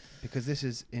interesting one, because this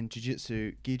is in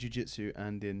jiu-jitsu, gi jiu-jitsu,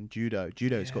 and in judo.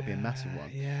 Judo's got to be a massive one.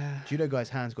 Judo guys'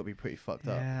 hands got to be pretty fucked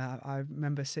up. I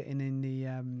remember sitting in the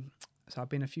so I've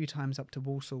been a few times up to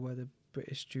Walsall, where the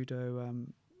British Judo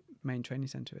main training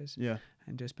centre is,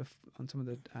 and just on some of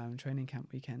the training camp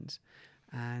weekends,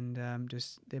 and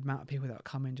just the amount of people that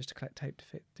come in just to collect tape to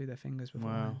fit through their fingers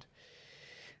beforehand.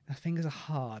 Their fingers are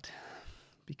hard,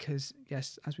 because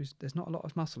there's not a lot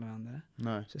of muscle around there.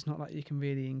 So it's not like you can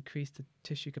really increase the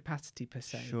tissue capacity per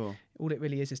se. All it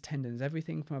really is tendons.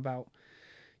 Everything from about,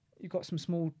 you've got some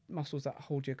small muscles that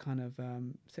hold your kind of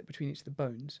sit between each of the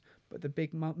bones, but the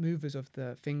big movers of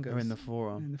the fingers are in the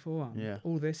forearm.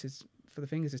 All this is for the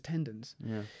fingers is tendons.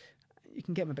 You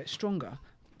can get them a bit stronger,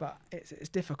 but it's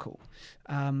difficult.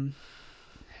 When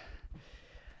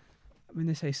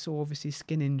they say sore, obviously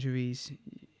skin injuries,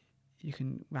 you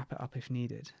can wrap it up if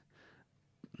needed.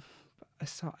 But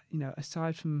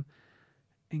aside from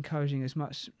encouraging as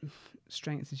much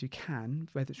strength as you can,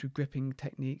 whether it's through gripping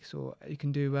techniques, or you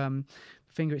can do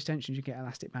finger extensions, you get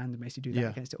elastic band and basically do that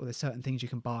against it, or there's certain things you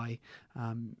can buy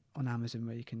on Amazon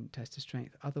where you can test the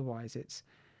strength. Otherwise, it's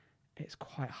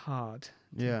quite hard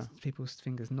for people's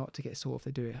fingers not to get sore if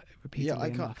they do it repeatedly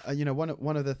enough.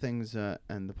 One of the things,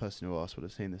 and the person who asked would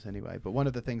have seen this anyway, but one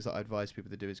of the things that I advise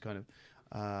people to do is kind of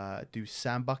do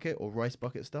sand bucket or rice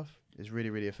bucket stuff. Is really,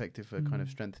 really effective for kind of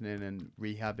strengthening and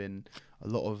rehabbing a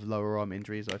lot of lower arm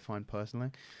injuries, I find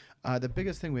personally. The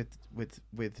biggest thing with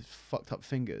fucked up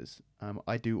fingers,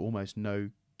 I do almost no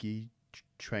gi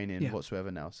training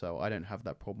whatsoever now, so I don't have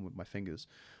that problem with my fingers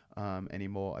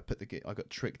anymore. I got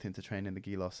tricked into training the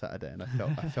gi last Saturday, and I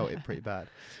felt it pretty bad.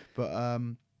 But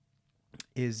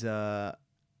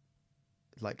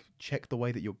like, check the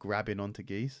way that you're grabbing onto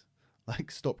gis.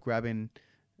 Like, stop grabbing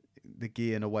the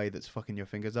gi in a way that's fucking your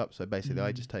fingers up. So basically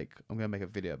I'm going to make a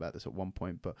video about this at one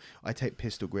point, but I take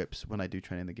pistol grips when I do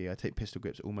training the gi. I take pistol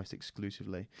grips almost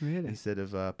exclusively instead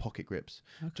of pocket grips,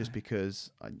 just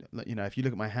because if you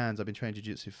look at my hands, I've been training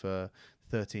jiu-jitsu for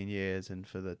 13 years, and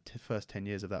for the first 10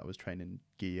 years of that I was training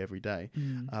gi every day.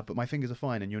 But my fingers are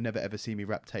fine, and you'll never ever see me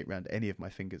wrap tape around any of my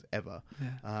fingers ever.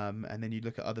 And then you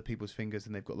look at other people's fingers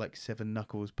and they've got like 7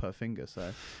 knuckles per finger,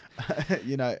 so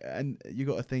and you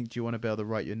got to think, do you want to be able to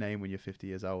write your name when you're 50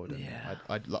 years old? And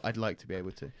I'd like to be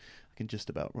able to. I can just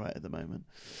about write at the moment.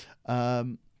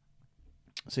 Sorry,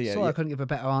 I couldn't give a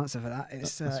better answer for that.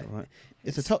 That's all right.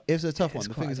 It's a tough one.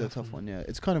 The fingers are a tough one.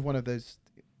 It's kind of one of those.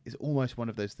 It's almost one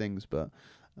of those things, but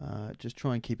just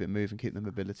try and keep it moving, keep the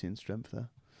mobility and strength there.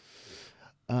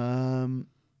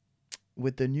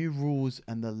 With the new rules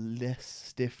and the less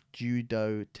stiff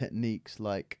judo techniques,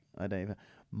 like, I don't even,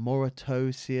 Morito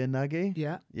Seoinage?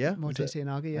 Morito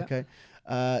Seoinage, Okay.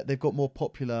 They've got more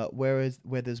popular. Where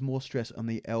there's more stress on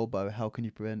the elbow, how can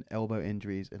you prevent elbow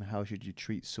injuries, and how should you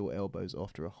treat sore elbows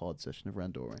after a hard session of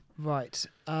randori? Right.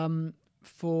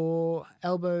 For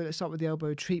elbow, let's start with the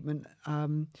elbow treatment.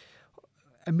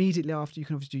 Immediately after, you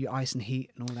can obviously do your ice and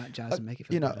heat and all that jazz and make it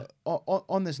feel better.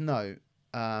 On this note,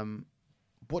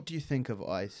 what do you think of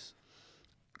ice?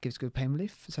 Gives good pain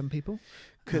relief for some people.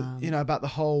 About the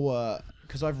whole,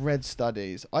 because I've read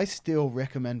studies, I still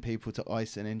recommend people to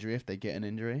ice an injury if they get an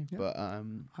injury. Yeah, but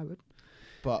I would.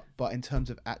 But in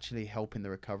terms of actually helping the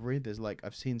recovery, there's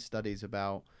I've seen studies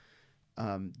about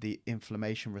the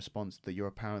inflammation response that you're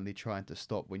apparently trying to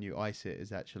stop when you ice it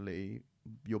is actually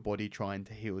your body trying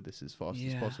to heal this as fast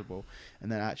as possible,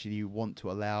 and then actually you want to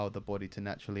allow the body to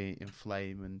naturally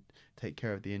inflame and take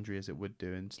care of the injury as it would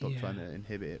do, and stop trying to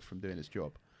inhibit it from doing its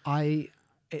job. It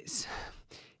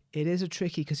is a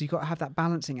tricky, because you've got to have that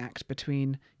balancing act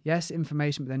between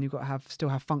information, but then you've got to still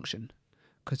have function,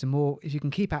 because if you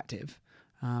can keep active,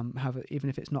 even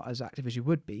if it's not as active as you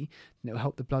would be, then it will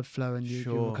help the blood flow and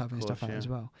your recovery and stuff like that as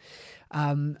well.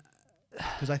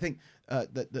 Because I think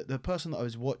the person that I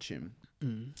was watching,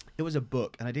 it was a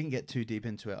book, and I didn't get too deep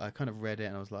into it. I kind of read it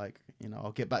and I was like,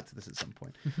 I'll get back to this at some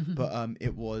point. But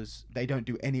they don't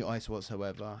do any ice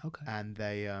whatsoever, and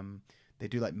they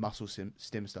do muscle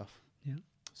stim stuff. Yeah.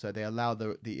 So they allow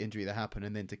the injury to happen,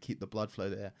 and then to keep the blood flow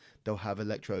there, they'll have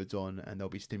electrodes on, and they'll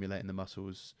be stimulating the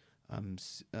muscles,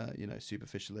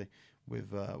 superficially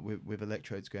with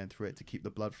electrodes going through it to keep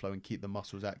the blood flow and keep the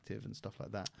muscles active and stuff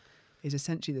like that. Is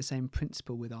essentially the same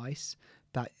principle with ice,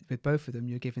 that with both of them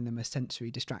you're giving them a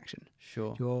sensory distraction.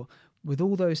 Sure. You're with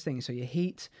all those things, so your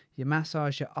heat, your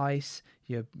massage, your ice,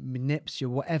 your nips,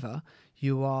 your whatever,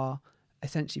 you are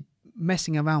essentially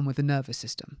messing around with the nervous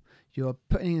system. You're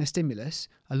putting in a stimulus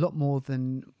a lot more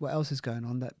than what else is going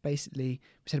on. That basically,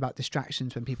 we said about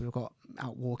distractions when people have got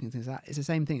out walking and things like that. It's the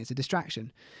same thing. It's a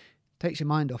distraction. Takes your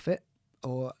mind off it,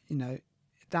 or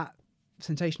that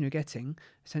sensation you're getting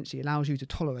essentially allows you to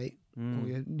tolerate, or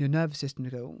your nervous system to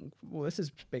go, well, this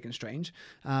is big and strange,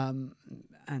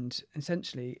 and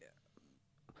essentially,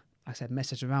 like I said,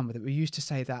 message around with it. We used to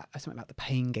say that something about the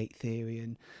pain gate theory,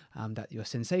 and that your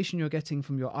sensation you're getting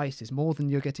from your ice is more than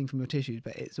you're getting from your tissues,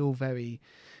 but it's all we've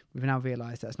now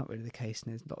realised that's not really the case,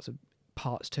 and there's lots of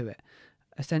parts to it.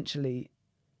 Essentially,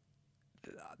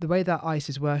 the way that ice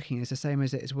is working is the same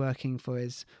as it is working for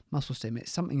his muscle stim.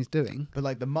 It's something he's doing.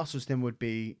 But the muscle stim would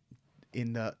be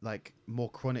in the more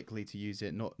chronically to use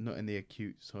it, not in the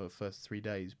acute sort of first 3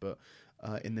 days, but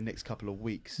in the next couple of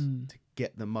weeks to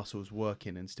get the muscles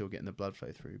working and still getting the blood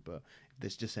flow through. But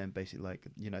this just saying basically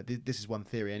this is one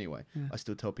theory anyway. Yeah. I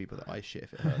still tell people that ice shit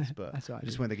if it hurts, but I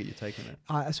just want to get your take on it.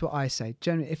 That's what I say.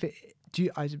 Generally,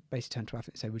 I basically turn to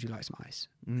athletes and say, would you like some ice?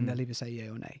 And they'll either say yeah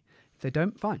or nay. If they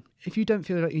don't, fine. If you don't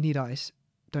feel like you need ice,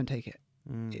 don't take it.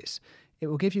 It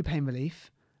will give you pain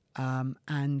relief,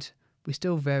 and we're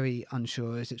still very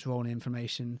unsure as its role in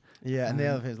inflammation. Yeah, and the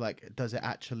other thing is does it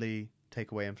actually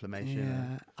take away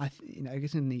inflammation? Yeah,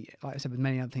 it's going to need, like I said, with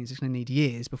many other things, it's going to need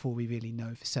years before we really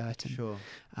know for certain. Sure.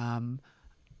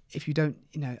 If you don't,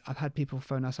 I've had people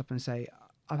phone us up and say,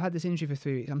 I've had this injury for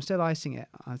 3 weeks, I'm still icing it.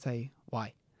 I'd say,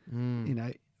 why?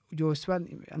 Your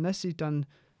swelling, unless you've done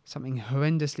something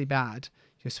horrendously bad,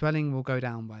 your swelling will go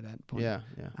down by that point. Yeah.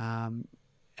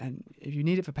 And if you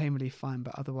need it for pain relief, fine,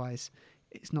 but otherwise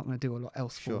it's not going to do a lot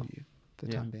else for you for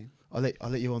the time being. I'll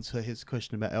let you answer his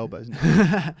question about elbows.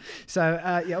 So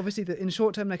obviously in the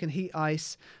short term they can heat,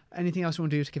 ice, anything else you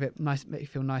want to do to give it nice, make it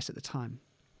feel nice at the time.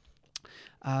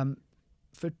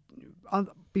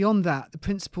 Beyond that, the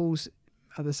principles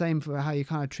are the same for how you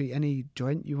kind of treat any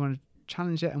joint. You want to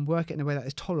challenge it and work it in a way that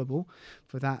is tolerable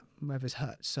for that whoever's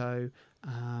hurt. So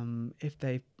if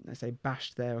they, let's say,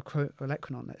 bashed their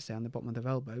olecranon, let's say, on the bottom of their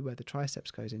elbow where the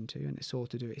triceps goes into, and it's sore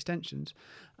to do extensions,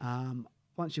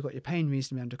 once you've got your pain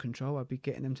reasonably under control, I'd be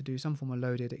getting them to do some form of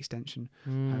loaded extension,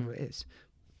 however it is.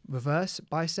 Reverse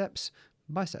biceps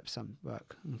some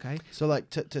work. Okay, so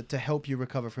to help you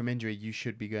recover from injury, you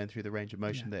should be going through the range of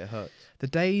motion that it hurts. The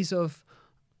days of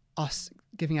us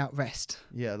giving out rest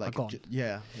are gone.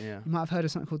 You might have heard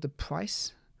of something called the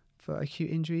price for acute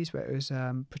injuries, where it was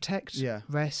protect,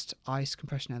 rest, ice,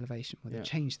 compression, elevation. Well, they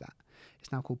changed that.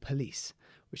 It's now called police,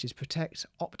 which is protect,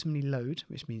 optimally load,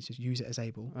 which means just use it as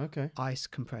able. Okay. Ice,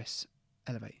 compress,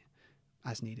 elevate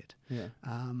as needed. Yeah.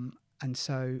 And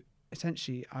so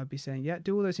essentially I'd be saying,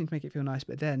 do all those things to make it feel nice,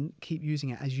 but then keep using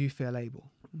it as you feel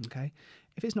able. Okay.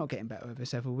 If it's not getting better over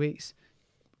several weeks,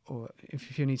 or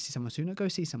if you need to see someone sooner, go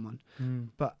see someone.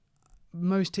 But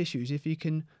most tissues, if you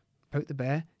can poke the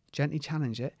bear, gently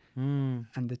challenge it, Mm.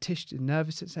 and the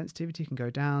nervous sensitivity can go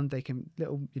down. They can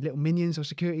little minions or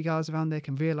security guards around there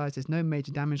can realise there's no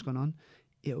major damage gone on.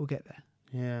 It will get there.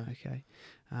 Yeah. Okay.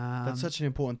 That's such an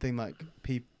important thing. Like,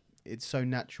 it's so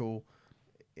natural.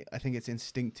 I think it's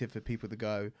instinctive for people to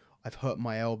go, I've hurt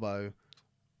my elbow,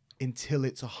 until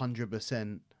it's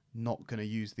 100% not going to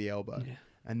use the elbow. Yeah.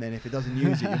 And then if it doesn't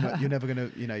use it, you're never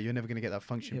going to, you're never going to get that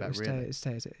function back, really. It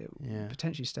stays. It Yeah.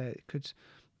 potentially stay. It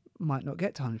might not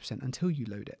get to 100% until you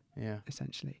load it. Yeah.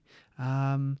 Essentially.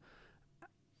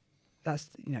 That's,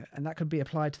 and that could be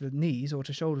applied to the knees or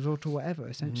to shoulders or to whatever,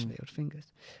 essentially, or to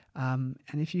fingers. And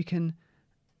if you can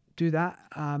do that,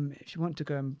 if you want to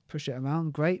go and push it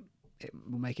around, great. It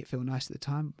will make it feel nice at the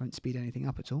time. Won't speed anything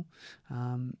up at all.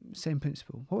 Same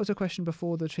principle. What was the question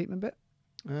before the treatment bit?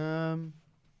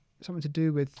 Something to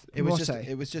do with it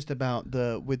was just about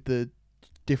with the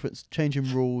difference,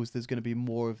 changing rules. There's going to be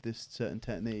more of this certain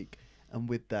technique, and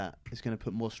with that, it's going to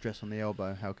put more stress on the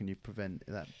elbow. How can you prevent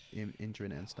that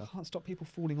injuring it and stuff? Can't stop people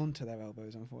falling onto their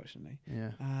elbows, unfortunately.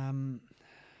 Yeah.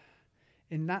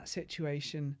 In that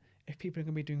situation, if people are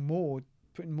going to be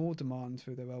putting more demand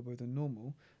through their elbow than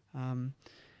normal,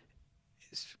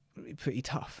 it's pretty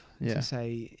tough to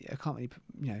say. I can't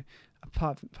really,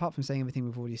 apart from saying everything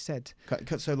we've already said.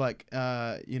 So, like,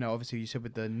 obviously you said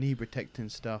with the knee protecting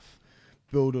stuff,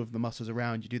 build of the muscles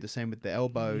around. You do the same with the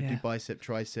elbow. Do bicep,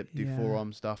 tricep, do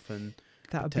forearm stuff, and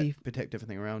that would protect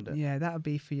everything around it. Yeah, that would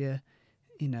be for your,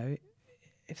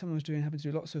 if someone was having to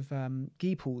do lots of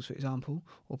gi pulls, for example,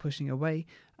 or pushing away,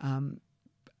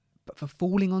 but for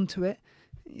falling onto it,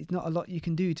 it's not a lot you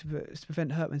can do to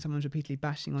prevent hurt when someone's repeatedly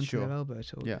bashing onto their elbow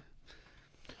at all. Yeah.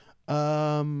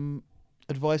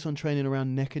 Advice on training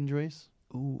around neck injuries?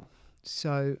 Ooh.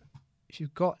 So if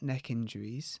you've got neck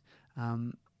injuries,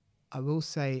 I will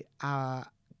say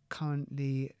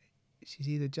currently she's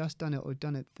either just done it or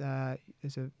done it.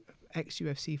 There's a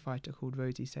ex-UFC fighter called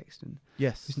Rosie Sexton.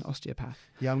 Yes. Who's an osteopath.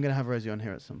 Yeah, I'm going to have Rosie on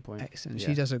here at some point. Excellent.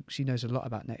 Yeah. She knows a lot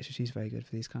about neck, so she's very good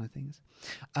for these kind of things.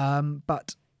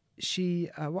 But she,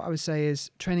 what I would say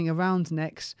is training around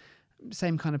necks,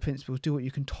 same kind of principles. Do what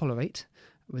you can tolerate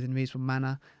within a reasonable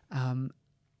manner.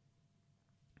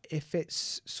 If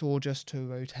it's sore just to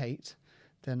rotate,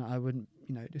 then I wouldn't,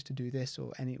 just to do this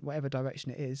or whatever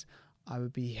direction it is, I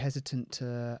would be hesitant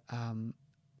to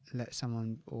let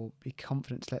someone, or be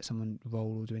confident to let someone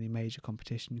roll or do any major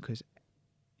competition, because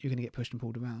you're going to get pushed and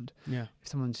pulled around. Yeah.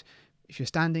 If you're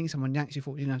standing, someone yanks you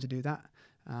forward, you don't have to do that,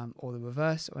 or the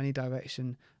reverse, or any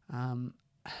direction.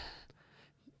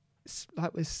 It's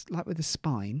like with the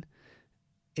spine,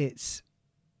 it's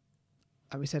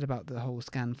like we said about the whole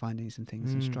scan findings and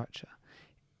things and structure.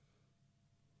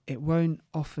 It won't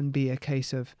often be a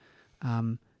case of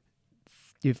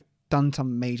you've done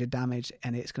some major damage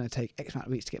and it's going to take X amount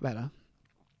of weeks to get better.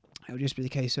 It will just be the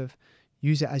case of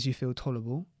use it as you feel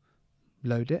tolerable,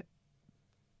 load it,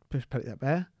 poke that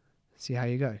bare, see how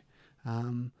you go.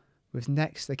 With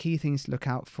necks, the key things to look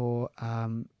out for,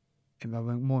 more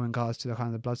in regards to the kind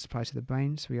of the blood supply to the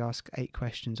brain. So we ask 8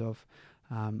 questions of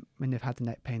when you've had the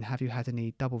neck pain, have you had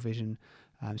any double vision,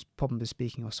 problems with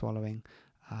speaking or swallowing,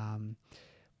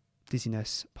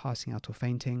 dizziness, passing out or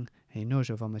fainting, any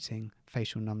nausea or vomiting,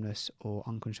 facial numbness or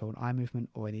uncontrolled eye movement,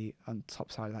 or any on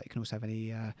top side of that you can also have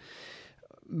any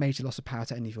major loss of power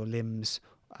to any of your limbs,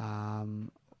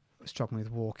 struggling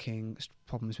with walking,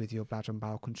 problems with your bladder and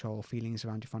bowel control, feelings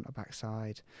around your front or back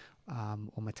side,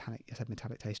 or metallic, I said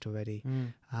metallic taste already.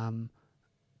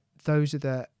 Those are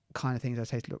the kind of things I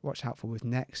say to watch out for with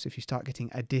necks. If you start getting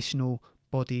additional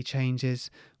body changes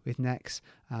with necks,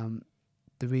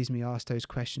 the reason we ask those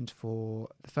questions for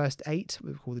the first 8,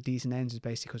 we call the D's and N's, is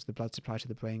basically because the blood supply to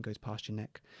the brain goes past your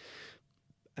neck.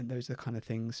 And those are the kind of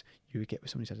things you would get with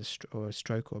somebody who's had a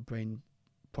stroke or a brain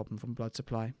problem from blood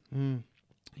supply. You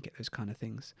get those kind of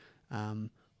things.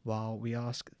 While we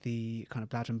ask the kind of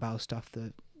bladder and bowel stuff,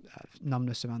 the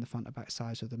numbness around the front or back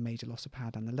sides, or the major loss of power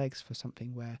down the legs, for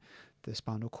something where the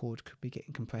spinal cord could be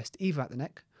getting compressed either at the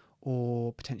neck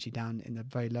or potentially down in the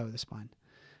very low of the spine.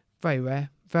 Very rare,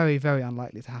 very, very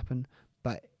unlikely to happen,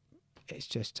 but it's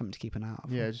just something to keep an eye out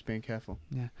for. Yeah, just being careful.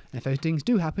 Yeah, and if those things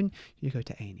do happen, you go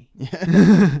to A&E.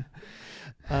 Yeah.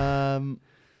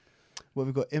 Well,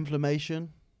 we've got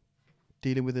inflammation,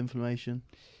 dealing with inflammation.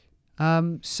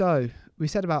 So we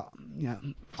said about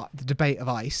the debate of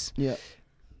ice. Yeah.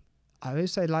 I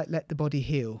always say let the body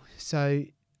heal. So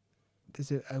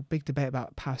there's a big debate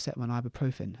about paracetamol and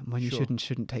ibuprofen, and when you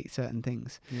shouldn't take certain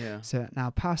things. Yeah. So now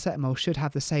paracetamol should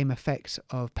have the same effect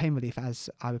of pain relief as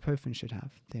ibuprofen should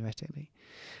have, theoretically.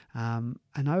 And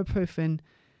ibuprofen,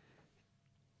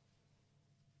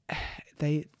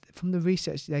 from the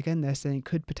research, again, they're saying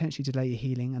could potentially delay your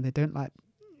healing, and they don't like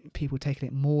people taking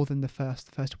it more than the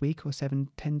first week or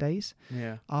 7-10 days.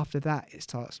 Yeah. After that, it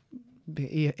starts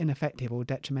being ineffective or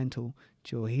detrimental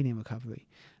to your healing recovery.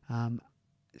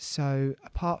 So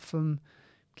apart from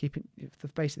keeping the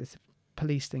basically this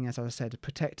police thing, as I said,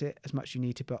 protect it as much as you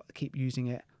need to, but keep using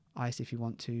it. Ice if you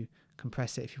want to,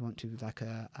 compress it if you want to, like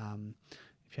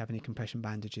if you have any compression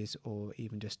bandages, or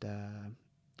even just a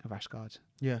rash guard,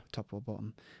 top or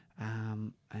bottom,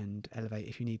 and elevate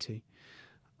if you need to.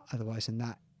 Otherwise than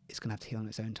that, it's going to have to heal on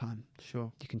its own time.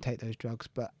 Sure. You can take those drugs,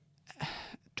 but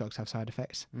drugs have side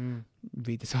effects. Mm.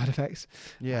 Read the side effects.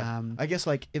 Yeah. I guess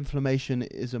like inflammation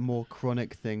is a more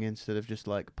chronic thing instead of just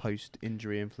like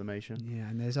post-injury inflammation. Yeah,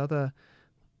 and there's other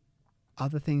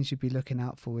things you'd be looking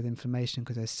out for with inflammation,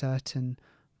 because there's certain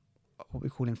what we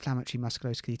call inflammatory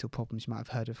musculoskeletal problems you might have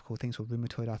heard of, called things called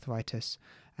rheumatoid arthritis,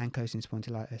 ankylosing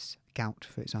spondylitis, gout,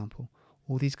 for example.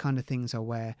 All these kind of things are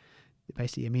where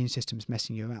basically your immune system's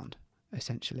messing you around,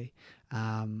 essentially,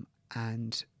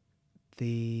 and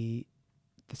the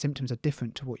symptoms are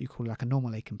different to what you call like a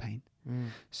normal ache and pain.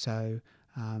 So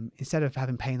instead of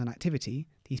having pain on activity,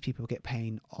 these people get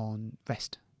pain on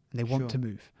rest, and they want to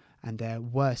move, and they're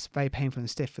worse, very painful and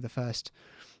stiff for the first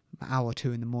hour or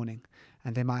two in the morning,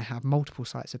 and they might have multiple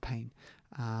sites of pain,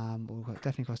 or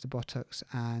definitely across the buttocks,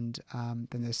 and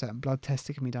then there's certain blood tests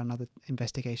that can be done, other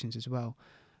investigations as well.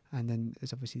 And then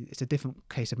there's obviously, it's a different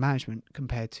case of management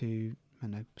compared to, I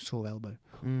don't know, sore elbow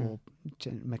or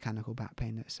mechanical back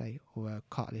pain, let's say, or a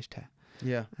cartilage tear.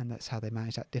 Yeah. And that's how they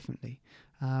manage that differently.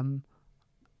 I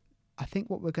think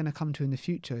what we're going to come to in the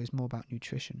future is more about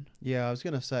nutrition. Yeah, I was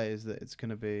going to say is that it's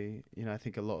going to be, I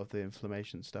think a lot of the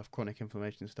inflammation stuff, chronic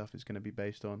inflammation stuff, is going to be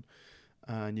based on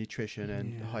nutrition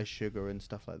and high sugar and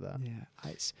stuff like that. Yeah,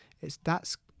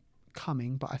 that's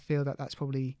coming, but I feel that that's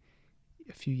probably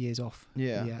a few years off.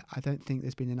 Yeah, I don't think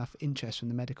there's been enough interest from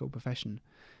the medical profession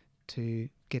to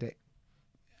get it,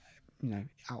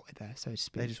 out there, so to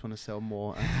speak. They just want to sell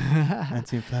more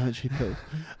anti-inflammatory pills.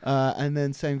 And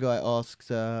then same guy asks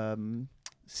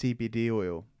CBD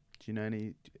oil. Do you know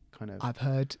any kind of? I've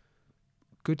heard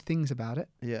good things about it.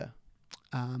 Yeah.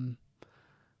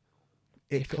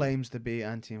 It claims to be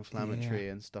anti-inflammatory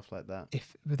and stuff like that.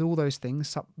 If with all those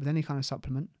things, with any kind of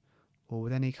supplement or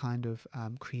with any kind of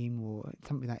cream or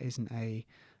something that isn't a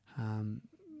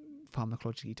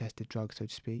pharmacologically tested drug, so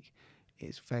to speak,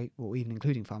 it's very, or even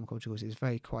including pharmaceuticals, it's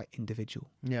very quite individual.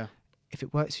 Yeah. If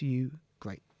it works for you,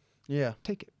 great. Yeah.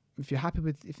 Take it. If you're happy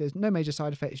with, if there's no major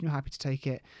side effects, and you're happy to take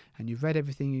it, and you've read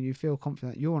everything and you feel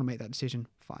confident that you want to make that decision,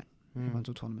 fine. Everyone's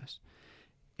autonomous.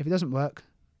 If it doesn't work,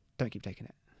 don't keep taking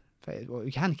it. Well,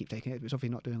 you can keep taking it, but it's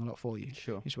obviously not doing a lot for you.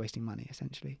 Sure. You're just wasting money,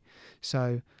 essentially.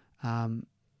 So, apart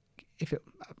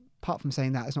from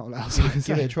saying that, it's not a lot else.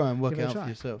 Give it a try and work it out for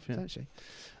yourself. Yeah. Essentially.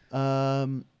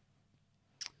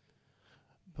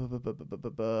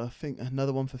 Think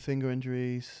another one for finger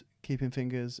injuries. Keeping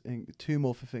fingers. 2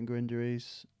 more for finger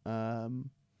injuries. Go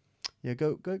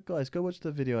guys, go watch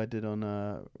the video I did on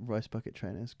rice bucket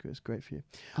training. It's great for you.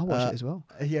 I'll watch it as well.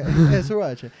 Yeah, it's all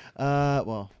right actually.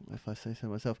 Well, if I say so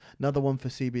myself. Another one for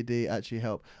CBD actually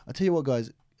help. I'll tell you what,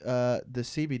 guys. The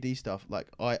CBD stuff, like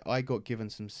I got given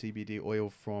some CBD oil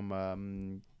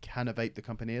from Canavate, the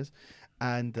company is,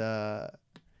 and I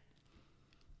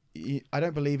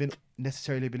don't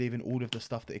necessarily believe in all of the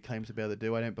stuff that it claims to be able to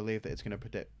do. I don't believe that it's going to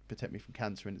protect me from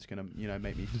cancer and it's going to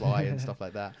make me fly and stuff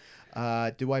like that.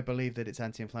 Do I believe that it's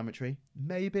anti-inflammatory?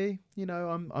 Maybe.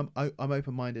 I'm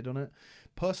open-minded on it.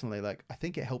 Personally, like I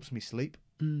think it helps me sleep.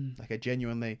 Like I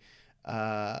genuinely,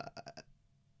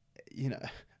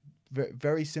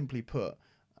 very simply put,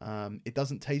 it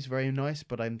doesn't taste very nice,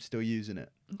 but I'm still using it.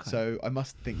 Okay. So I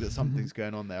must think that something's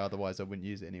going on there. Otherwise, I wouldn't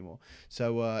use it anymore.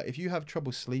 So if you have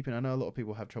trouble sleeping, I know a lot of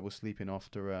people have trouble sleeping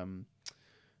after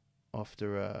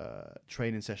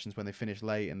training sessions when they finish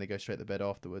late and they go straight to bed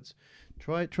afterwards.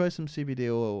 Try some CBD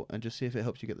oil and just see if it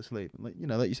helps you get to sleep. Like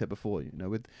you said before,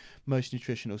 with most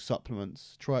nutritional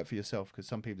supplements, try it for yourself because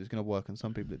some people it's going to work and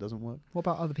some people it doesn't work. What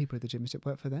about other people at the gym? Does it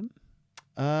work for them?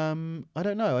 I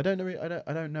don't know. I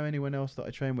don't know anyone else that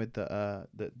I train with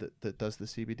that does the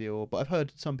CBD oil, but I've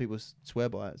heard some people swear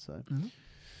by it. So,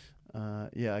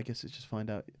 I guess it's just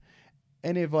find out.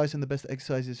 Any advice on the best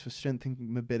exercises for strengthening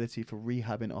mobility for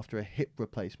rehabbing after a hip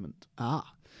replacement?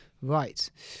 Right.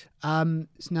 So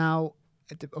now,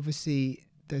 obviously,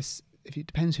 it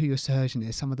depends who your surgeon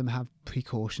is. Some of them have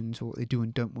precautions or what they do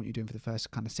and don't want you doing for the first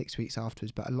kind of 6 weeks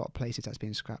afterwards, but a lot of places that's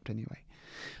being scrapped anyway.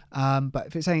 But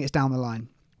if it's saying it's down the line,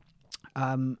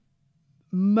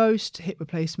 most hip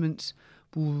replacements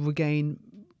will regain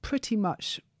pretty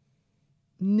much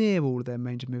near all of their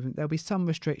range of movement. There'll be some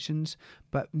restrictions,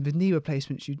 but with knee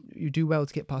replacements, you do well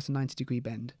to get past a 90-degree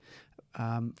bend.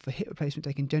 For hip replacement,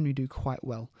 they can generally do quite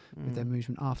well with their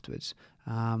movement afterwards.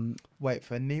 Wait,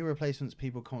 for knee replacements,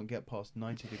 people can't get past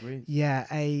 90 degrees? Yeah.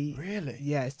 Really?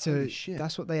 Yeah, so Holy shit.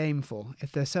 that's what they aim for.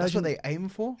 If the surgeon, That's what they aim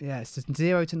for? yeah, it's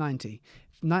 0 to 90.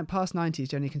 Past 90 is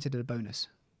generally considered a bonus.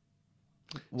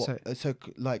 What? So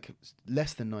like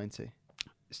less than 90?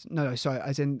 No, sorry.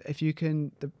 As in, if you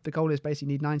can, the goal is basically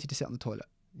you need 90 to sit on the toilet.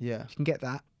 Yeah. If you can get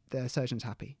that, the surgeon's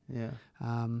happy. Yeah.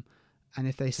 And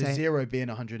if they So say 0 being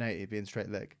 180 being straight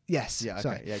leg. yes, Yeah. Okay.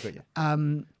 sorry. Yeah, got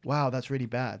you. Wow, that's really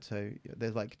bad. So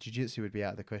there's like jiu-jitsu would be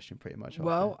out of the question pretty much.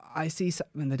 Well, I see,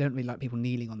 and they don't really like people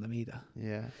kneeling on them either.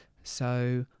 Yeah.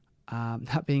 So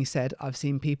that being said, I've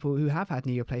seen people who have had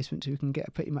knee replacements who can get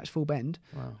a pretty much full bend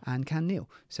and can kneel.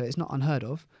 So it's not unheard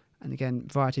of. And again,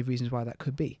 variety of reasons why that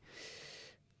could be.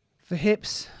 For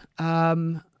hips,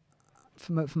 from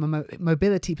a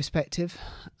mobility perspective,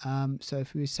 so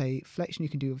if we say flexion, you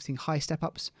can do everything high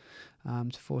step-ups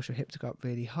to force your hip to go up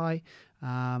really high.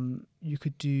 You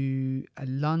could do a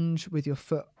lunge with your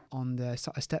foot on a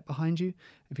step behind you.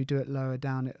 If you do it lower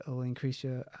down, it will increase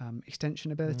your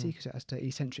extension ability because it has to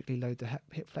eccentrically load the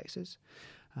hip flexors.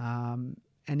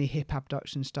 Any hip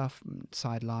abduction stuff,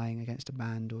 side lying against a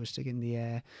band or stick in the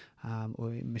air,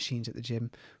 or in machines at the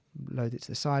gym, load it to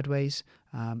the sideways.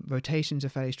 Rotations are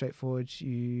fairly straightforward.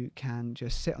 You can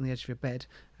just sit on the edge of your bed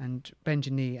and bend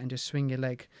your knee and just swing your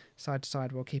leg side to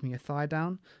side while keeping your thigh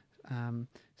down.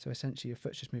 So essentially your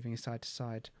foot's just moving side to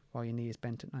side while your knee is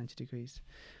bent at 90 degrees.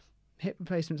 Hip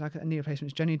replacements, like knee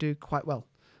replacements, generally do quite well.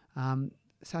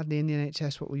 Sadly, in the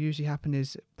NHS, what will usually happen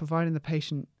is, providing the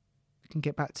patient can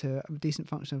get back to a decent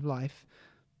function of life,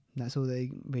 that's all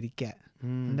they really get.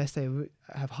 Unless they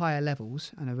have higher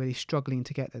levels and are really struggling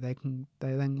to get there, they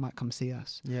then might come see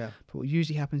us. Yeah. But what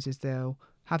usually happens is they'll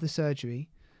have the surgery.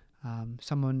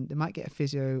 They might get a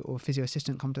physio or physio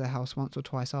assistant come to their house once or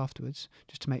twice afterwards,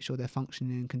 just to make sure they're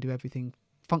functioning and can do everything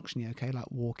functionally okay, like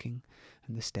walking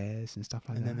and the stairs and stuff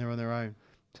like that. And then they're on their own,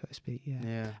 so to speak. Yeah.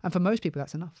 Yeah. And for most people,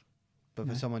 that's enough. But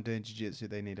for someone doing jiu-jitsu,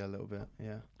 they need a little bit.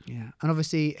 Yeah. Yeah. And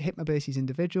obviously, hip mobility is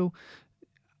individual.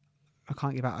 I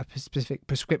can't give out a specific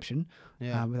prescription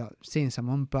without seeing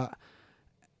someone, but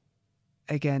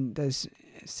again, there's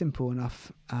simple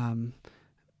enough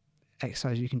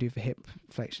exercise you can do for hip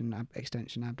flexion,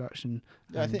 extension, abduction.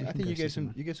 Yeah, I think you gave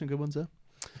some good ones there.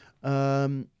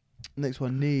 Next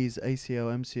one: knees,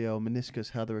 ACL, MCL,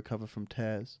 meniscus, how they recover from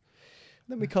tears.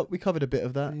 Then we covered a bit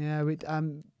of that. Yeah, we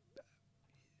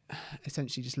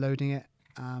essentially just loading it.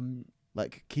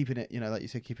 Like keeping it, like you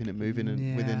said, keeping it moving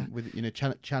and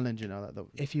challenging. That.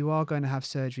 If you are going to have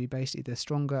surgery, basically, the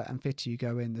stronger and fitter you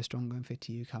go in, the stronger and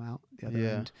fitter you come out the other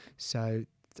end. So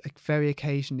very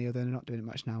occasionally, although they're not doing it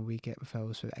much now, we get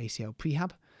referrals for ACL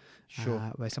prehab,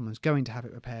 where someone's going to have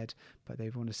it repaired, but they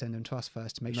want to send them to us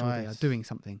first to make sure they are doing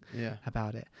something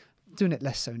about it. Doing it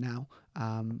less so now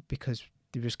because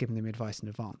they're just giving them advice in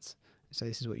advance. So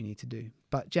this is what you need to do.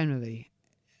 But generally,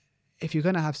 if you're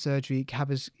going to have surgery,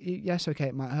 yes, okay,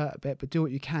 it might hurt a bit, but do what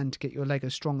you can to get your leg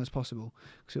as strong as possible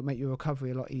because it'll make your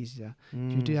recovery a lot easier.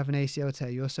 If you do have an ACL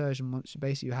tear, your surgeon wants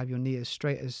you have your knee as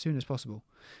straight as soon as possible.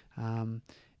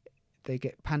 They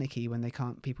get panicky when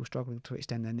people struggle to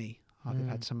extend their knee after they've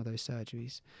had some of those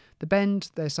surgeries. The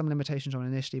bend, there's some limitations on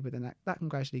initially, but then that can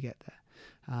gradually get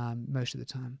there most of the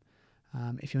time.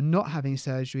 If you're not having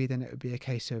surgery, then it would be a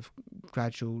case of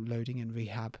gradual loading and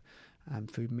rehab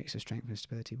through mix of strength and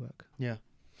stability work. Yeah.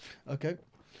 Okay.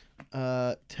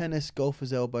 Tennis,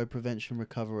 golfer's elbow, prevention,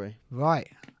 recovery. Right.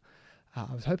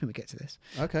 I was hoping we'd get to this.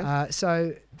 Okay.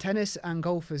 So tennis and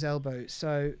golfer's elbow.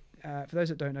 So for those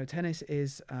that don't know, tennis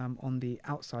is on the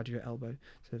outside of your elbow,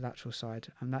 so the lateral side,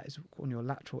 and that is on your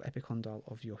lateral epicondyle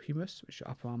of your humerus, which is your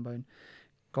upper arm bone.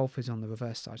 Golf is on the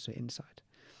reverse side, so inside.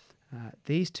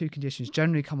 These two conditions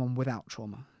generally come on without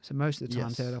trauma. So most of the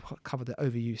time they'll cover the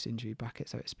overuse injury bracket,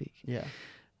 so to speak. Yeah.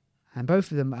 And both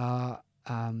of them are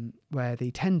where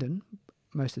the tendon,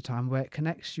 most of the time, where it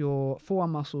connects your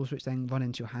forearm muscles, which then run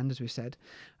into your hand, as we've said,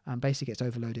 basically gets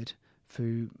overloaded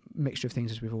through a mixture of things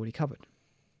as we've already covered.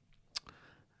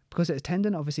 Because it's a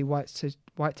tendon, obviously white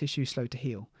tissue is slow to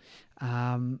heal.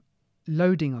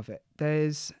 Loading of it.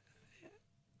 There's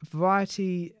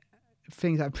variety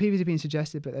things that have previously been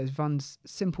suggested, but there's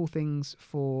simple things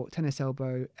for tennis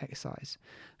elbow exercise,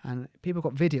 and people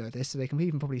got video of this, so they can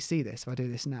even probably see this if I do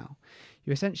this now.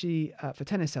 You essentially for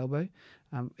tennis elbow,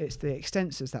 it's the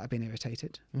extensors that have been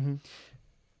irritated.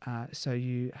 So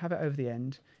you have it over the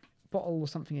end, bottle or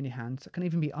something in your hand, so it can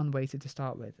even be unweighted to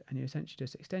start with, and you essentially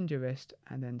just extend your wrist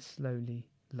and then slowly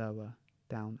lower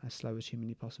down as slow as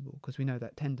humanly possible, because we know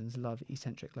that tendons love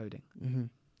eccentric loading. Mm-hmm.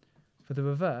 For the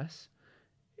reverse,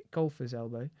 golfer's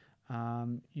elbow,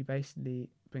 you basically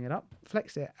bring it up,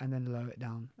 flex it, and then lower it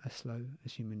down as slow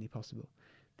as humanly possible.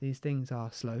 These things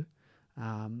are slow,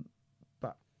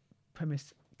 but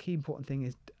key important thing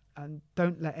is, and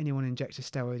don't let anyone inject a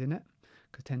steroid in it,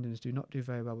 because tendons do not do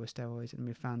very well with steroids, and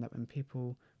we've found that when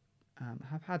people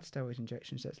have had steroid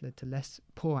injections, that's led to less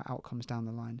poor outcomes down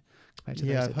the line compared to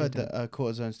those I've that heard didn't. that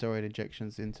cortisone steroid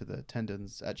injections into the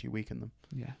tendons actually weaken them.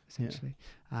 Yeah, essentially.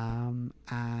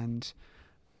 And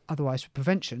otherwise, for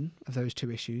prevention of those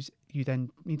two issues, you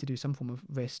then need to do some form of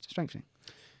wrist strengthening.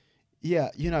 Yeah,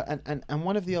 and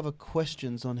one of the other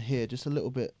questions on here, just a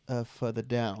little bit further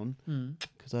down,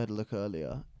 because I had a look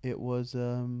earlier, it was...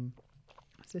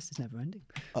 This list is never ending.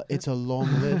 It's a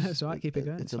long list. That's right, keep it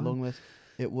going. It's a long list.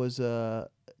 It was,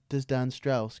 does Dan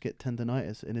Strauss get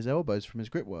tendonitis in his elbows from his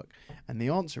grip work? And the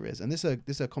answer is, and this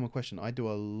is a common question, I do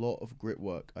a lot of grip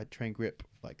work. I train grip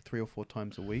like 3 or 4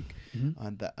 times a week,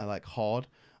 and that I like hard.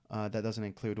 That doesn't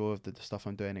include all of the stuff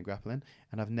I'm doing in grappling.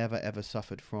 And I've never ever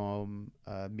suffered from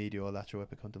medial or lateral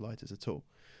epicondylitis at all.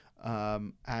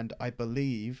 And I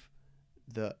believe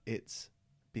that it's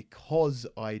because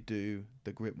I do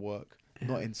the grip work,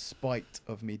 not in spite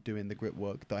of me doing the grip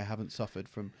work, that I haven't suffered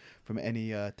from any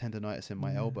tendonitis in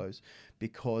my elbows,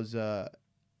 because I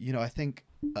think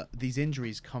these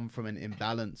injuries come from an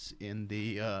imbalance in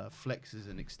the flexors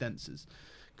and extensors.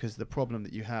 Because the problem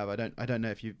that you have, I don't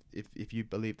know if you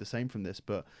believe the same from this,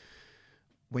 but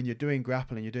when you're doing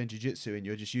grappling, you're doing jiu-jitsu, and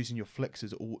you're just using your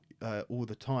flexors all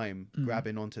the time,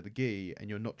 grabbing onto the gi, and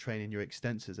you're not training your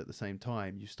extensors at the same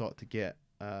time, you start to get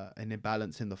an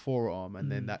imbalance in the forearm,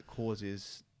 and then that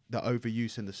causes the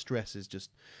overuse, and the stress is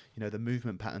just, the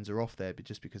movement patterns are off there, but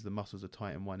just because the muscles are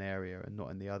tight in one area and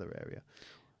not in the other area.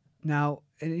 Now,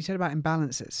 you said about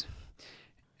imbalances.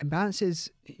 Imbalances,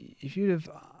 if you'd have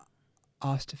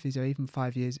asked a physio even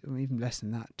 5 years, or even less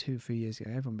than that, 2-3 years ago,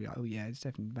 everyone would be like, oh yeah, it's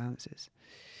definitely imbalances.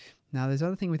 Now, there's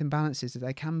other thing with imbalances, that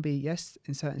they can be, yes,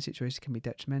 in certain situations can be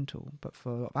detrimental, but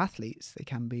for a lot of athletes, they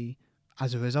can be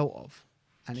as a result of.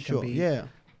 And it can be,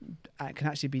 it can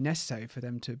actually be necessary for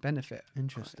them to benefit.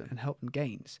 Interesting. And help them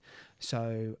gains.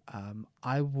 So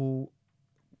I will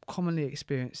commonly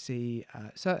see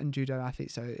certain judo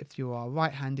athletes. So if you are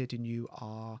right-handed and you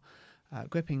are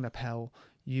gripping lapel,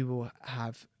 you will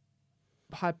have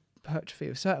hypertrophy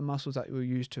of certain muscles that you will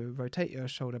use to rotate your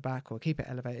shoulder back or keep it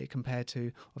elevated, compared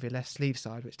to of your left sleeve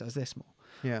side, which does this more.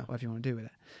 Yeah. Whatever you want to do with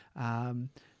it.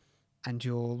 And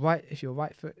if your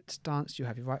right foot stance, you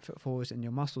have your right foot forwards, and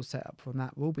your muscles set up from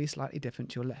that will be slightly different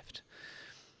to your left.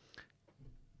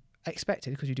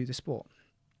 Expected, because you do the sport.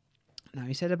 Now,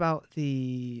 you said about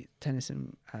the tennis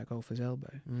and golfer's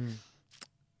elbow.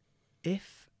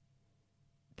 If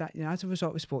that, as a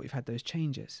result of sport, you've had those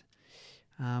changes.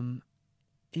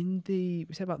 We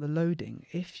said about the loading.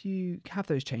 If you have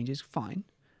those changes, fine.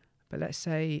 But let's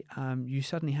say you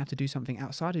suddenly have to do something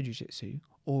outside of jiu-jitsu,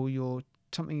 or your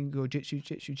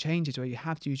jiu-jitsu changes where you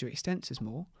have to use your extensors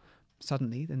more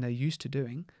suddenly than they're used to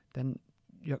doing, then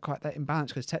you're quite that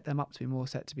imbalance, because set them up to be more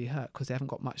set to be hurt, because they haven't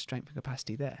got much strength and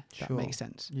capacity there. Sure. That makes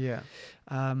sense. Yeah.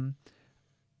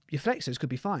 Your flexors could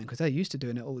be fine, because they're used to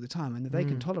doing it all the time, and they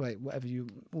can tolerate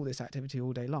all this activity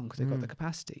all day long, because they've got the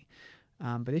capacity.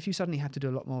 But if you suddenly have to do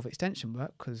a lot more of extension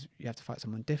work, because you have to fight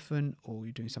someone different, or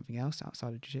you're doing something else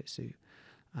outside of jiu-jitsu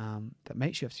that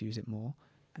makes you have to use it more,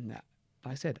 and that,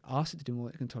 like I said, asks it to do more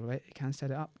than it can tolerate, it can set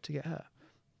it up to get hurt.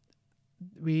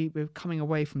 We're coming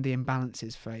away from the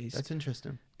imbalances phrase. That's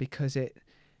interesting. Because it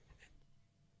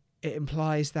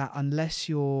implies that unless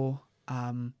you're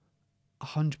 100%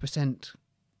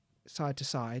 side to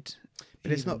side,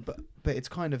 but it's not. But it's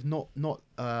kind of not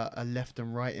a left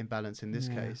and right imbalance in this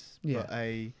case, but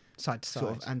a side to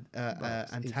sort side of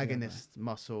antagonist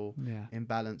muscle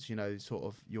imbalance. Sort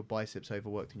of your biceps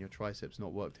overworked and your triceps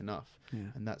not worked enough,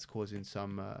 and that's causing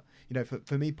some.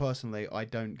 For me personally, I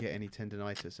don't get any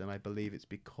tendonitis, and I believe it's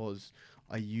because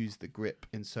I use the grip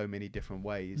in so many different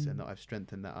ways, and that I've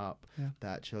strengthened that up.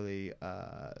 That actually,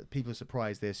 people are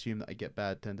surprised. They assume that I get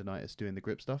bad tendonitis doing the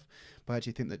grip stuff, but I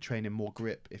actually think that training more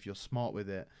grip, if you're smart with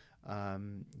it,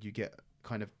 you get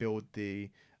kind of build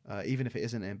the. Even if it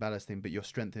isn't an imbalance thing, but you're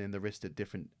strengthening the wrist at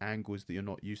different angles that you're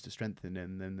not used to strengthening,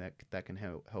 and then that can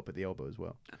help at the elbow as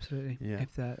well. Absolutely. Yeah.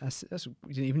 If that's you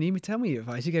didn't even need me to tell me your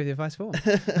advice. You gave the advice for.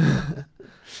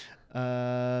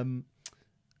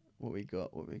 What we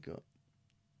got?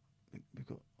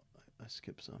 I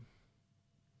skipped some.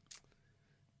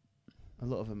 A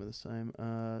lot of them are the same.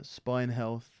 Spine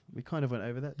health. We kind of went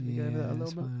over that. Did we go over that a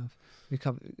little bit? We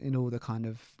covered in all the kind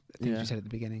of things you said at the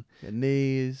beginning. Yeah,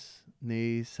 knees.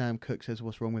 Sam Cook says,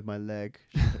 "What's wrong with my leg?"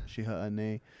 She hurt her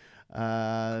knee.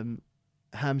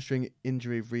 Hamstring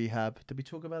injury rehab. Did we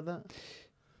talk about that?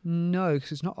 No,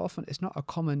 because it's not a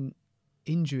common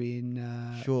injury in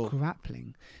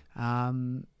grappling.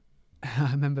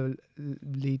 I remember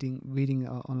reading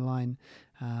online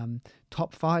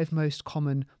top 5 most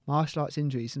common martial arts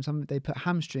injuries, and they put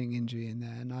hamstring injury in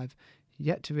there, and I've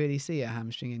yet to really see a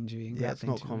hamstring injury in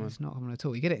grappling. It's not common. It's not common at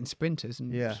all. You get it in sprinters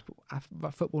and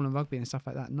football and rugby and stuff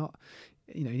like that. Not,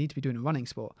 you need to be doing a running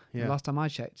sport. The last time I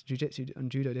checked, jiu-jitsu and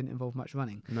judo didn't involve much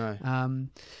running. No.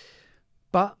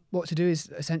 But what to do is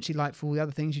essentially like for all the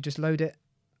other things, you just load it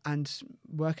and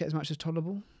work it as much as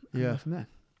tolerable. And go from there.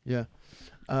 Yeah.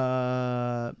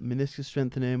 Meniscus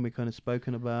strengthening, we kind of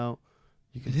spoken about.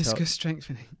 Meniscus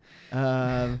strengthening.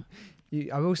 I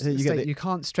will state you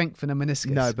can't strengthen a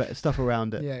meniscus. No, but stuff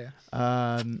around it.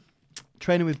 Yeah.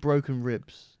 Training with broken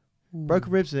ribs. Ooh.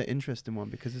 Broken ribs is an interesting one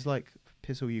because it's like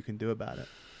piss all you can do about it.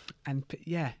 And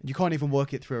you can't even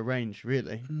work it through a range,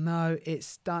 really. No,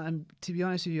 it's done. And to be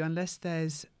honest with you, unless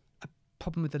there's a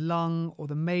problem with the lung or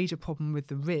the major problem with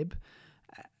the rib,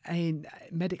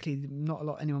 medically, not a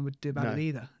lot anyone would do about it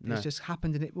either. It's just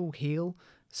happened and it will heal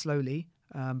slowly.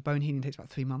 Bone healing takes about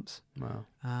 3 months. Wow.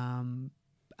 And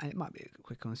it might be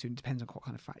quicker on soon. Depends on what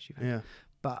kind of fracture you've had. Yeah.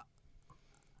 But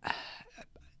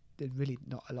there's really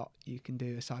not a lot you can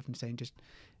do aside from saying just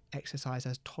exercise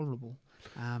as tolerable.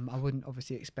 I wouldn't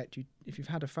obviously expect you, if you've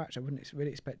had a fracture, I wouldn't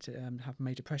really expect to have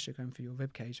major pressure going through your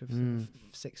rib cage for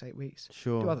 6-8 weeks.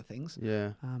 Sure. Do other things.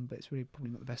 Yeah. But it's really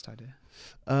probably not the best idea.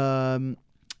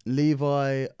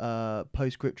 Levi,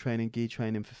 post grip training, gi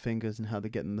training for fingers and how to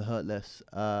get them to hurt less.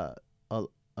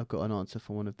 I've got an answer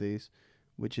for one of these,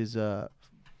 which is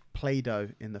Play-Doh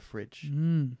in the fridge.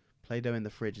 Play-Doh in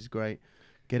the fridge is great.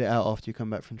 Get it out after you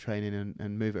come back from training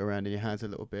and move it around in your hands a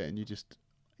little bit, and you just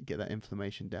get that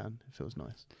inflammation down. It feels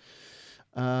nice.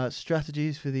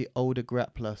 Strategies for the older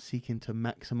grappler seeking to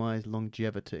maximize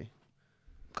longevity.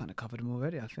 Kind of covered them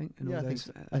already, I think. In all I those,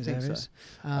 think so. those areas.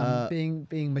 So.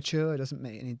 Being mature doesn't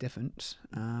make any difference.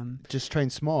 Just train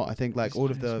smart. I think like all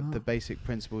of the basic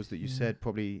principles that you said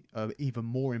probably are even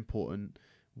more important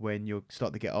when you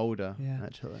start to get older.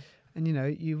 Actually. And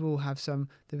you will have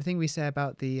the thing we say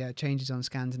about the changes on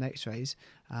scans and x-rays,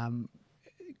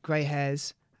 grey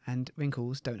hairs and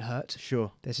wrinkles don't hurt.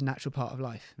 Sure. There's a natural part of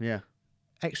life. Yeah.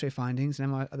 X-ray findings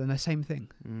and MRI are the same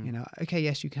thing. Okay,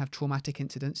 yes, you can have traumatic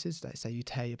incidences. Let's say you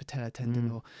tear your patella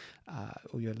tendon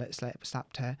or your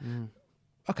slap tear.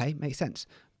 Okay, makes sense.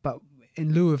 But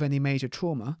in lieu of any major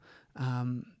trauma,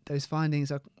 those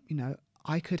findings are,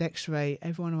 I could X-ray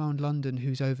everyone around London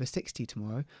who's over 60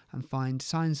 tomorrow and find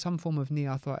some form of knee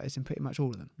arthritis in pretty much all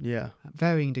of them. Yeah. At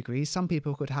varying degrees. Some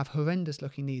people could have horrendous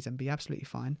looking knees and be absolutely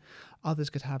fine.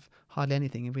 Others could have hardly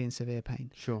anything and be in severe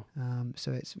pain. Sure.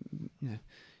 So it's,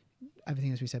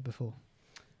 everything as we said before.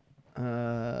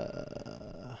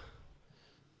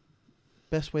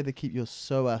 Best way to keep your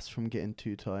psoas from getting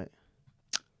too tight?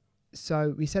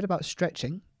 So we said about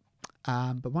stretching.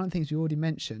 But one of the things we already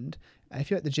mentioned, if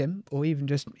you're at the gym or even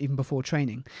before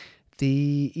training,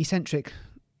 the eccentric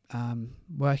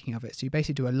working of it. So you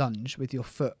basically do a lunge with your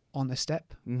foot on a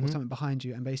step or something behind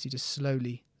you and basically just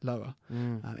slowly lower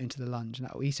into the lunge. And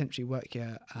that will essentially work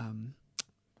your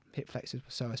hip flexors,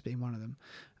 psoas being one of them.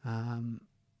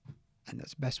 And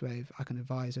that's the best way I can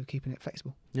advise of keeping it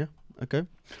flexible. Yeah. Okay.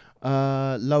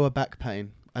 Lower back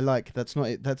pain. I like that's not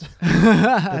it. That's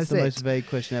that's the most vague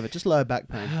question ever. Just lower back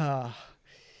pain.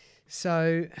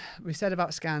 So we said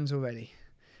about scans already,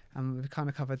 and we've kind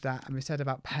of covered that. And we said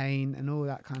about pain and all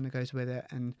that kind of goes with it.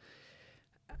 And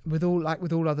with all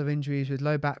other injuries, with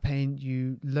low back pain,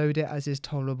 you load it as is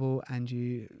tolerable, and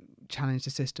you challenge the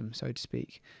system, so to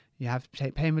speak. You have to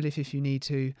take pain relief if you need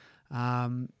to.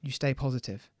 You stay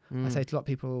positive. I say to a lot of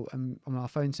people on our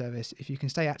phone service, if you can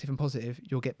stay active and positive,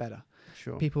 you'll get better.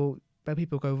 Sure. Where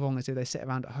people go wrong is if they sit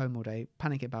around at home all day,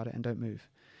 panic about it and don't move.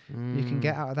 You can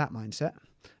get out of that mindset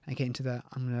and get into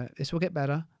this will get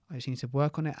better. I just need to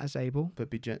work on it as able. But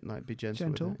be gentle. With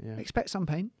it, yeah. Expect some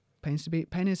pain.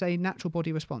 Pain is a natural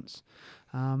body response.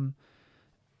 And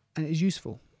it is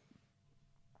useful.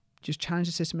 Just challenge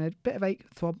the system. A bit of ache,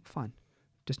 throb, fine.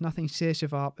 Just nothing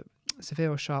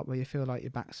severe or sharp where you feel like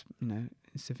your back's, in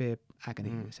severe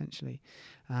agony, essentially.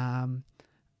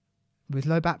 With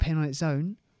low back pain on its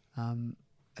own,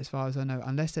 as far as I know,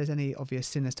 unless there's any obvious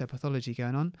sinister pathology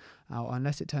going on, or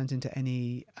unless it turns into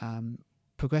any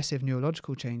progressive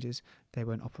neurological changes, they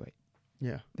won't operate.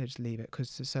 Yeah. They just leave it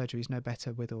because the surgery is no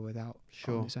better with or without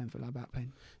on its own for low back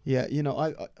pain. Yeah, you know,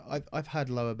 I've had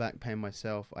lower back pain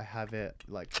myself. I have it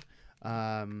like,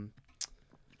 I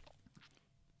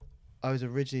was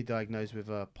originally diagnosed with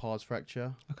a pars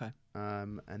fracture. Okay.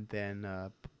 And then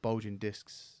bulging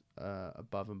discs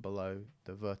above and below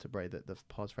the vertebrae that the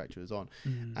pars fracture was on.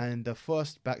 And the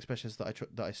first back specialist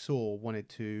that I saw wanted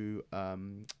to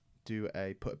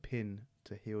put a pin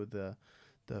to heal the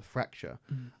fracture.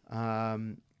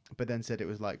 But then said it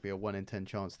was like be a 1 in 10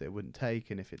 chance that it wouldn't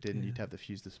take, and if it didn't, you'd have to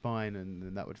fuse the spine, and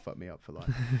then that would fuck me up for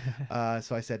life.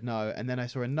 So I said no, and then I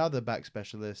saw another back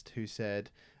specialist who said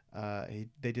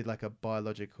they did like a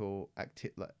biologically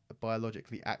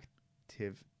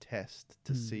active test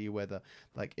to see whether,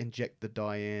 like, inject the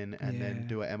dye in and then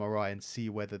do an MRI and see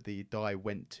whether the dye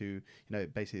went to, you know,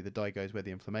 basically the dye goes where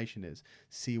the inflammation is,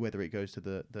 see whether it goes to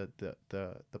the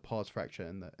pars fracture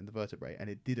and the vertebrae, and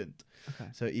it didn't. Okay.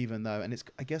 So even though, and it's,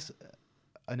 I guess,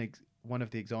 one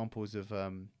of the examples of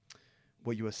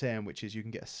what you were saying, which is you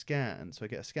can get a scan. So I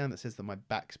get a scan that says that my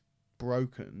back's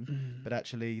broken, but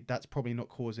actually that's probably not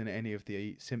causing any of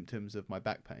the symptoms of my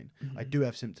back pain. I do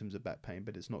have symptoms of back pain,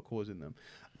 but it's not causing them.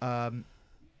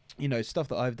 You know, stuff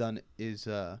that I've done is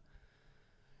you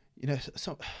know,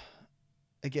 some,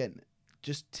 again,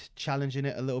 just challenging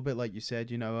it a little bit, like you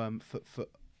said. You know,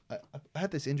 I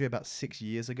had this injury about 6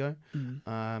 years ago,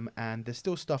 and there's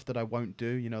still stuff that I won't do.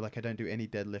 You know, like I don't do any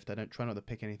deadlift. I don't try not to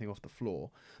pick anything off the floor.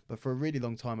 But for a really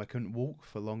long time, I couldn't walk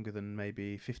for longer than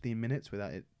maybe 15 minutes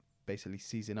without it basically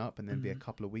seizing up, and then be a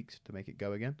couple of weeks to make it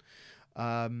go again.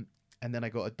 And then I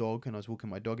got a dog, and I was walking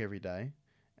my dog every day,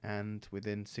 and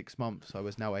within 6 months I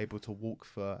was now able to walk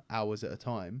for hours at a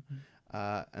time.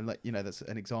 And, like, you know, that's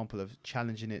an example of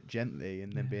challenging it gently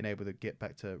and then being able to get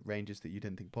back to ranges that you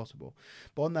didn't think possible.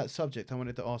 But on that subject, I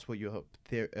wanted to ask what your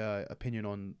opinion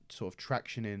on sort of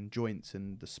traction in joints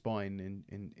and the spine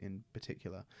in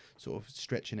particular, sort of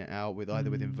stretching it out with either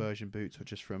with inversion boots or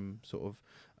just from sort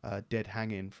of dead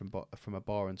hanging from a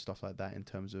bar and stuff like that, in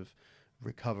terms of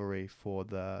recovery for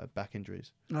the back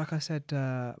injuries. Like I said,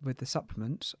 with the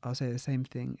supplements, I'll say the same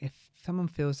thing. If someone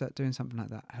feels that doing something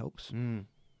like that helps,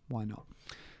 why not?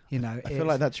 You know, I feel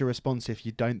like that's your response if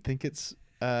you don't think it's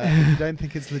you don't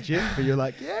think it's legit, but you're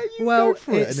like, yeah, you go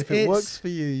for it, and if it works for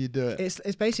you, you do it.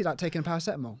 It's basically like taking a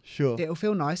paracetamol. Sure. It'll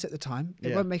feel nice at the time.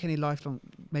 It won't make any lifelong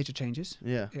major changes.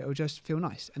 Yeah. It'll just feel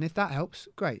nice, and if that helps,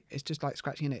 great. It's just like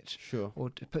scratching an itch. Sure. Or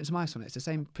putting some ice on it. It's the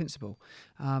same principle.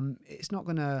 It's not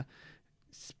gonna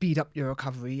speed up your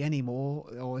recovery anymore,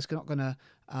 or it's not gonna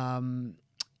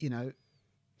you know,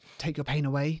 take your pain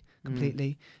away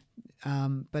completely.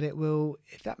 But it will,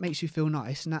 if that makes you feel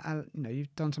nice, and that, you know,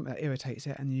 you've done something that irritates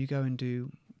it, and you go and do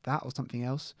that or something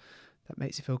else that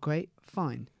makes it feel great,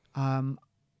 fine.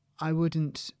 I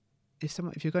wouldn't,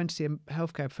 if you're going to see a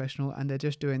healthcare professional and they're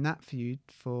just doing that for you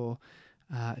for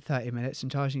 30 minutes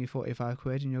and charging you 45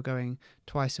 quid, and you're going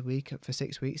twice a week for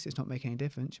 6 weeks, it's not making any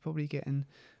difference. You're probably getting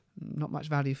not much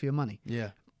value for your money.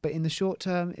 Yeah. But in the short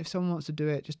term, if someone wants to do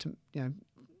it just to, you know,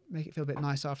 make it feel a bit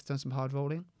nice after done some hard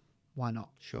rolling, why not?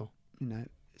 Sure. You know,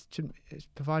 it's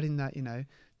providing that, you know,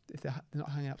 if they're not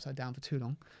hanging upside down for too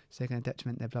long, so they're going to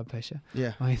detriment their blood pressure.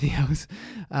 Yeah. Or anything else.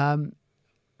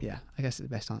 Yeah, I guess it's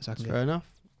the best answer I can give. Fair enough.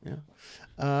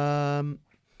 Yeah.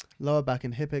 Lower back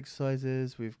and hip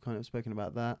exercises, we've kind of spoken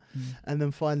about that. And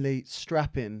then finally,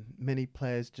 strapping. Many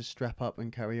players just strap up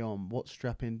and carry on. What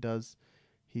strapping does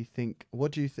he think?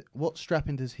 What do you think? What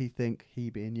strapping does he think, he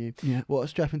being you? Yeah. What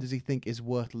strapping does he think is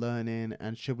worth learning?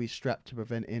 And should we strap to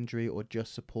prevent injury or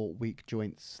just support weak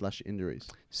joints / injuries?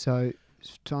 So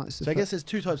I guess there's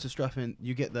two types of strapping.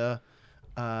 You get the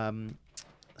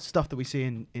stuff that we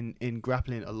see in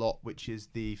grappling a lot, which is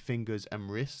the fingers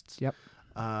and wrists. Yep.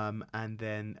 And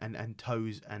then and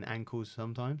toes and ankles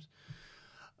sometimes.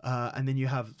 And then you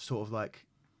have sort of like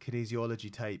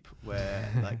kinesiology tape, where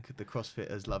like the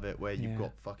CrossFitters love it, where you've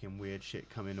got fucking weird shit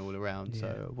coming all around.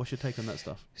 So what's your take on that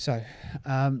stuff? So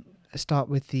let's start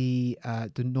with the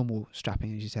normal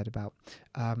strapping, as you said about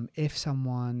if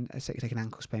someone, let's take an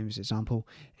ankle sprain as an example.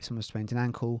 If someone sprains an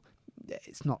ankle,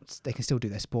 it's not, they can still do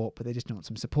their sport, but they just want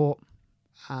some support,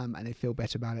 and they feel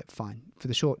better about it, fine. For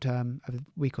the short term, a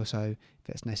week or so, if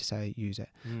it's necessary, use it.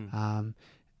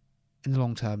 In the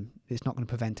long term, it's not going to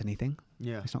prevent anything.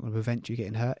 Yeah. It's not going to prevent you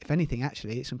getting hurt. If anything,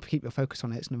 actually, it's going to keep your focus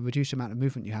on it. It's going to reduce the amount of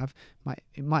movement you have.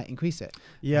 It might increase it.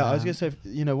 Yeah, I was going to say,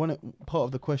 you know, part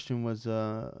of the question was,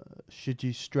 should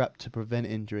you strap to prevent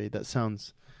injury? That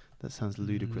sounds That sounds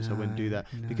ludicrous. I wouldn't do that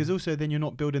No. because also then you're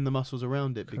not building the muscles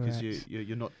around it because Correct.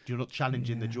 you're not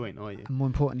challenging the joint, are you? And more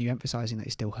importantly, you're emphasising that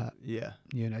you still hurt. Yeah.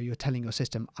 You know, you're telling your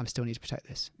system, I still need to protect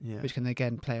this, Yeah. which can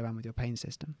again play around with your pain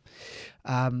system.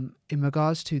 In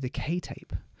regards to the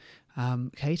K-tape,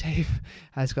 K-tape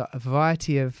has got a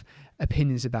variety of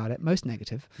opinions about it, most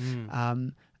negative.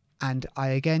 And I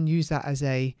again use that as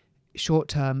a short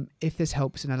term. If this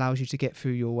helps and allows you to get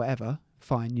through your whatever,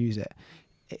 fine, use it.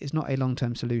 It is not a long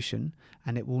term solution,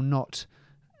 and it will not.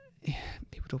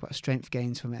 People talk about strength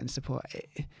gains from it and support.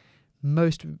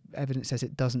 Most evidence says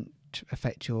it doesn't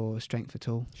affect your strength at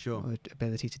all, Sure. or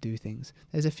ability to do things.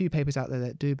 There's a few papers out there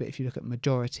that do, but if you look at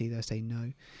majority, they'll say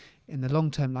no. In the long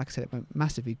term, like I said, it won't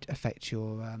massively affect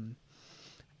your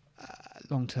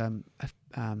long term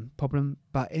problem.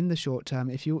 But in the short term,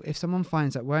 if someone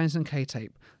finds that wearing some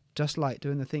K-tape, just like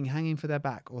doing the thing hanging for their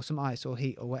back or some ice or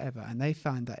heat or whatever, and they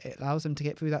find that it allows them to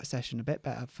get through that session a bit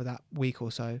better for that week or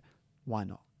so, why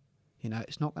not? You know,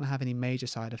 it's not going to have any major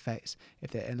side effects.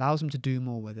 If it allows them to do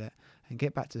more with it and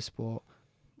get back to the sport,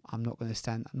 I'm not going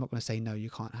to say no, you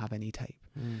can't have any tape.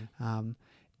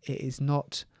 It is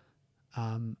not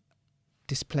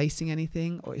displacing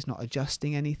anything, or it's not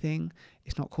adjusting anything.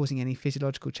 It's not causing any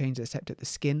physiological change except at the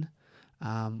skin,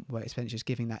 where it's just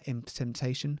giving that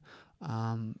implementation.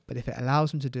 But if it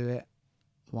allows them to do it,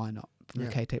 why not? From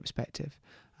the K-tape perspective.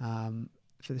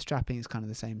 For the strapping, it's kind of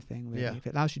the same thing, really. If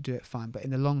it allows you to do it, fine. But in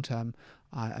the long term,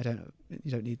 I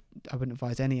wouldn't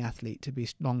advise any athlete to be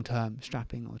long term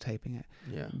strapping or taping it.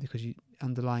 Because you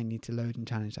underlying need to load and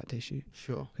challenge that tissue.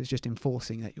 Sure. Because it's just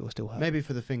enforcing that you're still hurt. Maybe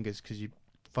for the fingers, because you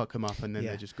fuck them up and then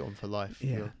they're just gone for life.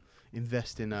 You'll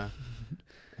invest in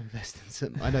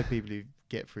some. I know people who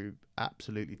get through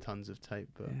absolutely tons of tape,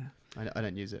 but I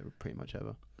don't use it pretty much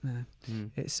ever. No.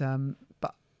 It's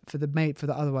but for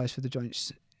the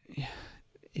joints,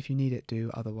 if you need it,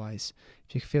 do. Otherwise,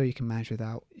 if you feel you can manage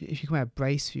without, if you can wear a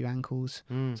brace for your ankles,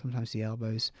 sometimes the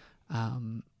elbows,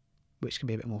 which can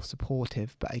be a bit more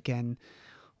supportive. But again,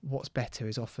 what's better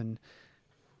is often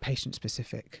patient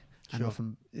specific. And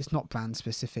often it's not brand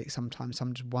specific. Sometimes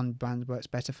one brand works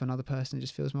better for another person. It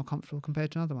just feels more comfortable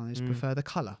compared to another one. They just prefer the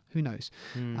colour. Who knows?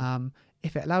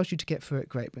 If it allows you to get through it,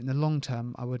 great. But in the long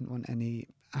term, I wouldn't want any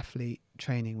athlete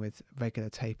training with regular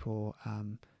tape or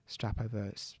strap over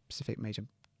a specific major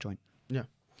joint. Yeah.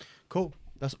 Cool.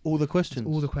 That's all the questions.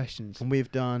 That's all the questions. And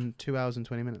we've done 2 hours and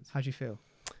 20 minutes. How do you feel?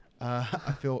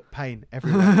 I feel pain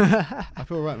everywhere. I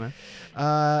feel right, man.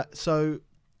 So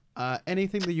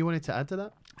anything that you wanted to add to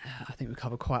that? I think we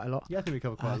covered quite a lot. Yeah, I think we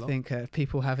covered quite a lot. I think if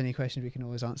people have any questions, we can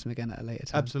always answer them again at a later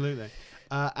time. Absolutely.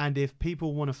 And if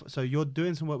people want to... so you're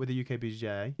doing some work with the UK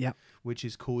BJJ, which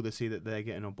is cool to see that they're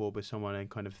getting on board with someone and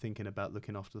kind of thinking about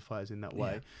looking after the fighters in that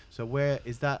way. So where...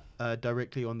 is that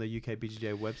directly on the UK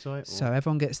BJJ website? Or? So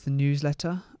everyone gets the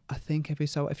newsletter. I think if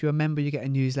you're a member, you get a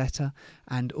newsletter.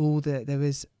 And there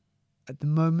is... at the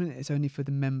moment, it's only for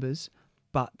the members,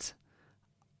 but...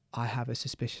 I have a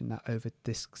suspicion that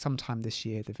sometime this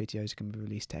year, the videos are going to be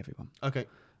released to everyone. Okay.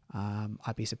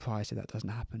 I'd be surprised if that doesn't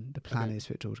happen. The plan is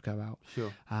for it all to go out.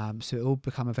 Sure. So it will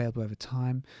become available over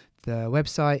time. The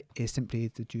website is simply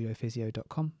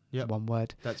thejudophysio.com. Yeah. One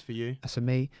word. That's for you. That's for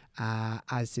me.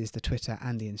 As is the Twitter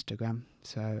and the Instagram.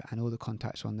 And all the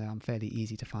contacts are on there. I'm fairly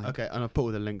easy to find. Okay. And I'll put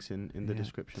all the links in the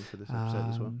description for this episode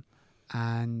as well.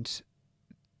 And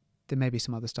there may be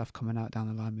some other stuff coming out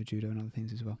down the line with judo and other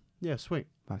things as well. Yeah, sweet.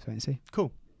 Right, wait and see.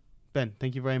 Cool. Ben,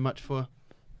 thank you very much for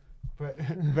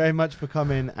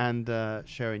coming and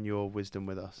sharing your wisdom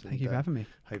with us. Thank you for having me.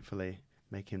 Hopefully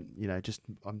making,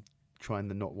 I'm trying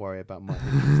to not worry about my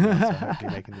injuries now, so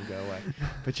hopefully making them go away.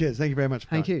 But cheers. Thank you very much.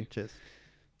 Thank you. Cheers.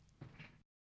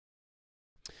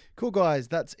 Cool, guys.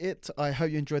 That's it. I hope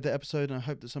you enjoyed the episode, and I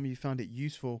hope that some of you found it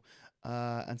useful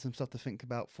and some stuff to think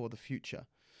about for the future.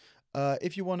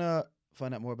 If you want to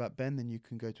find out more about Ben, then you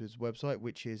can go to his website,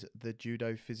 which is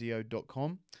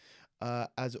thejudophysio.com.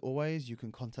 As always, you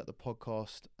can contact the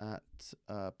podcast at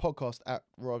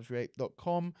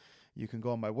podcast@raspberryape.com. You can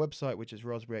go on my website, which is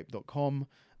raspberryape.com,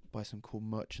 buy some cool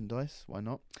merchandise. Why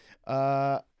not?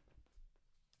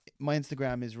 My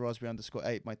Instagram is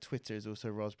raspberry_ape. My Twitter is also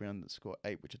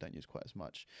raspberry_ape, which I don't use quite as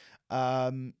much.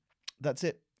 That's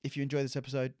it. If you enjoyed this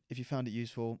episode, if you found it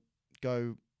useful,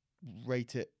 go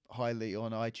rate it highly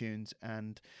on iTunes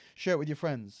and share it with your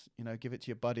friends. Give it to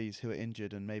your buddies who are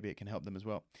injured, and maybe it can help them as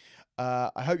well.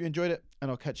 I hope you enjoyed it, and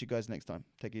I'll catch you guys next time.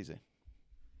 Take it easy.